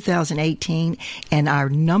 5th, 2018, and our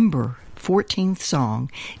number 14th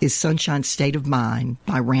song is Sunshine State of Mind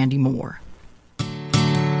by Randy Moore.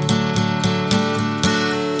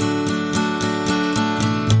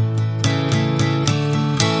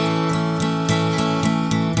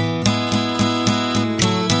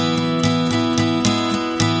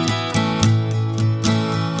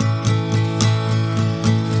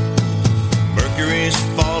 Mercury's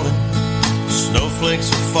falling,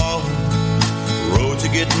 snowflakes are falling, roads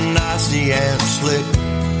are getting icy and slick.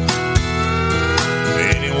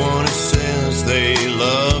 Anyone who says they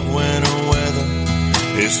love winter weather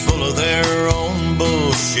is full of their own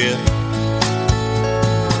bullshit.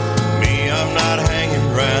 Me, I'm not hanging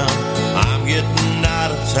around, I'm getting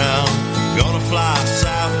out of town, gonna fly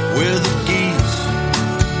south with the geese.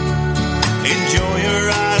 Enjoy your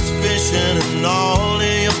ice fishing and all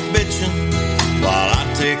of your bitching while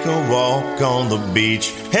I take a walk on the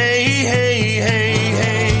beach. Hey, hey, hey,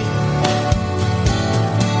 hey.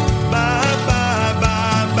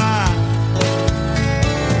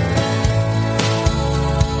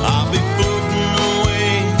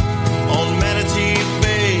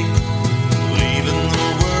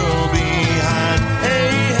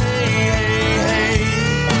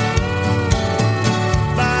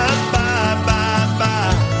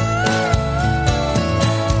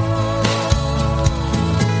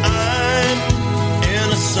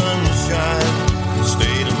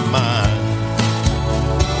 Stay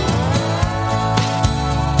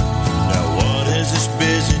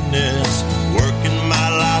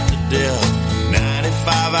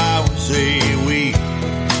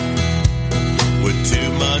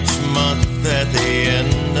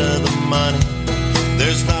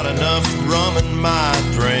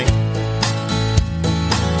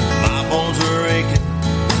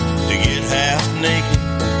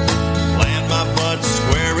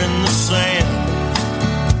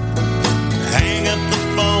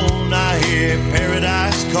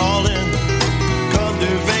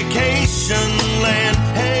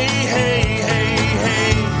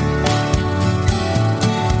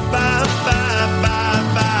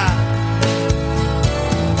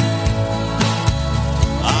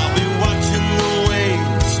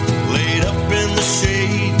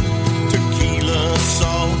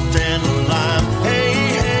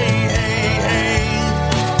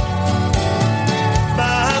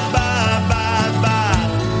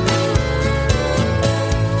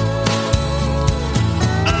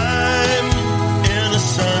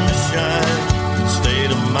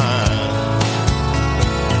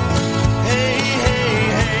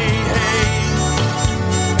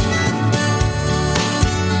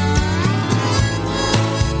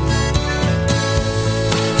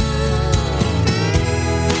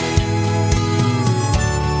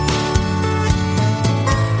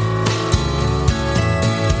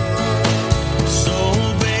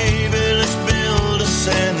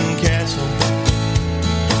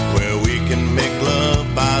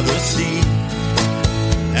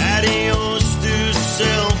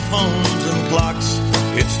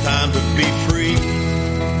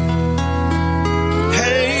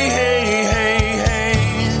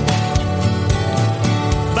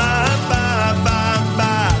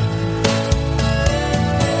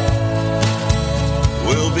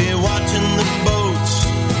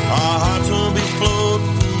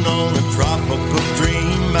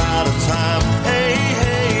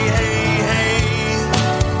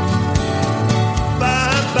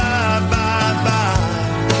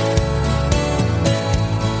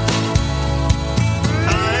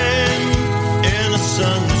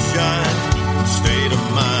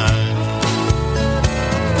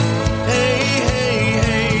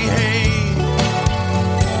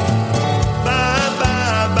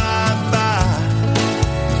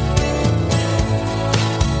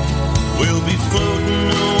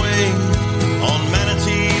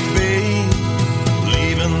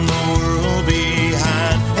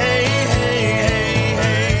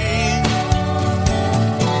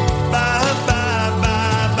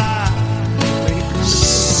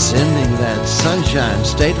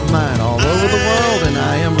state of mind all over the world, and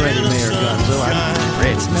I am ready, Mayor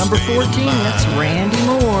Gonzo. It's number 14. That's Randy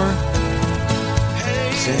Moore.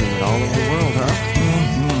 Singing it all over the world, huh?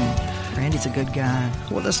 Randy's a good guy.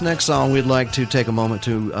 Well, this next song we'd like to take a moment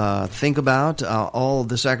to think about all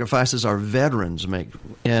the sacrifices our veterans make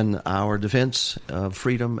in our defense of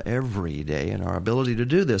freedom every day, and our ability to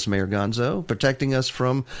do this, Mayor Gonzo, protecting us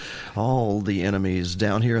from all the enemies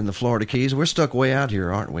down here in the Florida Keys. We're stuck way out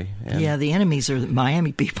here, aren't we? And yeah, the enemies are the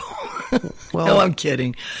Miami people. Well, no, I'm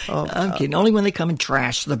kidding. I'm kidding. Only when they come and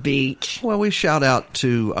trash the beach. Well, we shout out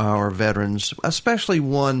to our veterans, especially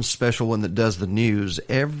one special one that does the news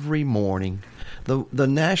every morning. The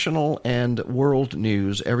national and world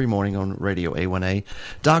news every morning on Radio A1A.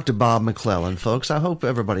 Dr. Bob McClellan, folks. I hope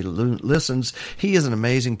everybody listens. He is an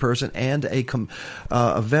amazing person and a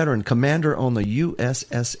veteran, commander on the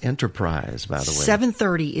USS Enterprise, by the way.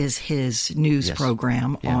 7:30 is his news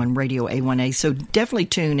program on Radio A1A, so definitely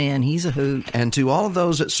tune in. He's a hoot. And to all of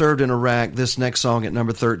those that served in Iraq, this next song at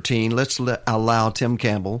number 13, let's allow Tim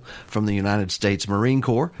Campbell from the United States Marine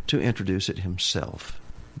Corps to introduce it himself.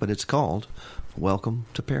 But it's called Welcome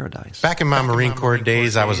to Paradise. Back in my Marine Corps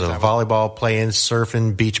days, I was a volleyball playing,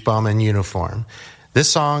 surfing, beach bum in uniform. This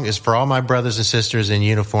song is for all my brothers and sisters in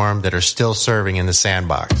uniform that are still serving in the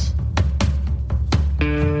sandbox.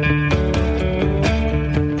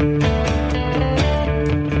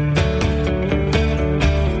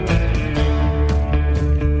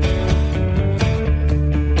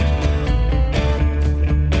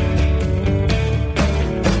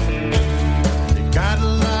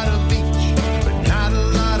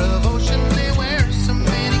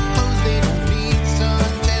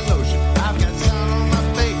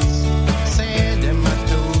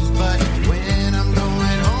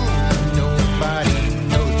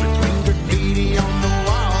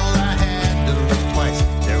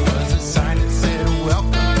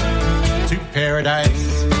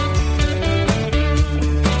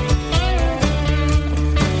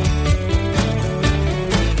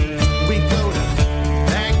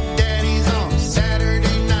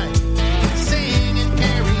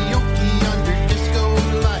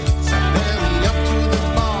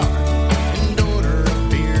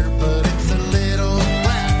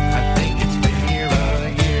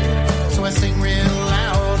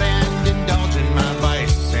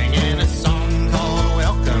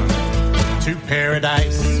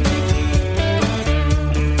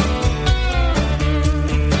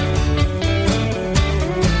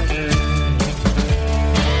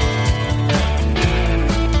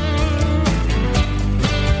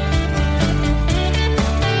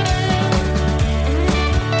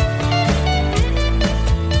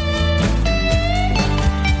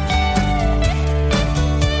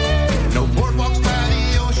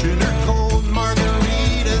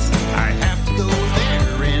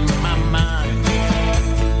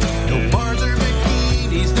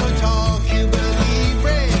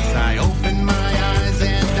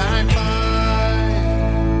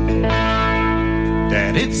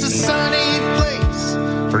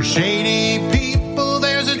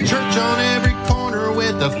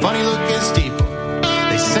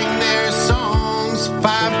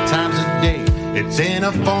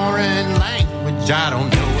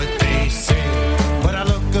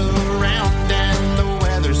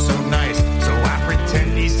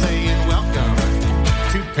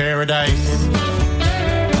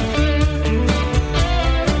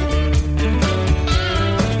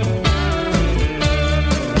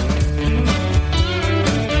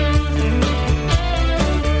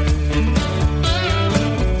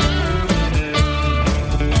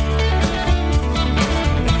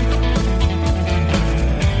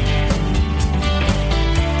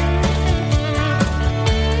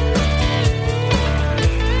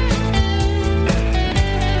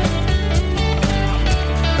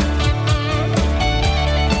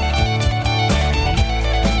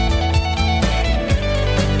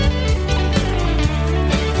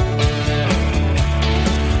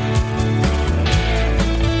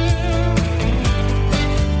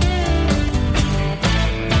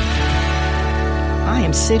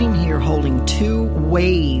 Sitting here holding two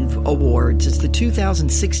WAVE awards. It's the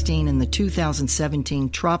 2016 and the 2017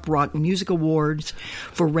 Trop Rock Music Awards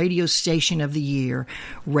for Radio Station of the Year,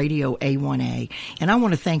 Radio A1A. And I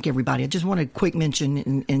want to thank everybody. I just want to quick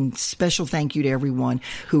mention and special thank you to everyone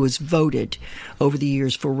who has voted over the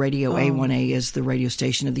years for Radio A1A as the Radio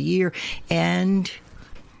Station of the Year. And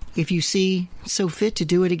if you see so fit to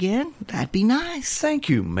do it again, that'd be nice. Thank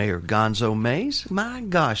you, Mayor Gonzo Mays. My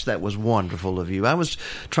gosh, that was wonderful of you. I was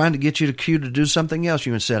trying to get you to cue to do something else.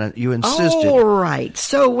 You insisted. All right.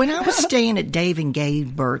 So when I was staying at Dave and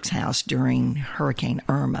Gabe Burke's house during Hurricane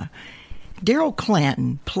Irma, Daryl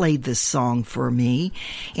Clanton played this song for me,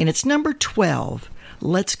 and it's number 12,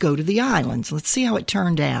 Let's Go to the Islands. Let's see how it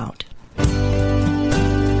turned out.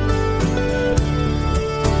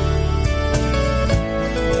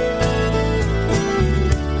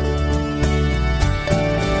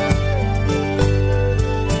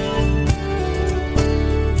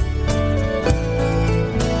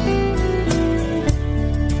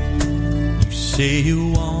 Say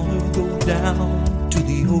you want to go down to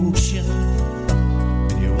the ocean,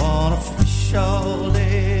 and you want to fish all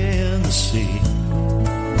day in the sea,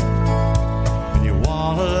 and you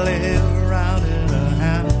want to live around in a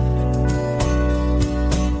hammock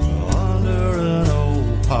under an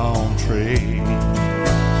old palm tree,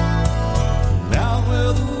 down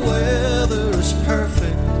where the weather is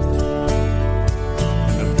perfect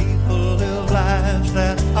and the people live lives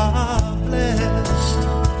that are blessed.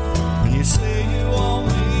 When you say you want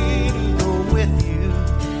me to go with you,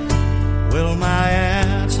 well, my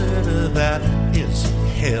answer to that is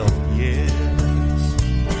hell yes.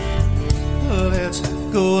 Let's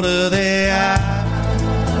go to the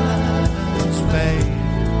islands,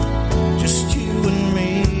 babe, just you and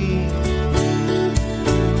me.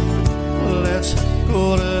 Let's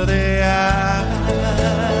go to the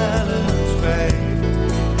islands, babe,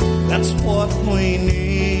 that's what we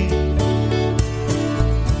need.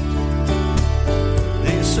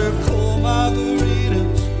 They serve cold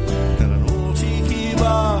margaritas in an old tiki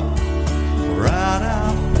bar right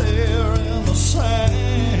out there in the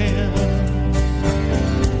sand.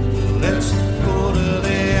 Let's go to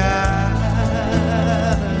the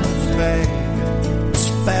islands, baby, as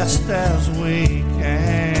fast as we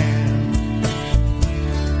can.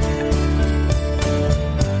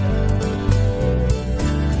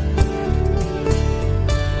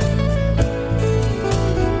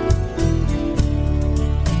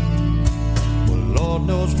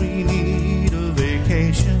 Knows we need a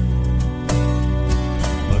vacation,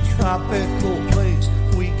 a tropical place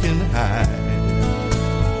we can hide,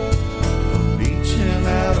 a beach in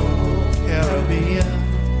that old Caribbean,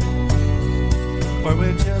 where we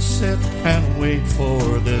just sit and wait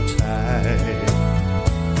for the tide,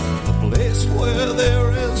 a place where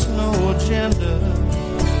there is no agenda,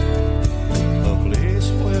 a place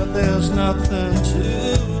where there's nothing to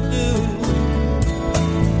do.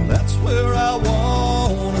 That's where I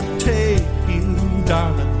want to take you,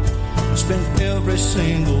 darling, and spend every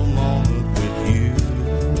single moment with you.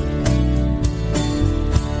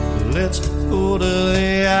 Let's go to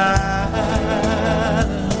the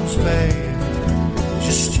islands, babe,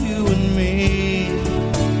 just you and me.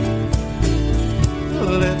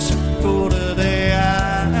 Let's go to the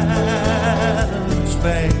islands,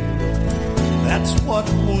 babe, that's what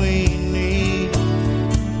we need.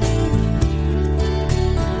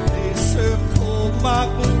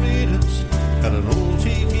 Margaritas at an old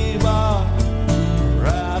tiki bar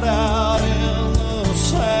right out in the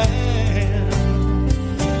sand.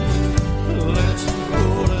 Let's go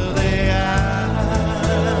to the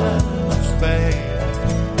islands, babe,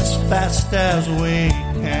 as fast as we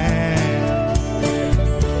can.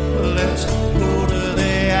 Let's go to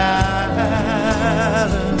the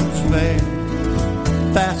islands, babe,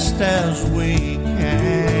 fast as we can.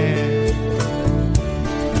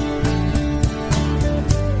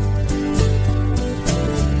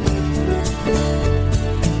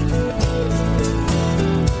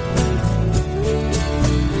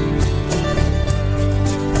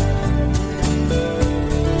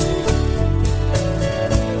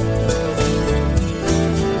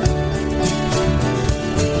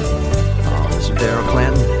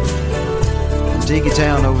 Tiki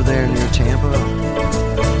Town over there near Tampa.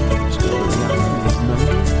 Let's go to number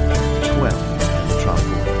 12,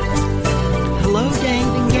 Tropical. Hello,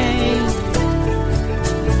 Dave and Gabe.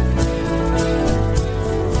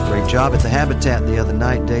 Great job at the Habitat the other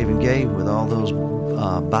night, Dave and Gabe, with all those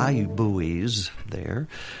bayou buoys there.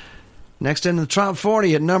 Next in the top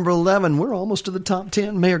 40 at number 11, we're almost to the top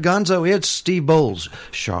 10. Mayor Gonzo, it's Steve Bowles,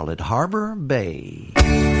 Charlotte Harbor Bay.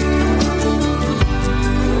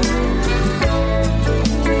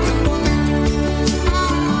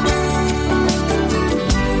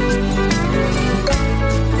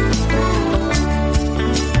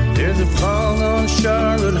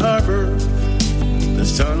 Charlotte Harbor, the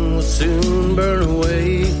sun will soon burn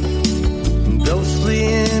away. Ghostly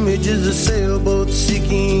images of sailboats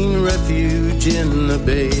seeking refuge in the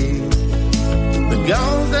bay. The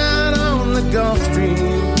Gulls out on the Gulf Stream,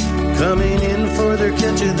 coming in for their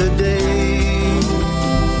catch of the day.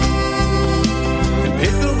 And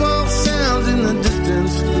pickleball sounds in the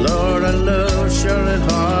distance. Lord, I love Charlotte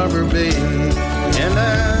Harbor Bay. And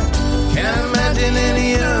I can't imagine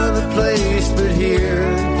any other place but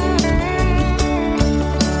here.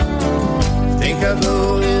 Think I'll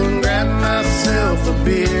go and grab myself a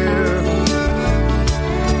beer.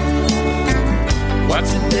 Watch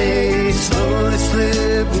the day slowly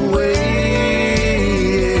slip away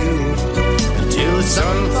until the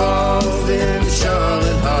sun falls in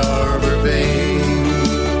Charlotte Harbor Bay.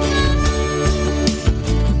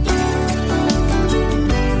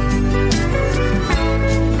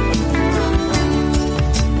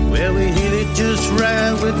 Well, we hit it just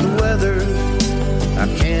right with the weather. I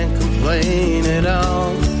can't complain at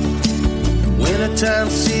all. Wintertime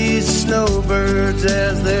sees the snowbirds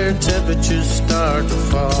as their temperatures start to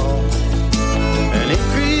fall. An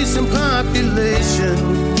increase in population,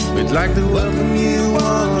 we'd like to welcome you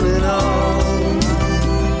one and all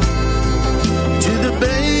to the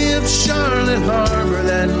Bay of Charlotte Harbor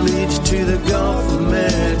that leads to the Gulf of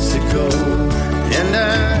Mexico. And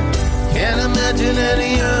I can't imagine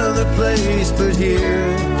any other place but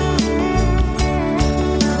here.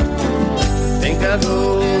 Think I'll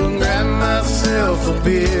go and grab myself a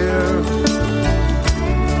beer.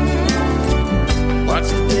 Watch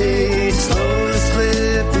the day slowly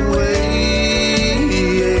slip away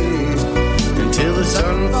until the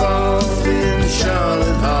sun falls in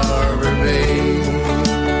Charlotte Harbor Bay.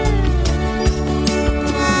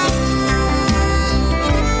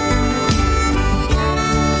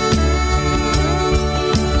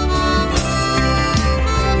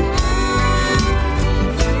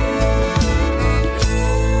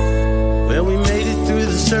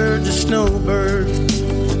 Surge of snowbirds,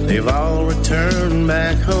 they've all returned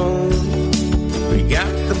back home. We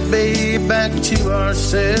got the bay back to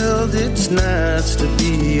ourselves, it's nice to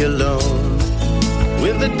be alone.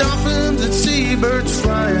 With the dolphins and seabirds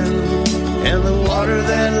flying, and the water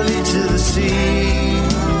that leads to the sea.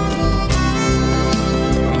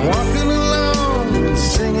 I'm walking along and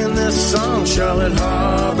singing this song, Charlotte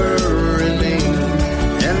Harbor and me.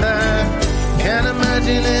 And I can't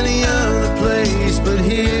imagine any other place but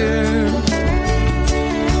here.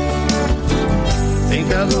 Think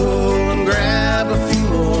I'll go and grab a few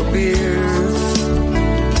more beers.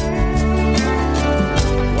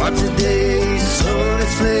 Watch the day slowly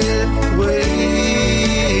slip away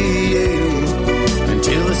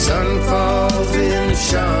until the sun falls in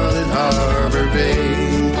Charlotte Harbor Bay.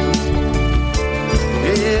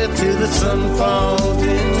 Yeah, till the sun falls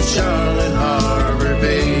in Charlotte Harbor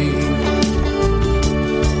Bay.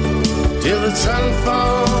 Till the sun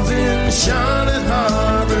falls in Charlotte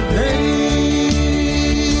Harbor Bay.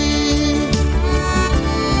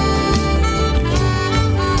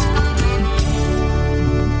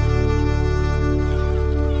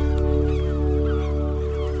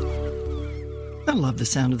 I love the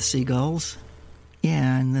sound of the seagulls.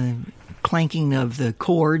 Yeah, and the clanking of the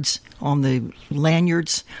cords on the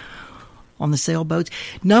lanyards on the sailboats.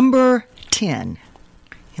 Number 10.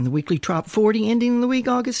 In the weekly Trop 40, ending the week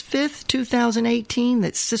August 5th, 2018,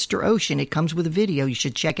 that's Sister Ocean. It comes with a video. You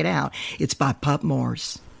should check it out. It's by Pup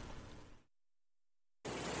Morse.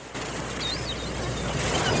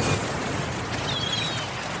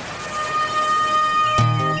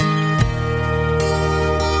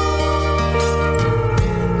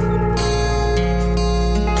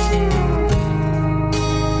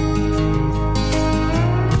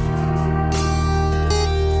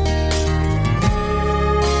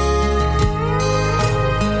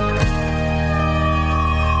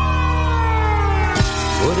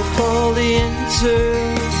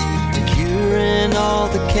 To curing all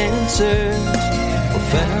the cancers were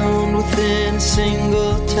found within a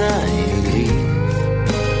single tiny leaf,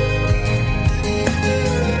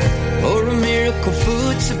 or a miracle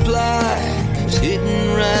food supply was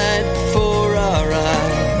hidden right before our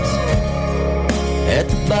eyes at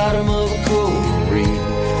the bottom of a coral reef.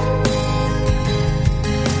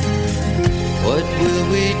 What will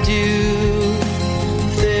we do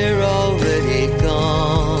if they're already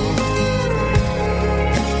gone?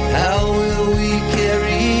 How will we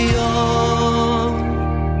carry on?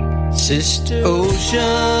 Sister Ocean,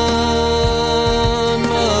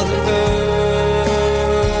 Mother Earth,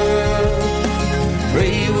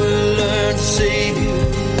 pray we'll learn to save you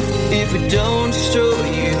if we don't destroy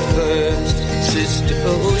you first. Sister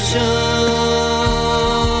Ocean,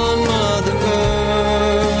 Mother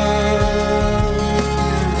Earth,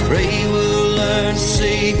 pray we'll learn to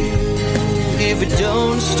save you if we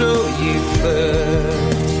don't destroy you first.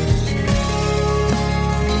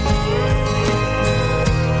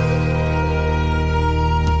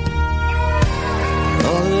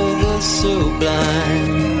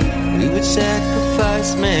 blind, we would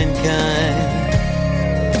sacrifice mankind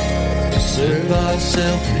to serve our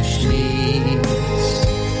selfish needs.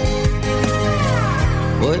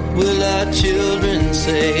 What will our children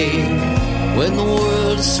say when the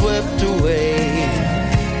world is swept away?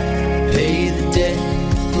 Pay the debt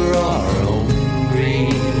for our own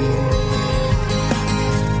greed.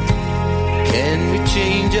 Can we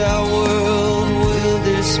change our world? Will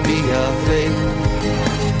this be our fate?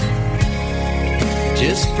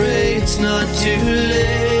 Just pray it's not too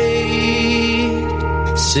late.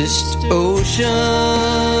 Sister Ocean,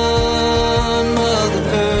 Mother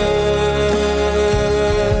Earth,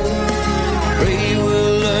 pray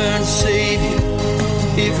we'll learn to save you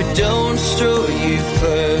if we don't destroy you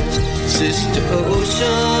first. Sister Ocean,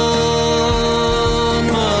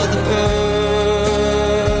 Mother Earth,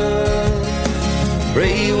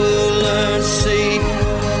 pray we'll learn to save you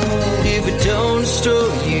if we don't destroy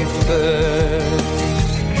you first.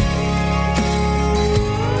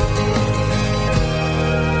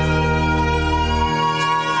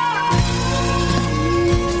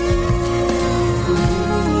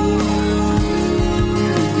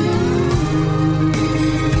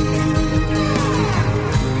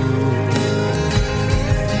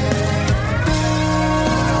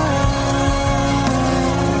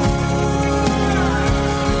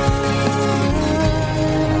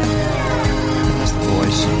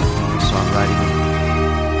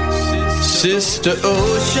 Sister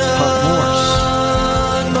Ocean,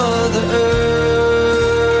 Mother Earth,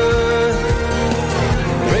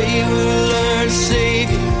 pray we'll learn to save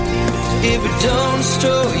you if we don't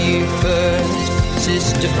destroy you first.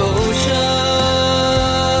 Sister Ocean,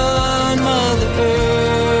 Mother Earth,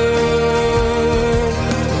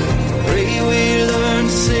 pray we'll learn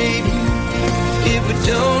to save you if we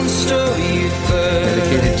don't destroy you first.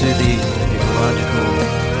 Dedicated to the ecological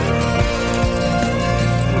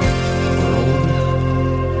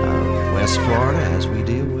West Florida as we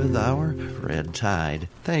deal with our red tide.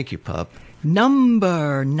 Thank you, pup.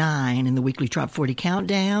 Number 9 in the weekly Top 40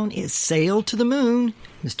 Countdown is Sail to the Moon,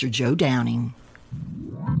 Mr. Joe Downing.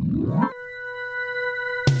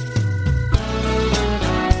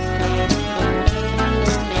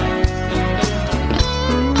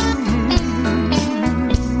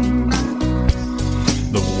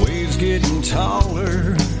 The waves getting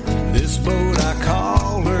taller. This boat I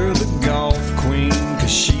call her the Golf Queen, 'cause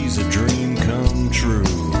she's a dream come true.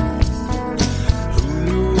 Who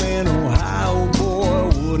knew an Ohio boy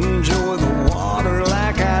would enjoy the water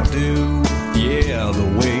like I do? Yeah, the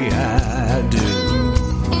way I do.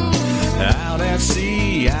 Out at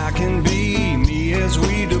sea I can be me as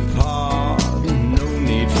we depart. No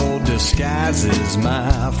need for disguises,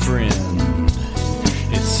 my friend.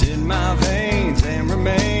 It's in my veins and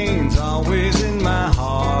remains always in my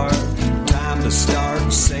heart. Time to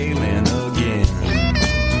start sailing again.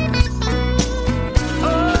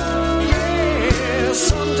 Oh yeah,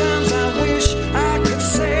 sometimes I wish I could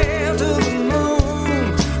sail to the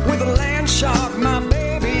moon with a land shark, my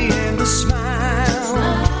baby, and a smile.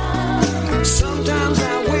 Sometimes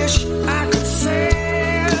I wish I could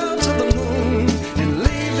sail to the moon and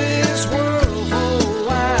leave this world for a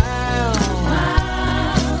while.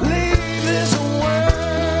 Leave this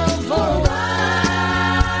world for a while.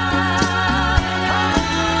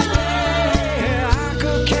 Yeah, I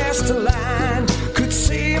could cast a line, could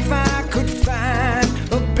see if I could find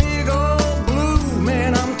a big old blue,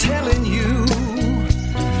 man, I'm telling you.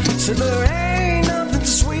 So there ain't nothing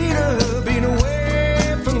sweeter being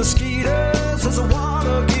away from the skeeters as the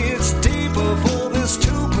water gets deeper for this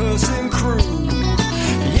two-person crew.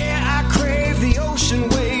 Yeah, I crave the ocean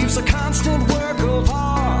waves, a constant work of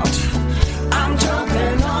art. I'm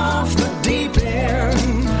jumping off the deep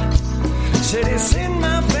end. Said it's in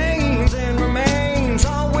my veins and remains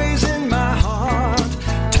always in my heart.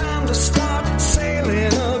 Time to start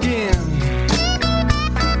sailing again.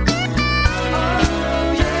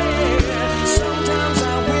 Oh yeah.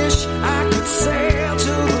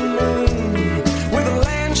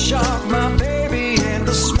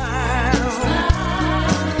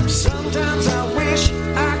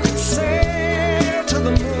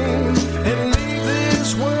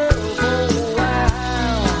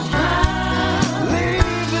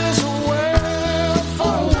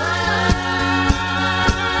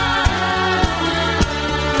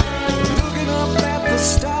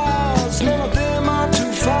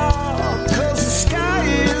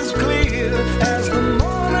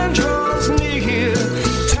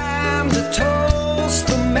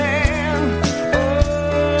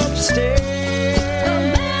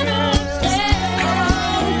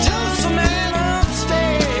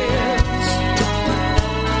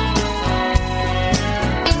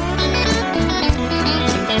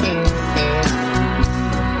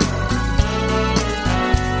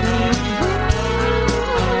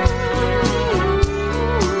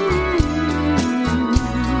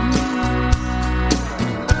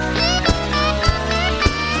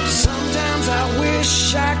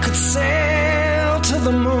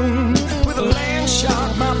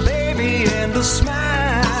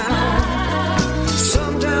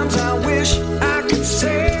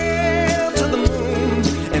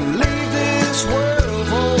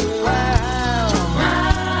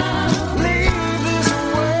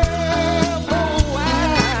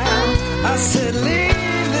 I said,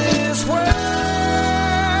 leave this world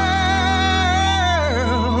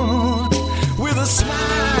with a smile.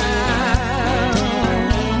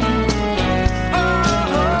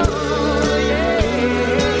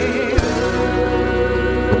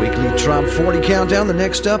 The weekly Top 40 countdown. The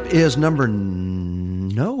next up is number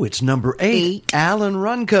 8. Alan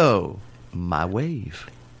Runco, My Wave.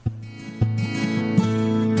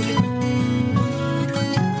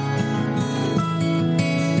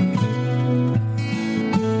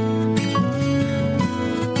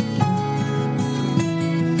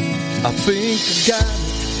 I think I got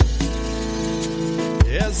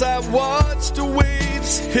it. As I watch the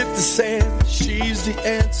waves hit the sand, she's the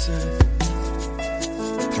answer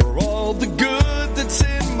for all the good that's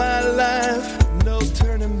in my life. No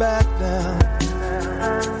turning back now.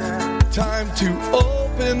 Time to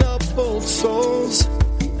open up old souls.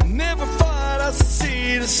 Never thought I'd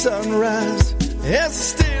see the sunrise as I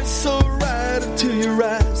stare so right into your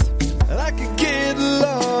eyes. And I could get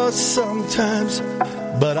lost sometimes,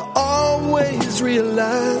 but I always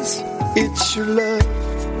realize it's your love,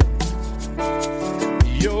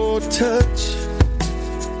 your touch,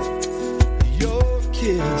 your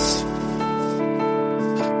kiss,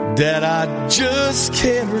 that I just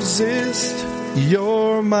can't resist.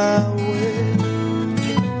 You're my way,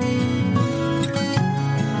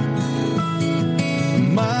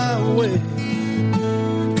 my way.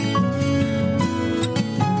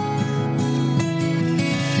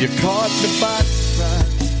 You caught me by surprise.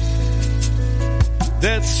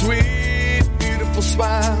 That sweet, beautiful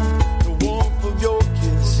smile, the warmth of your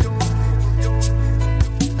kiss.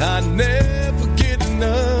 I never get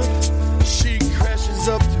enough. She crashes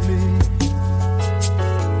up to me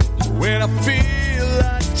when I feel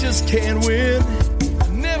I just can't win.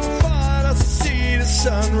 Never thought I'd see the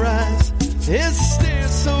sunrise. It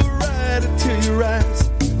stares so right into your eyes.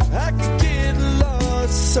 I could get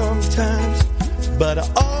lost sometimes, but I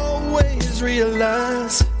always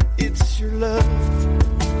realize it's your love,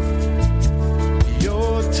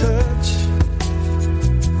 your touch,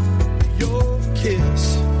 your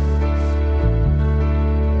kiss,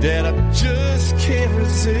 that I just can't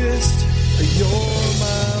resist. You're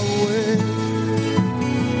my way.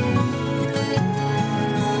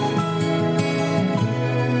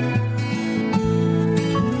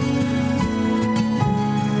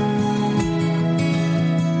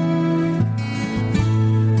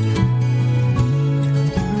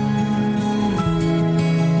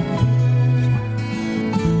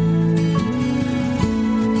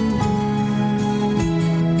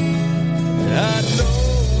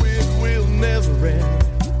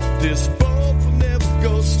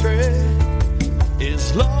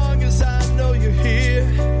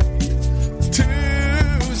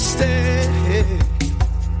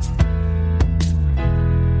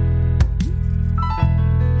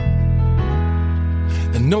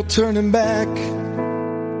 No turning back.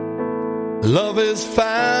 Love has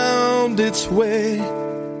found its way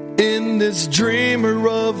in this dreamer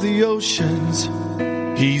of the oceans.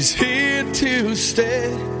 He's here to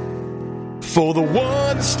stay for the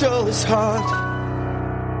one who stole his heart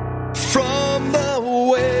from the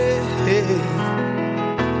way.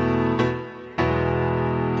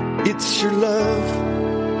 It's your love,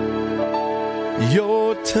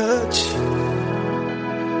 your touch,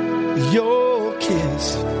 your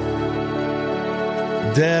kiss,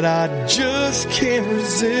 that I just can't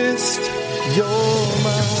resist. You're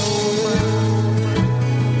my way,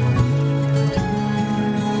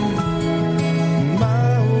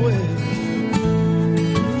 my way.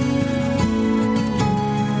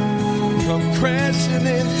 Come crashing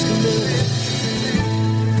into me.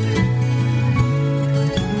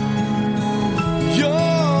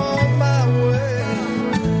 You're my way.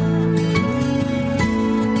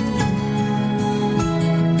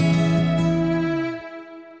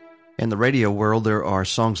 In the radio world, there are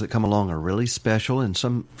songs that come along are really special, and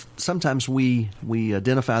sometimes we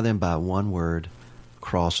identify them by one word: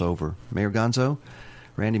 crossover. Mayor Gonzo,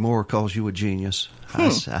 Randy Moore calls you a genius. I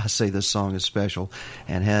say this song is special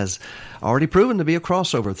and has already proven to be a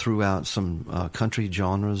crossover throughout some country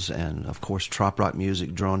genres and, of course, trop rock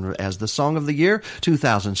music genre as the Song of the Year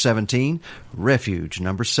 2017, Refuge,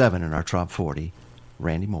 number 7 in our Top 40,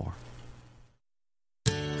 Randy Moore.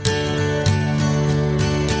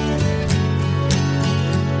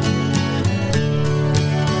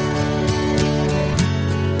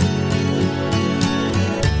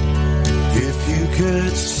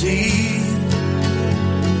 Could see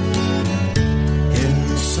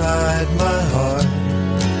inside my heart,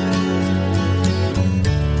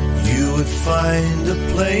 you would find a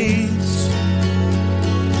place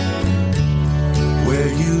where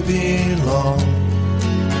you belong.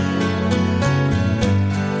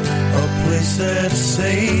 set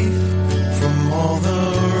safe from all the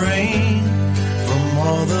rain, from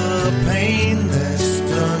all the pain that's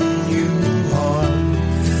done you harm.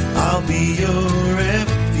 I'll be your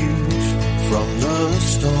refuge from the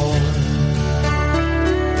storm.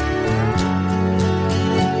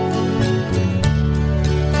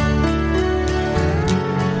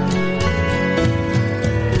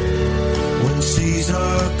 When seas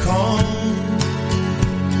are calm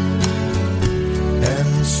and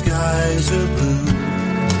the skies are blue,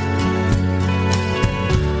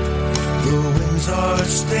 the winds are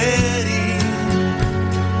steady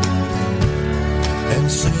and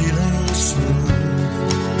sailing smooth.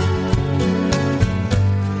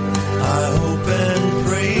 I hope and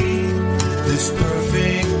pray this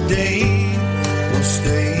perfect day will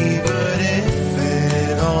stay, but if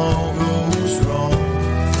it all goes wrong,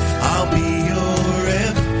 I'll be your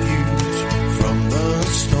refuge from the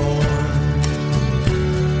storm.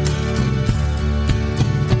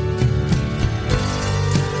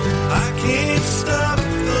 I can't stop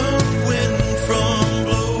the wind from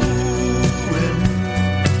blowing.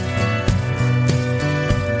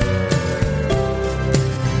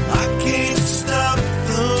 I can't stop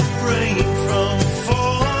the rain from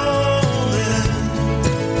falling.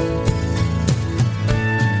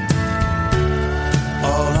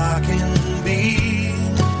 All I can be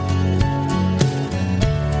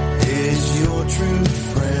is your true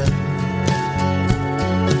friend.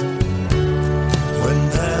 When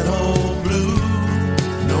that old blue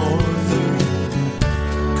norther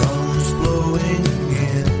comes blowing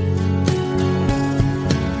in,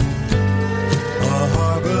 a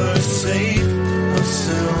harbor safe, a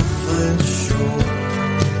selfless shore.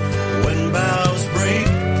 When bows break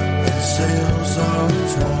and sails are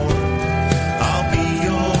torn, I'll be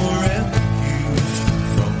your refuge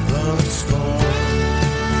from the storm.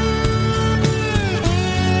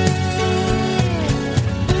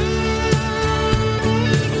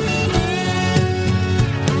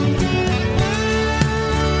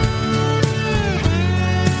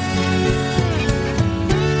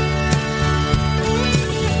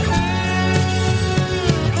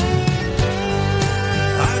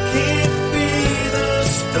 I can't be the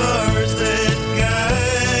stars that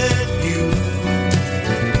guide you.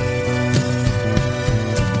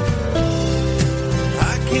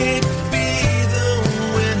 I can't be the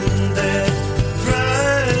wind that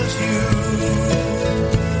drives you.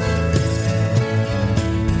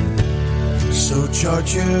 So chart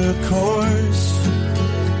your course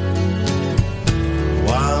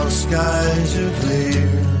while skies are clear.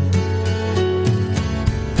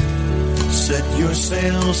 Set your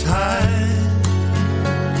sails high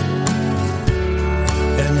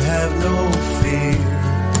and have no fear.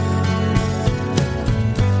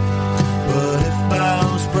 But if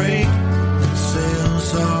bows break and sails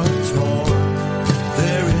are torn,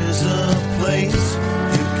 there is a place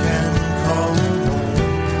you can call home.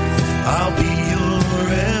 I'll be your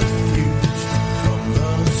refuge from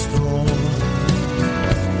the storm.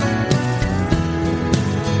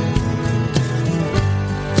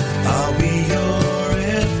 I'll be your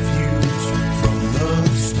refuge from the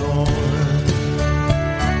storm.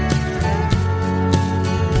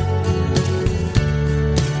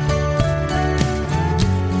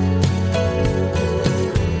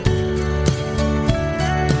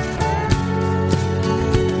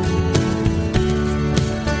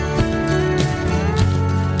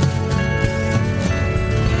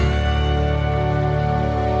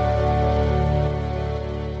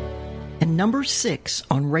 And number 6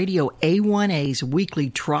 on Radio A1A's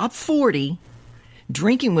weekly Top 40,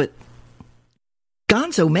 Drinking with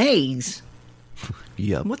Gonzo Mays.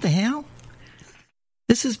 Yep. What the hell?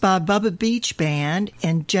 This is by Bubba Beach Band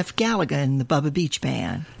and Jeff Gallagher and the Bubba Beach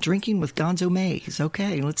Band. Drinking with Gonzo Mays.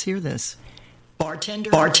 Okay, let's hear this.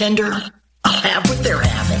 Bartender, I'll have what they're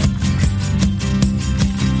having.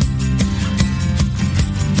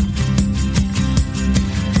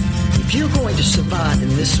 If you're going to survive in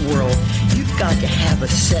this world, you've got to have a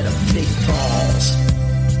set of big balls.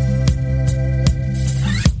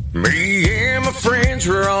 Me and my friends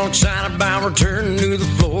were all excited about returning to the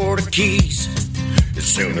Florida Keys. As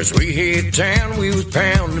soon as we hit town, we was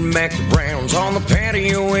pounding back the Browns on the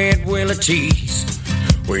patio at Willie T's.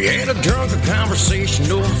 We had a drunken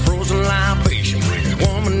conversation over frozen libation with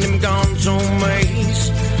a woman named Gonzo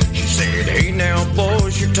Mays. She said, hey now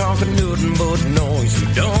boys, you're talking nothing but noise.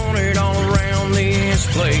 We've done it all around this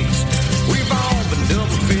place. We've all been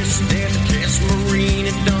double-fisted at the Casa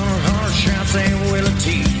Marina, done our hard shots at Willie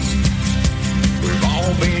T's. We've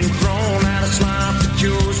all been thrown out of sloppy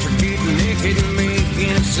joes for getting naked and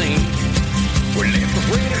making a scene. We left the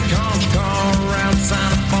rented conch car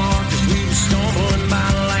outside the bar 'cause we was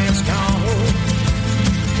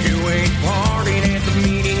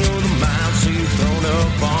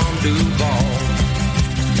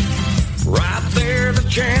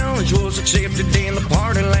challenge was accepted and the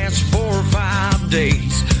party lasted 4 or 5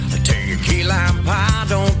 days. I tell you, key lime pie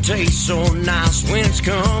don't taste so nice when it's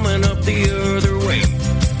coming up the other way.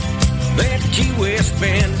 That Key West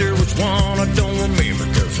bender was one I don't remember,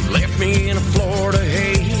 cause it left me in a Florida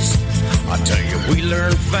haze. I tell you, we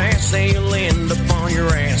learn fast, they'll end up on your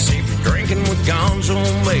ass if you're drinking with Gonzo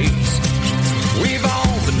Maze. We've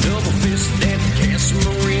all been double-fisted at the Casa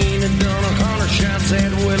Marina, done 100 shots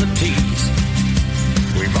at Willie T's.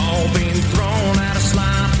 We've all been thrown out of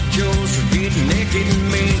sloppy joes for getting naked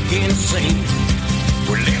and making a scene.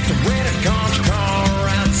 We left a rented conch car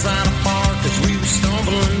outside a bar cause we were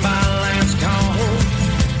stumbling by last call.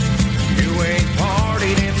 You ain't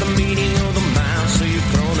partied at the meeting of the mind, so you've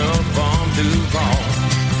thrown up on Duval.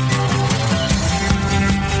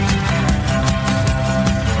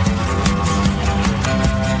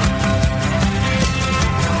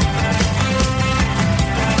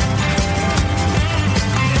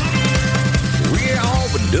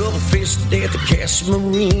 Double-fisted at the Casa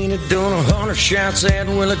Marina, done 100 shots at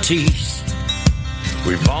Willie T's.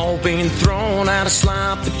 We've all been thrown out of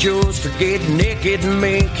sloppy joes for getting naked and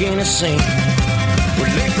making a scene. We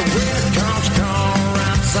left the rented conch car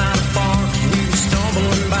outside the bar cause we were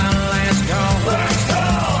stumbling by last call.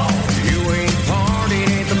 You ain't partied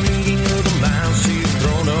at the meeting of the mind, so you've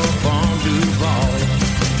thrown up on Duval.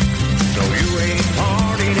 No, you ain't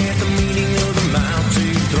partied at the meeting of the mind, so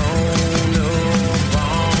you've thrown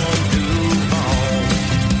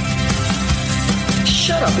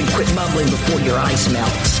Shut up and quit mumbling before your ice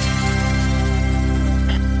melts.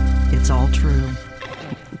 It's all true.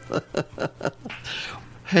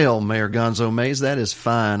 Hell, Mayor Gonzo Maze, that is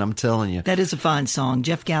fine, I'm telling you. That is a fine song.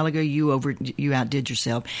 Jeff Gallagher, you outdid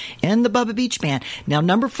yourself. And the Bubba Beach Band. Now,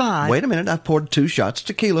 number 5. Wait a minute, I poured 2 shots of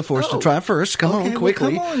tequila for us to try first. Come on,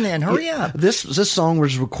 quickly. Well, come on then, hurry up. This song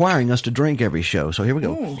was requiring us to drink every show, so here we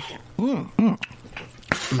go.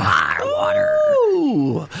 Firewater.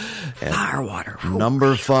 Ooh. Firewater.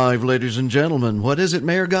 Number 5, ladies and gentlemen. What is it,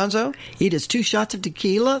 Mayor Gonzo? It is 2 shots of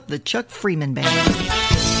tequila, the Chuck Freeman Band.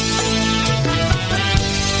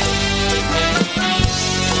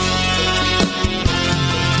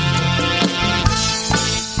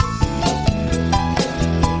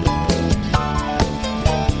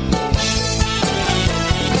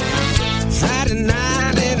 Friday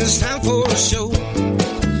night and it's time for a show.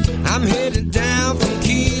 I'm headed down from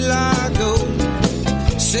Key Largo.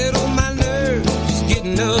 Settle my nerves,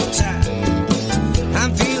 getting uptight.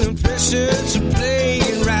 I'm feeling pressure to play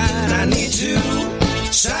it right. I need 2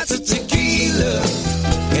 shots of tequila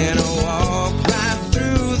and I'll walk right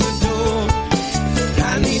through the door.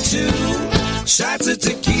 I need 2 shots of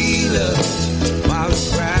tequila while the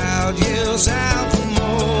crowd yells out for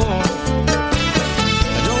more.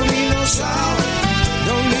 I don't need no salt,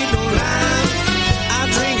 don't need no lime. I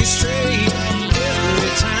drink it straight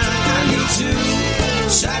every time. I need 2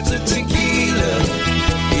 shots of tequila,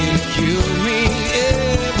 it'll cure me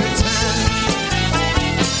every time.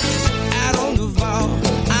 Out on the vault,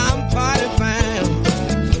 I'm party bound.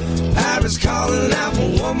 Pirates calling out for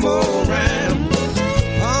one more round.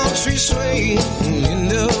 Palm trees sway in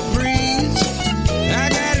the breeze. I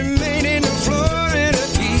got it made in the Florida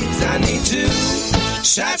Keys. I need 2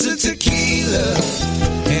 shots of tequila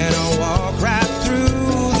and I'll walk right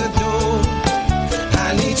through the door. I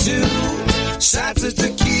need 2 shots of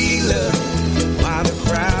tequila while the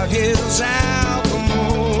crowd yells out for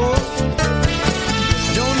more.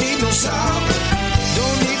 Don't need no salt,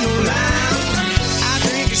 don't need no lime. I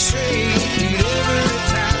drink it straight every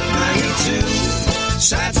time. I need 2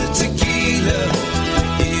 shots of tequila,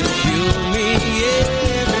 it'll cure me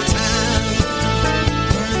every time.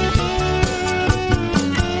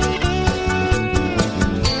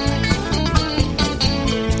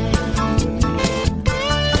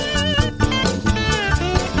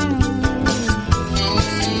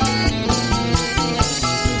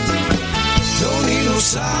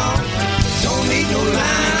 Salt, don't need no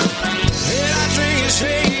lime. And I drink it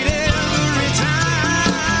straight every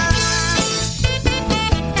time.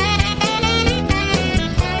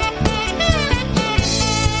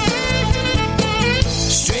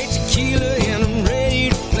 Straight tequila and I'm ready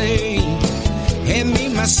to play. Hand me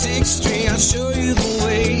my 6th string, I'll show you the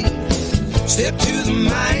way. Step to the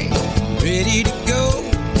mic, ready to go.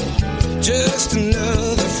 Just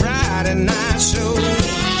another Friday night show.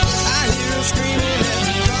 I hear them screaming as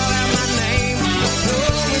they call out my name.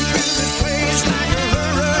 Blowing through the place like a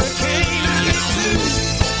hurricane. I need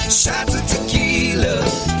 2 shots of tequila,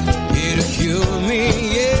 it'll cure me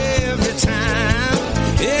every time.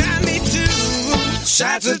 Yeah, I need 2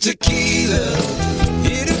 shots of tequila,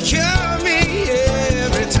 it'll cure me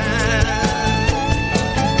every time.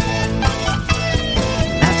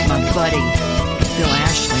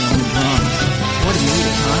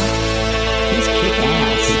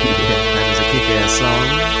 song.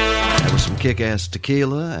 That was some kick-ass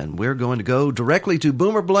tequila, and we're going to go directly to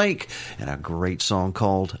Boomer Blake and a great song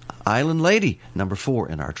called Island Lady, number 4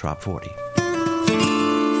 in our Top 40.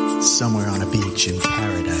 Somewhere on a beach in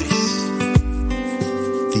paradise,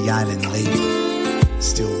 the island lady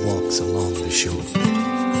still walks along the shore.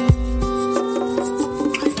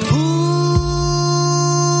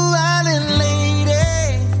 Ooh, island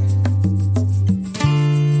lady,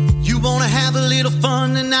 you wanna have a little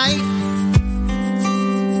fun tonight?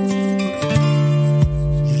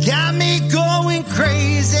 You got me going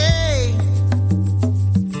crazy.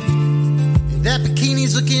 That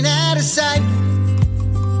bikini's looking out of sight.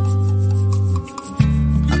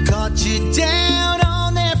 I caught you down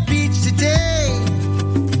on that beach today,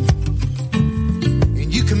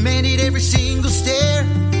 and you commanded every single stare.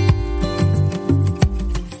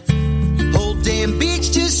 Whole damn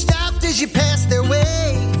beach just stopped as you passed their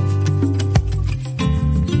way,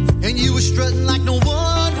 and you were strutting like no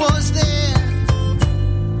one was there.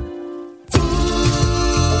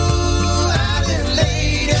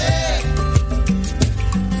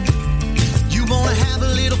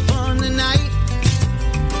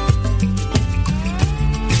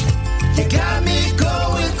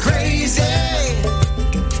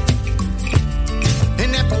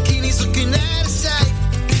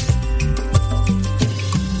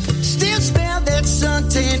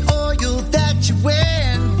 Suntan oil that you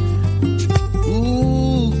wear.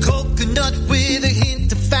 Ooh, coconut with a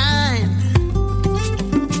hint of fine.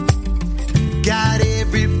 Got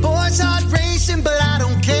every boy's heart racing, but I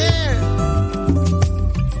don't care,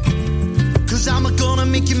 'cause I'm gonna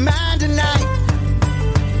make you mine tonight.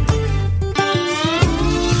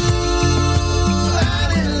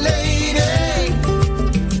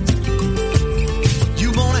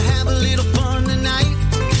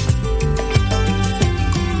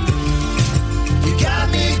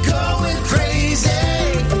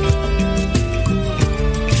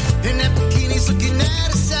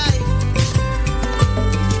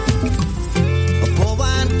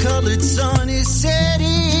 Sun is setting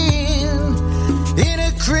in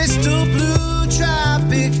a crystal blue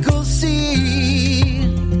tropical sea.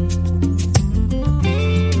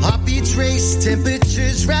 Heartbeats race,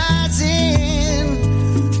 temperatures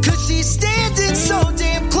rising, 'cause she's standing so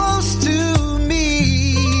damn close to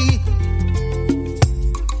me.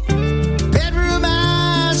 Bedroom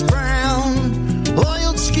eyes brown,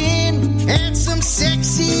 oiled skin, and some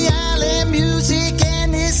sexy island music,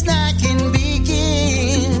 and this night can begin.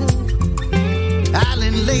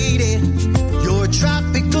 Island lady, your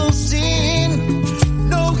tropical sin,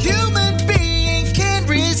 no human being can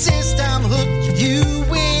resist. I'm hooked, you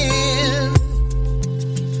win.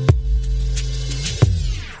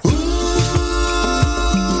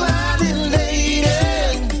 Ooh, island lady,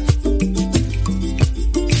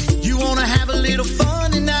 you wanna have a little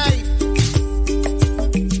fun tonight?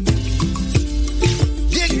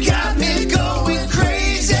 You got me going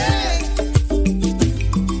crazy.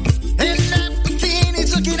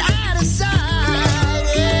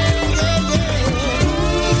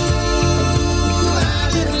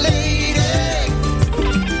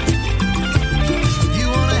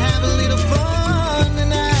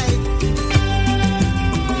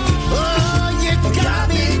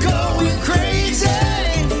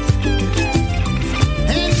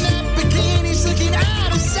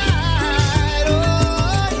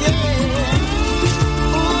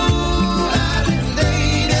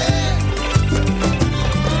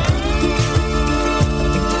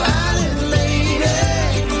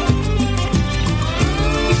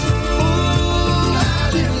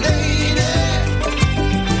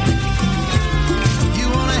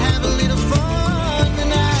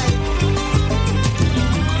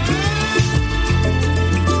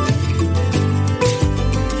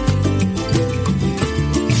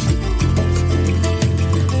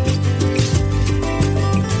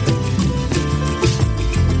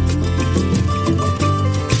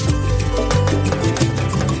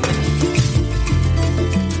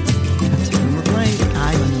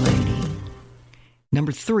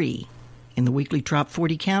 Number 3 in the weekly Trop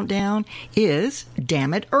 40 countdown is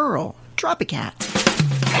Damn It Earl, Tropicat.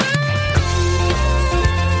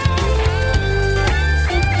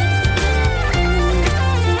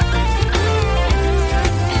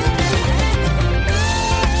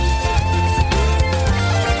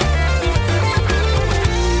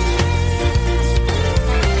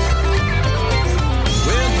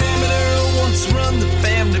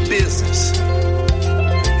 Business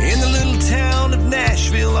in the little town of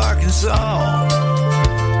Nashville, Arkansas.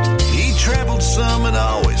 He traveled some and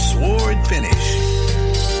always swore he'd finish.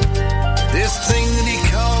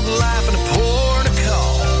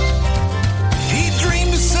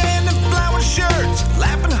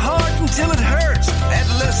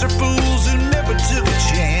 lesser fools who never took a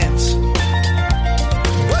chance.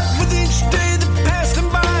 But with each day that passed him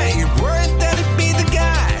by, he worried that he'd be the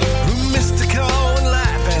guy who missed the call when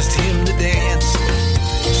life asked him to dance.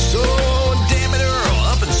 So, damn it, Earl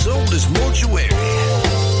up and sold his mortuary.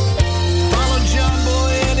 Followed John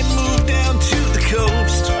Boy and he moved down to the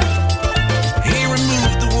coast. He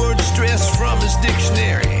removed the word stress from his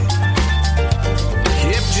dictionary.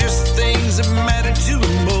 Kept just things that mattered to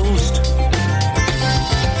him most.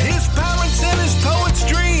 His parents and his poet's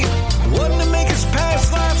dream wasn't to make his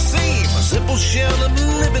past life seem a simple shell of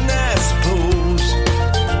living, I suppose.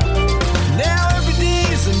 Now every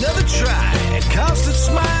day's another try, and constant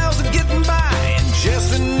smiles are getting by, and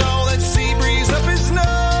just in all that sea breeze up his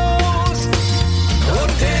nose. Oh,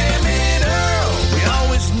 damn it, Earl, we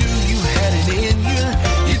always knew you had it in you.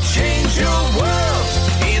 You changed your world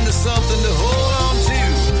into something to hold on to,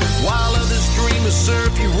 while others dream of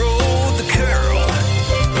surf, you rode the curl.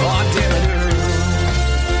 Oh, damn it, Earl.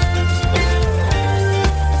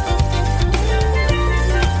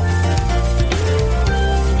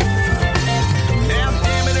 Now,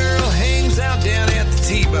 damn it, Earl hangs out down at the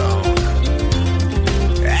T-Bone.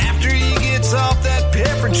 After he gets off that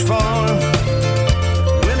Pepperidge farm,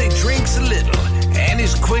 well, he drinks a little, and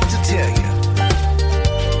he's quick to tell you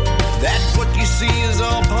that what you see is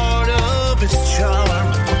all part of his charm.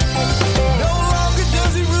 No longer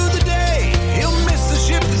does he rue the day he'll miss the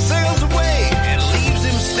ship that sails away and leaves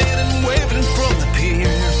him standing waving from the pier.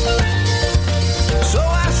 So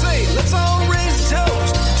I say, let's all raise a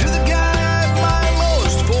toast to the guy I admire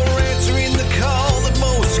most for answering the call that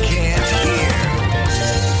most can't hear.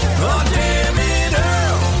 Oh, damn it,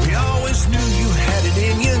 Earl, we always knew you had it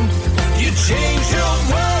in you. You changed your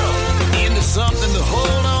world into something to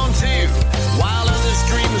hold on to, while others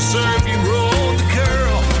dream of surf, you rolled the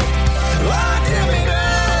curl. Oh, damn it, Earl.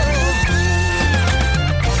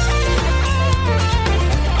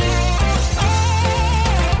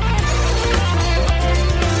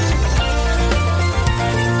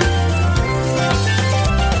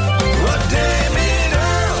 Oh, damn it,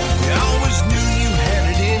 Earl, we always knew you had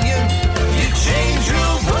it in you. You changed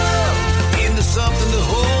your world into something to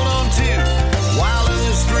hold on to, while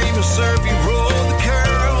others dream of surf, you rolled the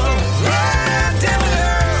curl. Oh, damn it,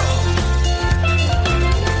 Earl.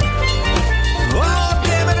 Oh,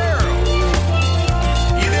 damn it, Earl.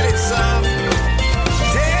 You did it, son.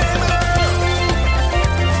 Damn it, Earl.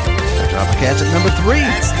 Tropicats at number 3.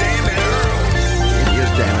 That's damn it, Earl. It is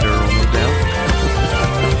Damn It Earl, no doubt.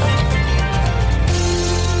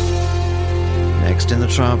 Next in the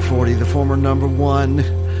Trop 40, the former number 1,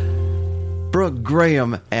 Brooke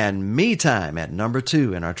Graham and Me Time at number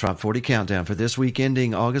 2 in our Trop 40 countdown for this week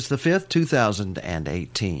ending August the 5th,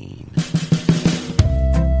 2018.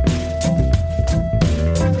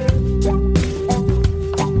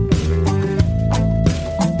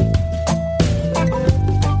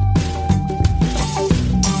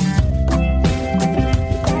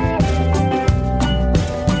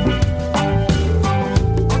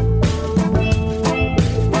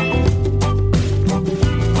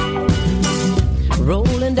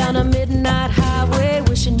 Rolling down a midnight highway,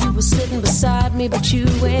 wishing you were sitting beside me, but you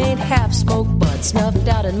ain't. Half smoked but snuffed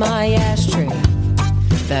out in my ashtray.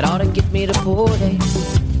 That ought to get me to Port A.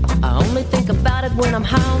 I only think about it when I'm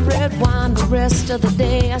high on red wine. The rest of the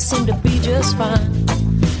day I seem to be just fine.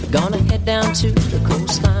 Gonna head down to the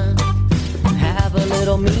coastline, have a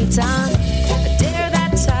little me time. I dare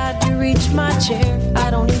that tide to reach my chair. I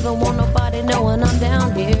don't even want nobody knowing I'm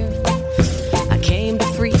down here. I came to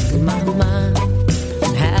free my mind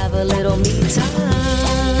and have a little me time.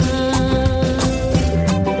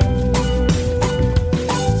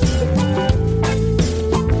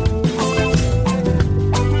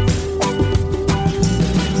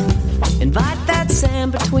 Invite that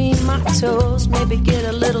sand between my toes, maybe get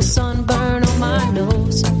a little sunburn on my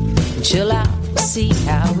nose, and chill out and see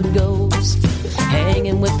how it goes,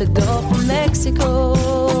 hanging with the Gulf of Mexico.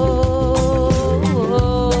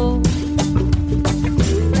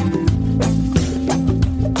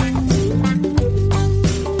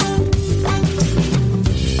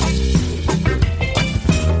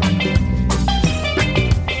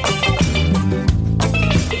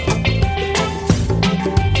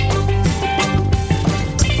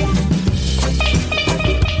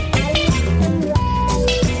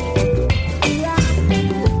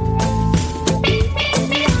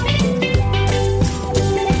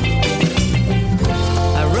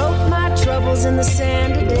 In the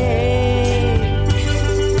sand today,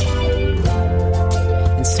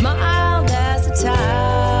 and smiled as the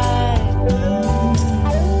tide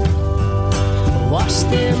washed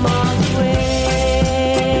them all away.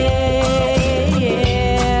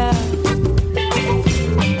 Yeah.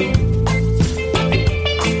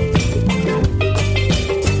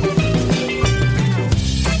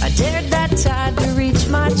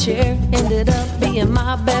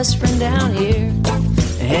 my best friend down here.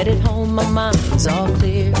 Headed home, my mind's all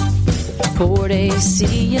clear. Port A,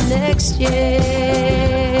 see you next year.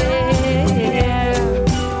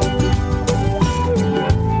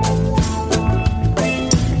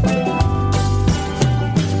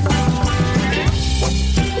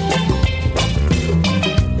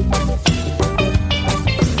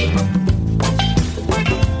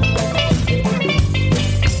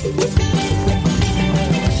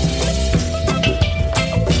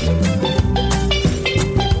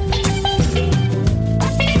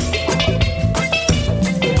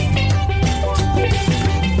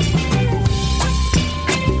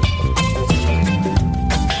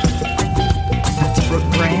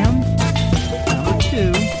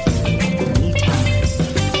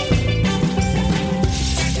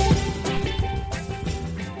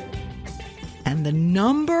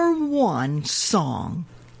 Song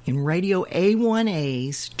in Radio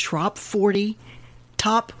A1A's Trop 40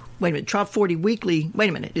 Top Trop 40 Weekly. Wait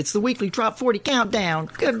a minute, it's the weekly Trop 40 Countdown.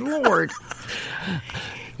 Good Lord.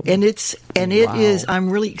 And it is, I'm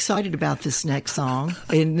really excited about this next song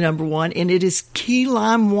in number one, and it is Key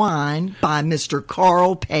Lime Wine by Mr.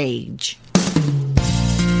 Carl Page.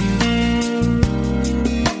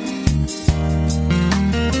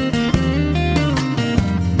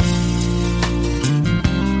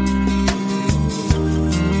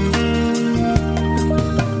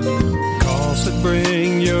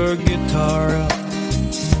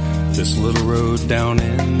 This little road down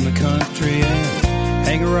in the country and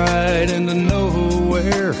hang a ride into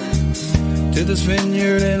nowhere to this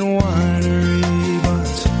vineyard and winery,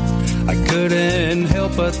 but I couldn't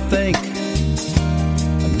help but think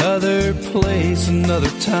another place, another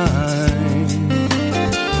time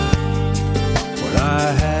when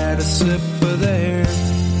I had a sip of their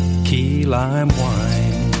key lime wine.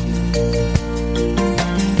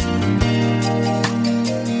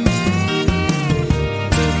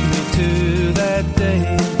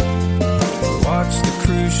 Day, watched the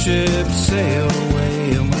cruise ship sail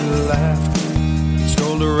away, and we laughed,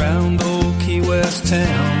 strolled around old Key West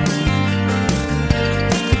town.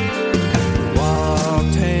 We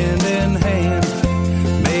walked hand in hand,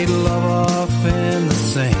 made love off in the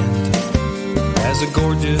sand as a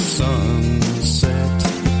gorgeous sunset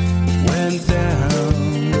went down.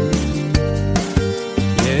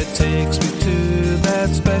 Yeah, it takes me to that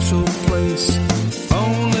special place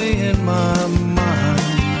only in my mind.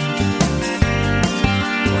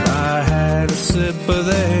 When I had a sip of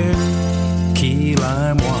their key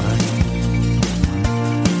lime wine.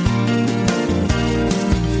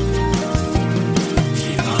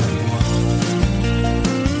 Key lime wine.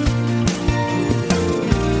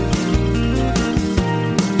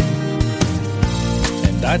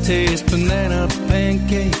 And I taste banana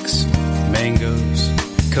pancakes, mangoes,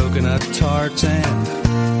 coconut tarts, and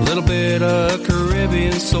a little bit of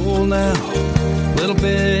Caribbean soul now, a little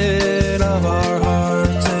bit of our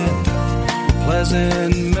hearts and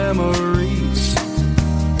pleasant memories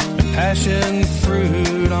and passion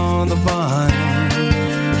fruit on the vine.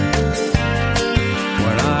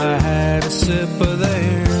 When I had a sip of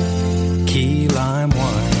their key lime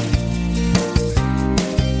wine.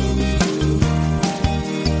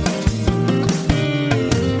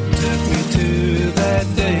 Took me to that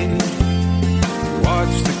day,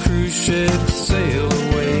 watched the cruise ship sail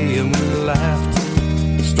away, and we laughed,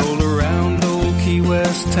 strolled around old Key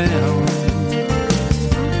West town.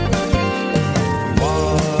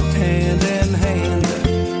 Walked hand in hand,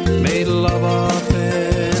 made love up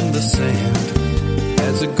in the sand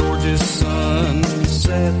as a gorgeous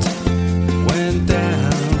sunset went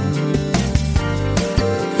down.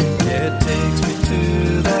 Yeah, it takes me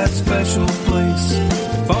to that special place,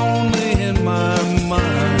 if only in my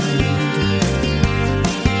mind.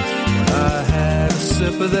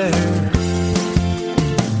 Sip of their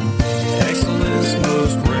excellence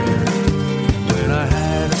most rare. When I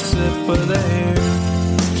had a sip of their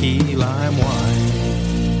key lime wine.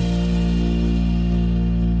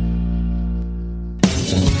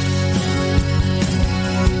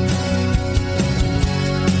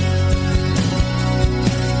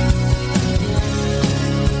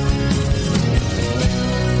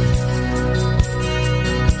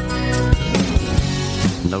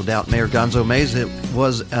 No doubt, Mayor Gonzo Mays, it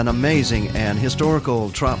was an amazing and historical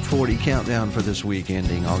Trop 40 countdown for this week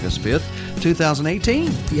ending August 5th, 2018.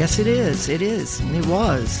 Yes, it is. It is. It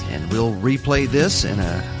was. And we'll replay this in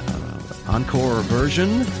a encore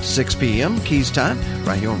version, 6 p.m. Keys time,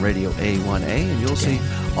 right here on Radio A1A, and you'll see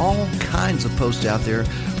all kinds of posts out there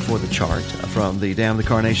for the chart from the Damn the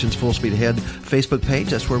Carnations Full Speed Ahead Facebook page.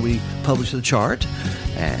 That's where we publish the chart.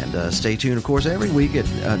 And stay tuned, of course, every week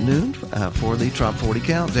at noon for the Top 40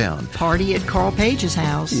 Countdown. Party at Carl Page's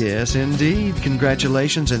house. Yes, indeed.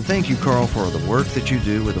 Congratulations, and thank you, Carl, for the work that you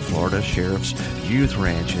do with the Florida Sheriff's Youth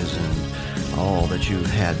Ranches and all that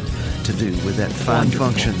you've had to do with that fine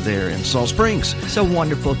function there in Salt Springs. So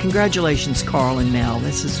wonderful. Congratulations, Carl and Mel.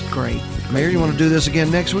 This is great. Mayor, you want to do this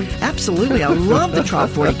again next week? Absolutely. I love the Top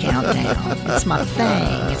 40 Countdown. It's my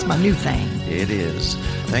thing. It's my new thing. It is.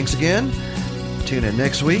 Thanks again. Tune in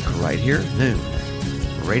next week, right here at noon.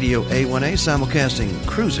 Radio A1A simulcasting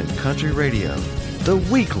Cruising Country Radio, the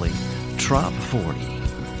weekly Trop 40.